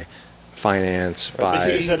by finance.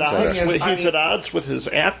 He's at odds with his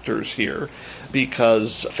actors here,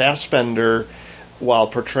 because Fassbender, while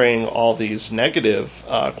portraying all these negative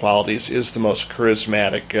qualities, is the most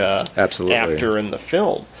charismatic actor in the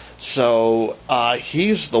film. So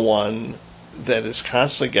he's the one that is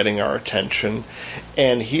constantly getting our attention,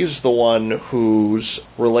 and he's the one whose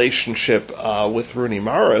relationship with Rooney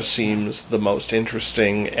Mara seems the most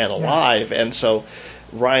interesting and alive. And so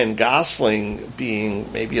Ryan Gosling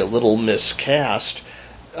being maybe a little miscast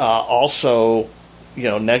also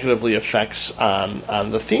negatively affects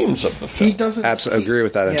on the themes of the film. He doesn't agree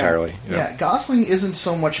with that entirely. Yeah, Gosling isn't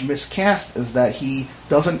so much miscast as that he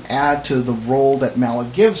doesn't add to the role that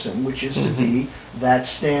Malick gives him, which is to be that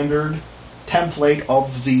standard template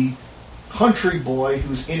of the country boy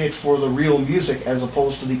who's in it for the real music as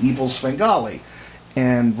opposed to the evil Svengali.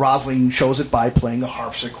 And Rosling shows it by playing a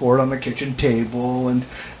harpsichord on the kitchen table and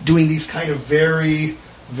doing these kind of very,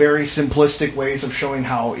 very simplistic ways of showing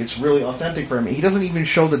how it's really authentic for him. He doesn't even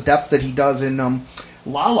show the depth that he does in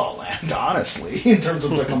La La Land, honestly, in terms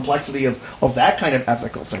of the complexity of that kind of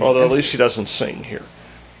ethical thing. Although at least he doesn't sing here.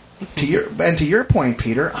 To your point,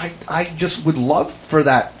 Peter, I just would love for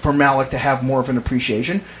Malick to have more of an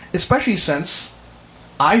appreciation, especially since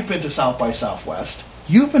I've been to South by Southwest.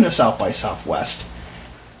 You've been to South by Southwest.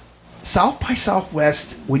 South by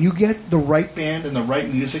Southwest, when you get the right band and the right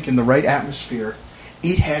music and the right atmosphere,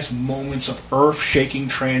 it has moments of earth-shaking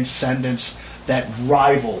transcendence that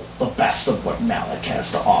rival the best of what Malick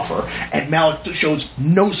has to offer. And Malick shows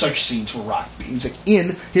no such scenes for rock music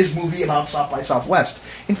in his movie about South by Southwest.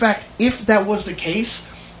 In fact, if that was the case,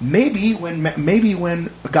 maybe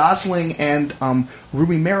when Gosling and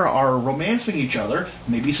Rooney Mara are romancing each other,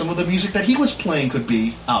 maybe some of the music that he was playing could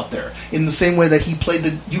be out there. In the same way that he played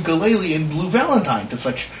the ukulele in Blue Valentine to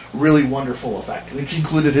such really wonderful effect, which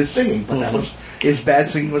included his singing, but that was his bad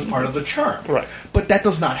singing was part of the charm. Right. But that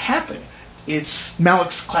does not happen. It's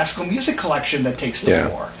Malick's classical music collection that takes the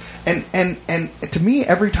floor. And to me,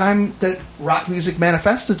 every time that rock music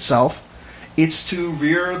manifests itself, it's to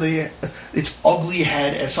rear its ugly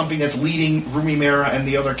head as something that's leading Rooney Mara and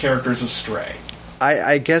the other characters astray.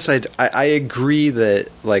 I guess I agree that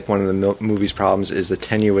like one of the movie's problems is the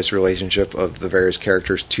tenuous relationship of the various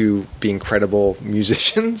characters to being credible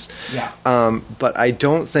musicians. Yeah. But I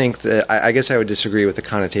don't think that I guess I would disagree with the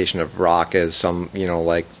connotation of rock as some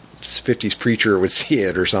like 50s preacher would see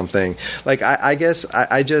it or something. Like I guess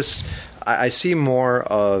I see more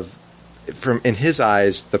of, from in his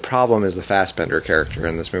eyes, the problem is the Fassbender character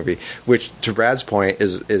in this movie, which to Brad's point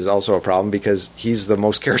is also a problem because he's the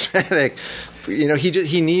most charismatic.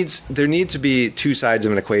 There needs to be two sides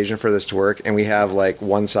of an equation for this to work, and we have like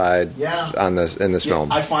one side on this in this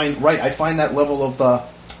film. I find that level of the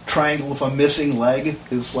triangle with a missing leg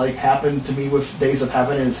is like happened to me with Days of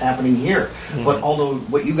Heaven, and it's happening here. Mm-hmm. But although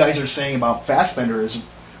what you guys are saying about Fassbender is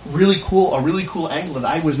really cool, a really cool angle that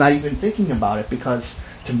I was not even thinking about it, because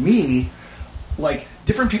to me, like,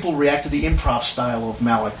 different people react to the improv style of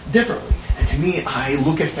Malick differently. And to me, I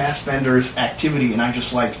look at Fassbender's activity and I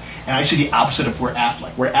just like, and I see the opposite of where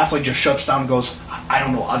Affleck just shuts down and goes, I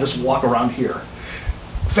don't know, I'll just walk around here.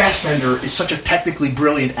 Fassbender is such a technically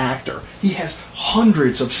brilliant actor. He has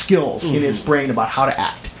hundreds of skills in his brain about how to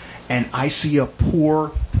act. And I see a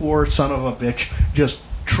poor son of a bitch just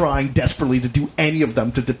trying desperately to do any of them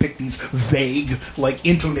to depict these vague, like,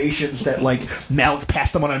 intonations that, like, Malick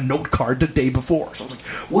passed them on a note card the day before. So I was like,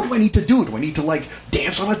 what do I need to do? Do I need to, like,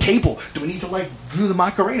 dance on a table? Do I need to, like, do the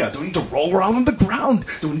Macarena? Do I need to roll around on the ground?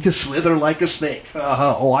 Do I need to slither like a snake?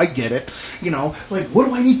 Oh, I get it. Like, what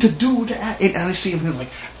do I need to do to act? And I see him, like,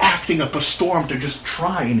 acting up a storm to just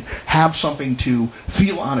try and have something to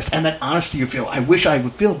feel honest. And that honesty I wish I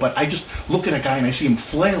would feel, but I just look at a guy and I see him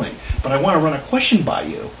flailing. But I want to run a question by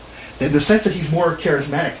you. In the sense that he's more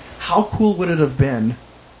charismatic, how cool would it have been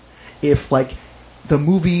if, like, the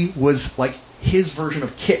movie was, like, his version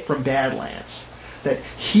of Kit from Badlands? That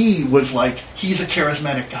he was, like, he's a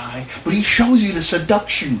charismatic guy, but he shows you the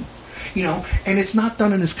seduction, and it's not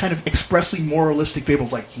done in this kind of expressly moralistic fable,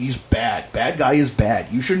 like, he's bad. Bad guy is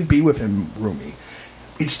bad. You shouldn't be with him, Rumi.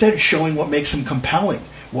 Instead, showing what makes him compelling,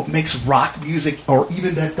 what makes rock music, or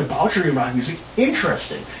even that debauchery in rock music,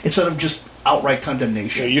 interesting, instead of just outright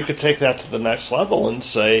condemnation. You could take that to the next level and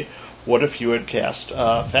say, what if you had cast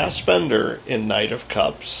Fassbender in Knight of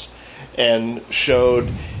Cups and showed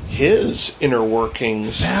his inner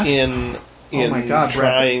workings in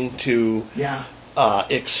trying to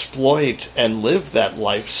exploit and live that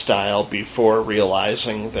lifestyle before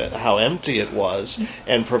realizing that how empty it was,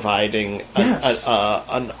 and providing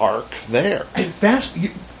an arc there. And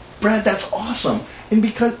Brad, that's awesome. And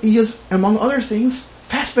because he is, among other things,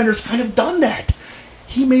 Fassbender's kind of done that.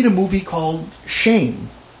 He made a movie called Shame.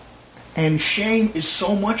 And Shame is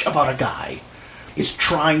so much about a guy is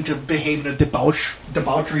trying to behave in a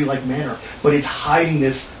debauchery-like manner, but it's hiding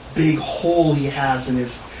this big hole he has in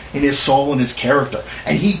his soul and his character.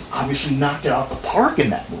 And he obviously knocked it out the park in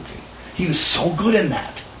that movie. He was so good in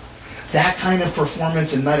that. That kind of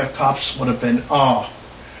performance in Knight of Cups would have been,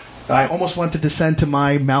 I almost want to descend to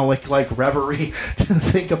my Malick-like reverie to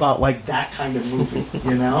think about, like, that kind of movie,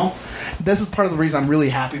 This is part of the reason I'm really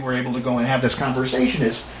happy we're able to go and have this conversation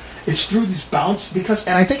is through these bounce,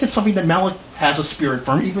 and I think it's something that Malick has a spirit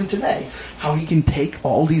for even today, how he can take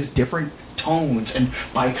all these different tones, and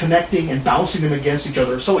by connecting and bouncing them against each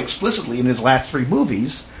other so explicitly in his last three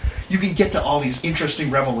movies, you can get to all these interesting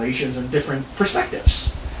revelations and different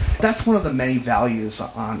perspectives. That's one of the many values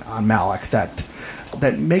on Malick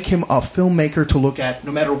that make him a filmmaker to look at,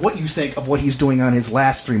 no matter what you think of what he's doing on his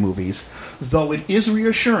last three movies. Though it is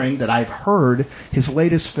reassuring that I've heard his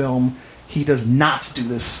latest film, he does not do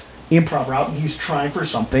this improv route, and he's trying for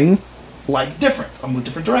something like different, a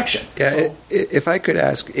different direction. Yeah, so, if I could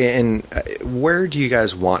ask, where do you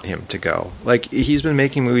guys want him to go? Like, he's been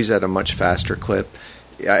making movies at a much faster clip.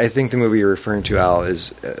 I think the movie you're referring to, Al,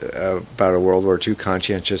 is about a World War II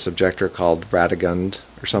conscientious objector called Radegund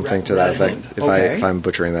or something to that effect. If I'm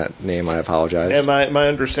butchering that name, I apologize. And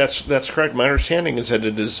that's correct. My understanding is that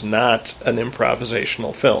it is not an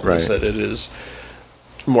improvisational film. Right. Is that it is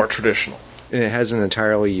more traditional. And it has an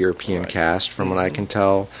entirely European cast, from what I can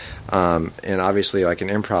tell. And obviously, like an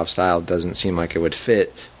improv style doesn't seem like it would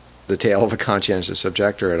fit the tale of a conscientious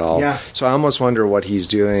objector at all. Yeah. So I almost wonder what he's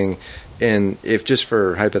doing. And if, just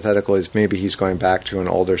for hypothetical, is maybe he's going back to an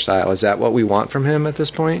older style. Is that what we want from him at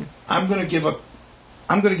this point? I'm going to give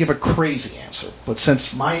a crazy answer, but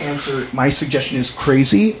since my suggestion is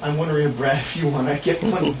crazy, I'm wondering, Brad, if you want to get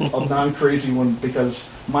a non-crazy one, because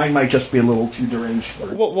mine might just be a little too deranged.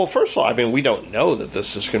 Well, first of all, I mean, we don't know that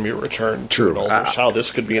this is going to be a return to an older style.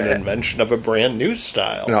 This could be an invention of a brand new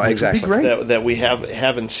style. No, exactly. That we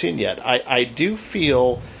haven't seen yet. I do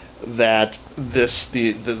feel that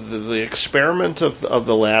the experiment of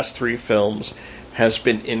the last three films has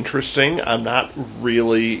been interesting. I'm not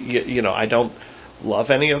really, I don't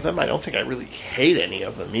love any of them. I don't think I really hate any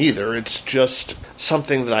of them either. It's just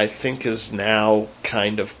something that I think is now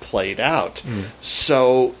kind of played out.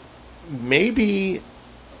 So maybe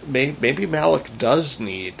Malick does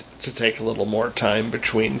need to take a little more time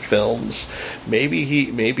between films. Maybe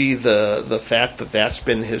the fact that that's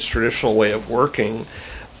been his traditional way of working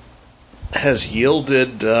has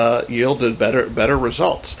yielded better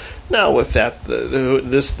results. Now, with that,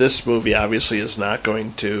 this movie obviously is not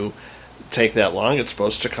going to take that long. It's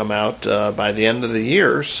supposed to come out by the end of the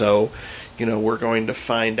year, so we're going to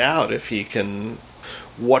find out if he can,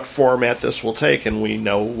 what format this will take, and we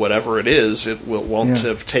know whatever it is, won't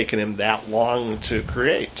have taken him that long to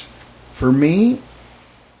create. For me,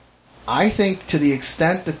 I think to the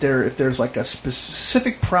extent that if there's like a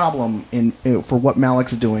specific problem for what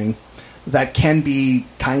Malick's doing that can be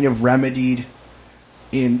kind of remedied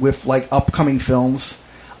with like upcoming films,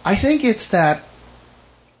 I think it's that,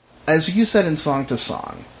 as you said in Song to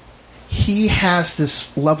Song, he has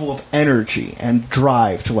this level of energy and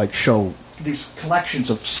drive to like show these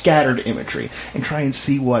collections of scattered imagery and try and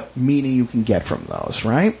see what meaning you can get from those,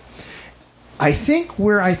 right? I think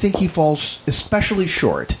where he falls especially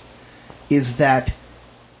short is that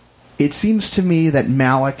it seems to me that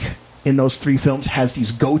Malick in those three films has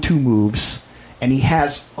these go-to moves, and he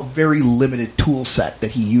has a very limited tool set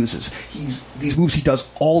that he uses. These moves he does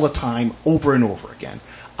all the time, over and over again.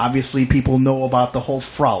 Obviously, people know about the whole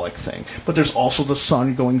frolic thing, but there's also the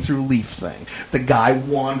sun going through leaf thing, the guy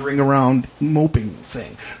wandering around moping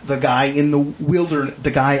thing, the guy in the wilderness, the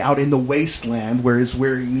guy out in the wasteland where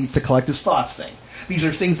he needs to collect his thoughts thing. These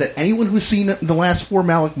are things that anyone who's seen the last four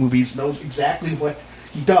Malick movies knows exactly what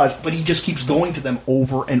he does, but he just keeps going to them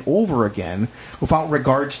over and over again without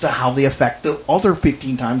regards to how they affect the other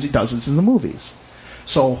 15 times he does this in the movies.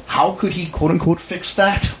 So how could he, quote-unquote, fix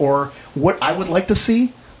that? Or what I would like to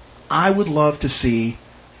see? I would love to see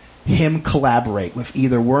him collaborate with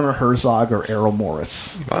either Werner Herzog or Errol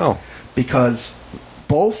Morris. Wow. Because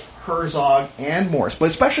both Herzog and Morris, but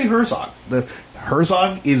especially Herzog,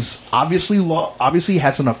 Herzog is obviously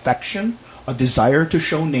has an affection, a desire to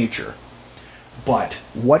show nature. But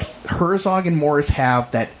what Herzog and Morris have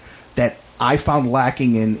that I found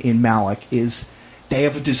lacking in Malick is they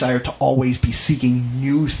have a desire to always be seeking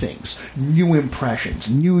new things, new impressions,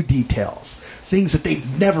 new details, things that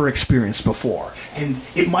they've never experienced before. And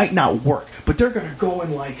it might not work, but they're going to go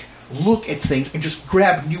and like look at things and just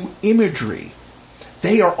grab new imagery.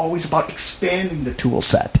 They are always about expanding the tool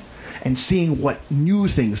set and seeing what new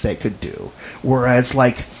things they could do. Whereas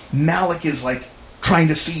like Malick is like trying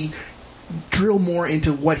to drill more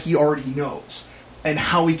into what he already knows and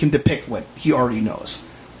how he can depict what he already knows.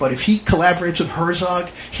 But if he collaborates with Herzog,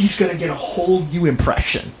 he's going to get a whole new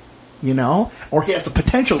impression, or he has the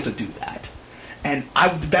potential to do that. And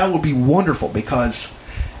that would be wonderful, because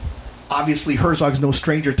obviously Herzog's no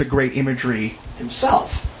stranger to great imagery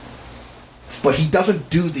himself. But he doesn't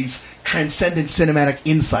do these transcendent cinematic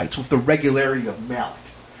insights with the regularity of Malick.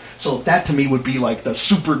 So that to me would be like the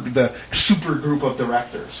super group of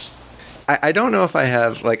directors. I don't know if I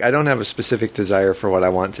don't have a specific desire for what I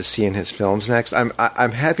want to see in his films next. I'm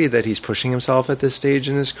happy that he's pushing himself at this stage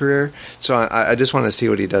in his career, so I just want to see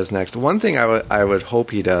what he does next. One thing I would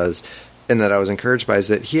hope he does, and that I was encouraged by, is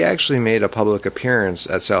that he actually made a public appearance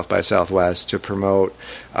at South by Southwest to promote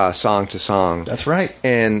Song to Song. That's right.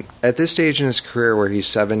 And at this stage in his career where he's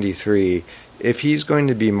 73, if he's going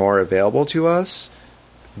to be more available to us,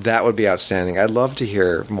 that would be outstanding. I'd love to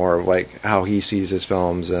hear more of like how he sees his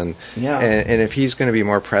films, and if he's going to be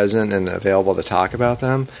more present and available to talk about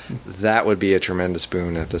them, that would be a tremendous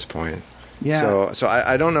boon at this point. Yeah. So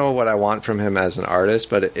I don't know what I want from him as an artist,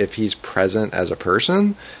 but if he's present as a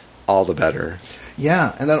person, all the better.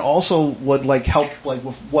 Yeah, and that also would help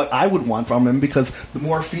with what I would want from him, because the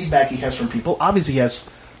more feedback he has from people, obviously he has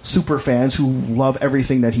super fans who love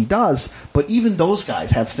everything that he does, but even those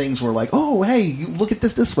guys have things where oh, hey, you look at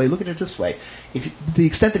this way, look at it this way. If the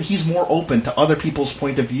extent that he's more open to other people's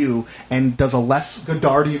point of view and does a less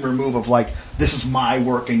Godardian remove of this is my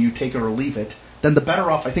work and you take it or leave it, then the better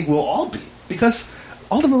off I think we'll all be, because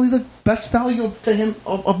ultimately the best value to him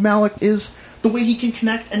of Malick is the way he can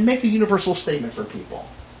connect and make a universal statement for people.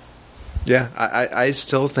 Yeah, I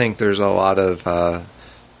still think there's a lot of, to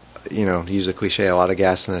use a cliche, a lot of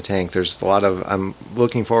gas in the tank. There's a lot of, I'm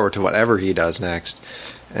looking forward to whatever he does next.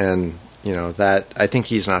 And, that, I think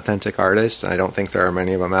he's an authentic artist. I don't think there are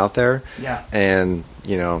many of them out there. Yeah. And,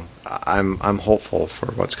 I'm hopeful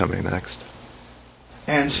for what's coming next.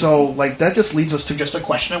 And so, that just leads us to just a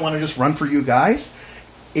question I want to just run for you guys.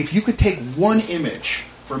 If you could take one image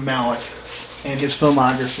from Malick and his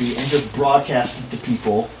filmography and just broadcast it to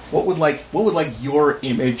people, what would your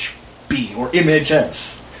image be, or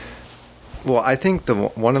images? Well, I think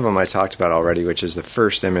one of them I talked about already, which is the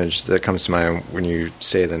first image that comes to mind when you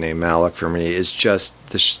say the name Malick for me, is just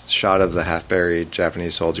the shot of the half-buried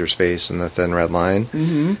Japanese soldier's face in the thin red line.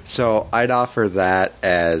 Mm-hmm. So I'd offer that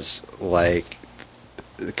as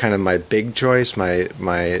kind of my big choice,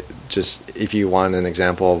 my just, if you want an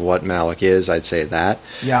example of what Malick is, I'd say that.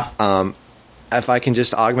 Yeah. If I can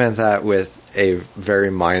just augment that with a very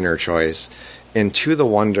minor choice, in To the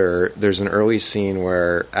Wonder, there's an early scene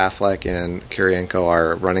where Affleck and Kirienko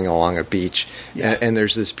are running along a beach, and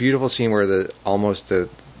there's this beautiful scene where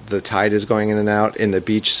the tide is going in and out, and the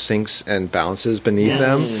beach sinks and bounces beneath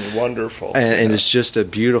them. Wonderful. And it's just a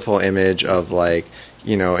beautiful image of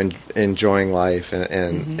enjoying life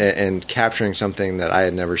and capturing something that I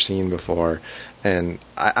had never seen before. And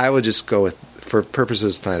I would just go with, for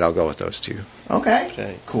purposes tonight, I'll go with those two.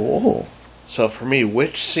 Okay. Cool. So for me,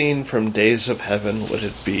 which scene from Days of Heaven would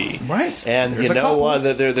it be? Right. And There's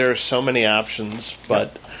there are so many options,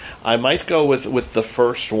 but I might go with the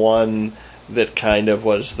first one that kind of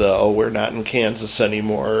was the we're not in Kansas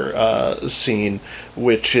anymore scene,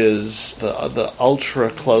 which is the ultra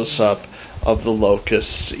close up of the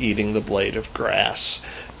locusts eating the blade of grass,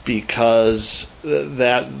 because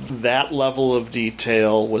that level of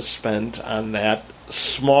detail was spent on that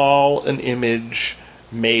small an image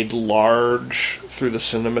made large through the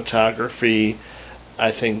cinematography.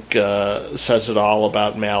 I think says it all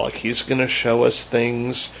about Malick. He's going to show us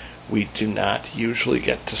things we do not usually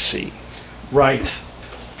get to see. Right.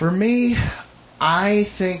 For me, I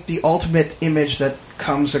think the ultimate image that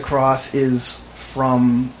comes across is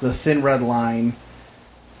from the Thin Red Line.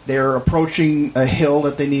 They're approaching a hill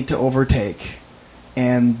that they need to overtake,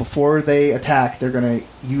 and before they attack, they're going to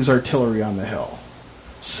use artillery on the hill.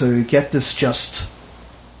 So you get this just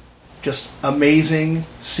amazing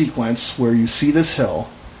sequence where you see this hill,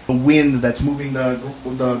 the wind that's moving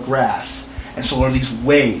the grass, and so are these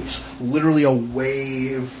waves. Literally a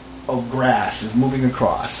wave of grass is moving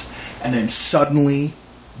across, and then suddenly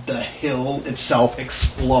the hill itself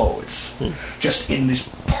explodes. Just in this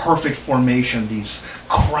perfect formation, these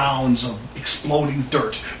crowns of exploding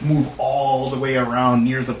dirt move all the way around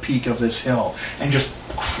near the peak of this hill, and just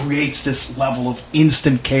creates this level of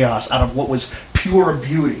instant chaos out of what was pure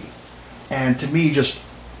beauty. And to me, just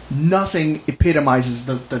nothing epitomizes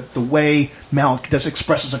the way Malick just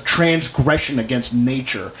expresses a transgression against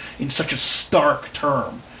nature in such a stark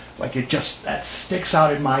term. That sticks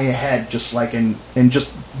out in my head, and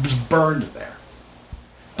just burned there.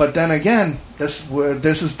 But then again, that's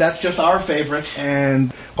just our favorites,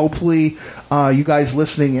 and hopefully you guys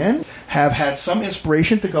listening in have had some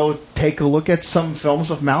inspiration to go take a look at some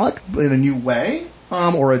films of Malick in a new way,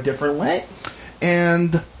 or a different way,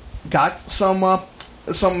 and got some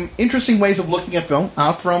interesting ways of looking at film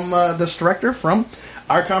out from this director from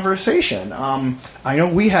our conversation. I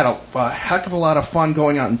know we had a heck of a lot of fun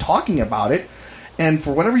going out and talking about it, and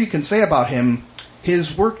for whatever you can say about him,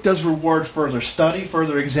 his work does reward further study,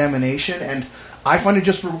 further examination, and I find it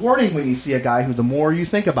just rewarding when you see a guy who, the more you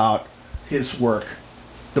think about his work,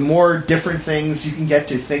 the more different things you can get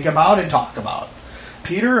to think about and talk about.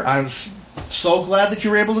 Peter, I'm so glad that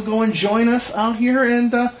you were able to go and join us out here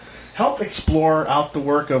and help explore out the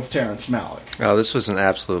work of Terrence Malick. Oh, this was an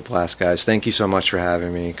absolute blast, guys. Thank you so much for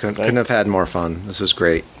having me. Couldn't have had more fun. This was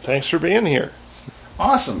great. Thanks for being here.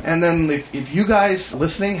 Awesome. And then if you guys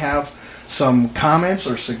listening have some comments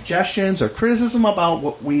or suggestions or criticism about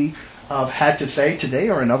what we had to say today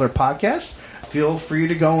or in other podcasts, feel free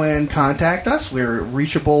to go and contact us. We're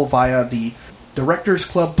reachable via the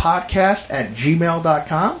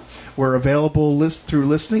directorsclubpodcast@gmail.com. We're available through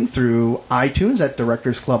listening through iTunes at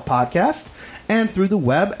Directors Club Podcast and through the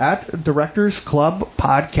web at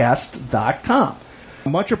directorsclubpodcast.com.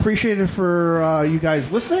 Much appreciated for you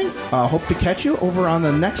guys listening. Hope to catch you over on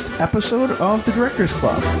the next episode of the Directors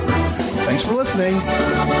Club. Thanks for listening.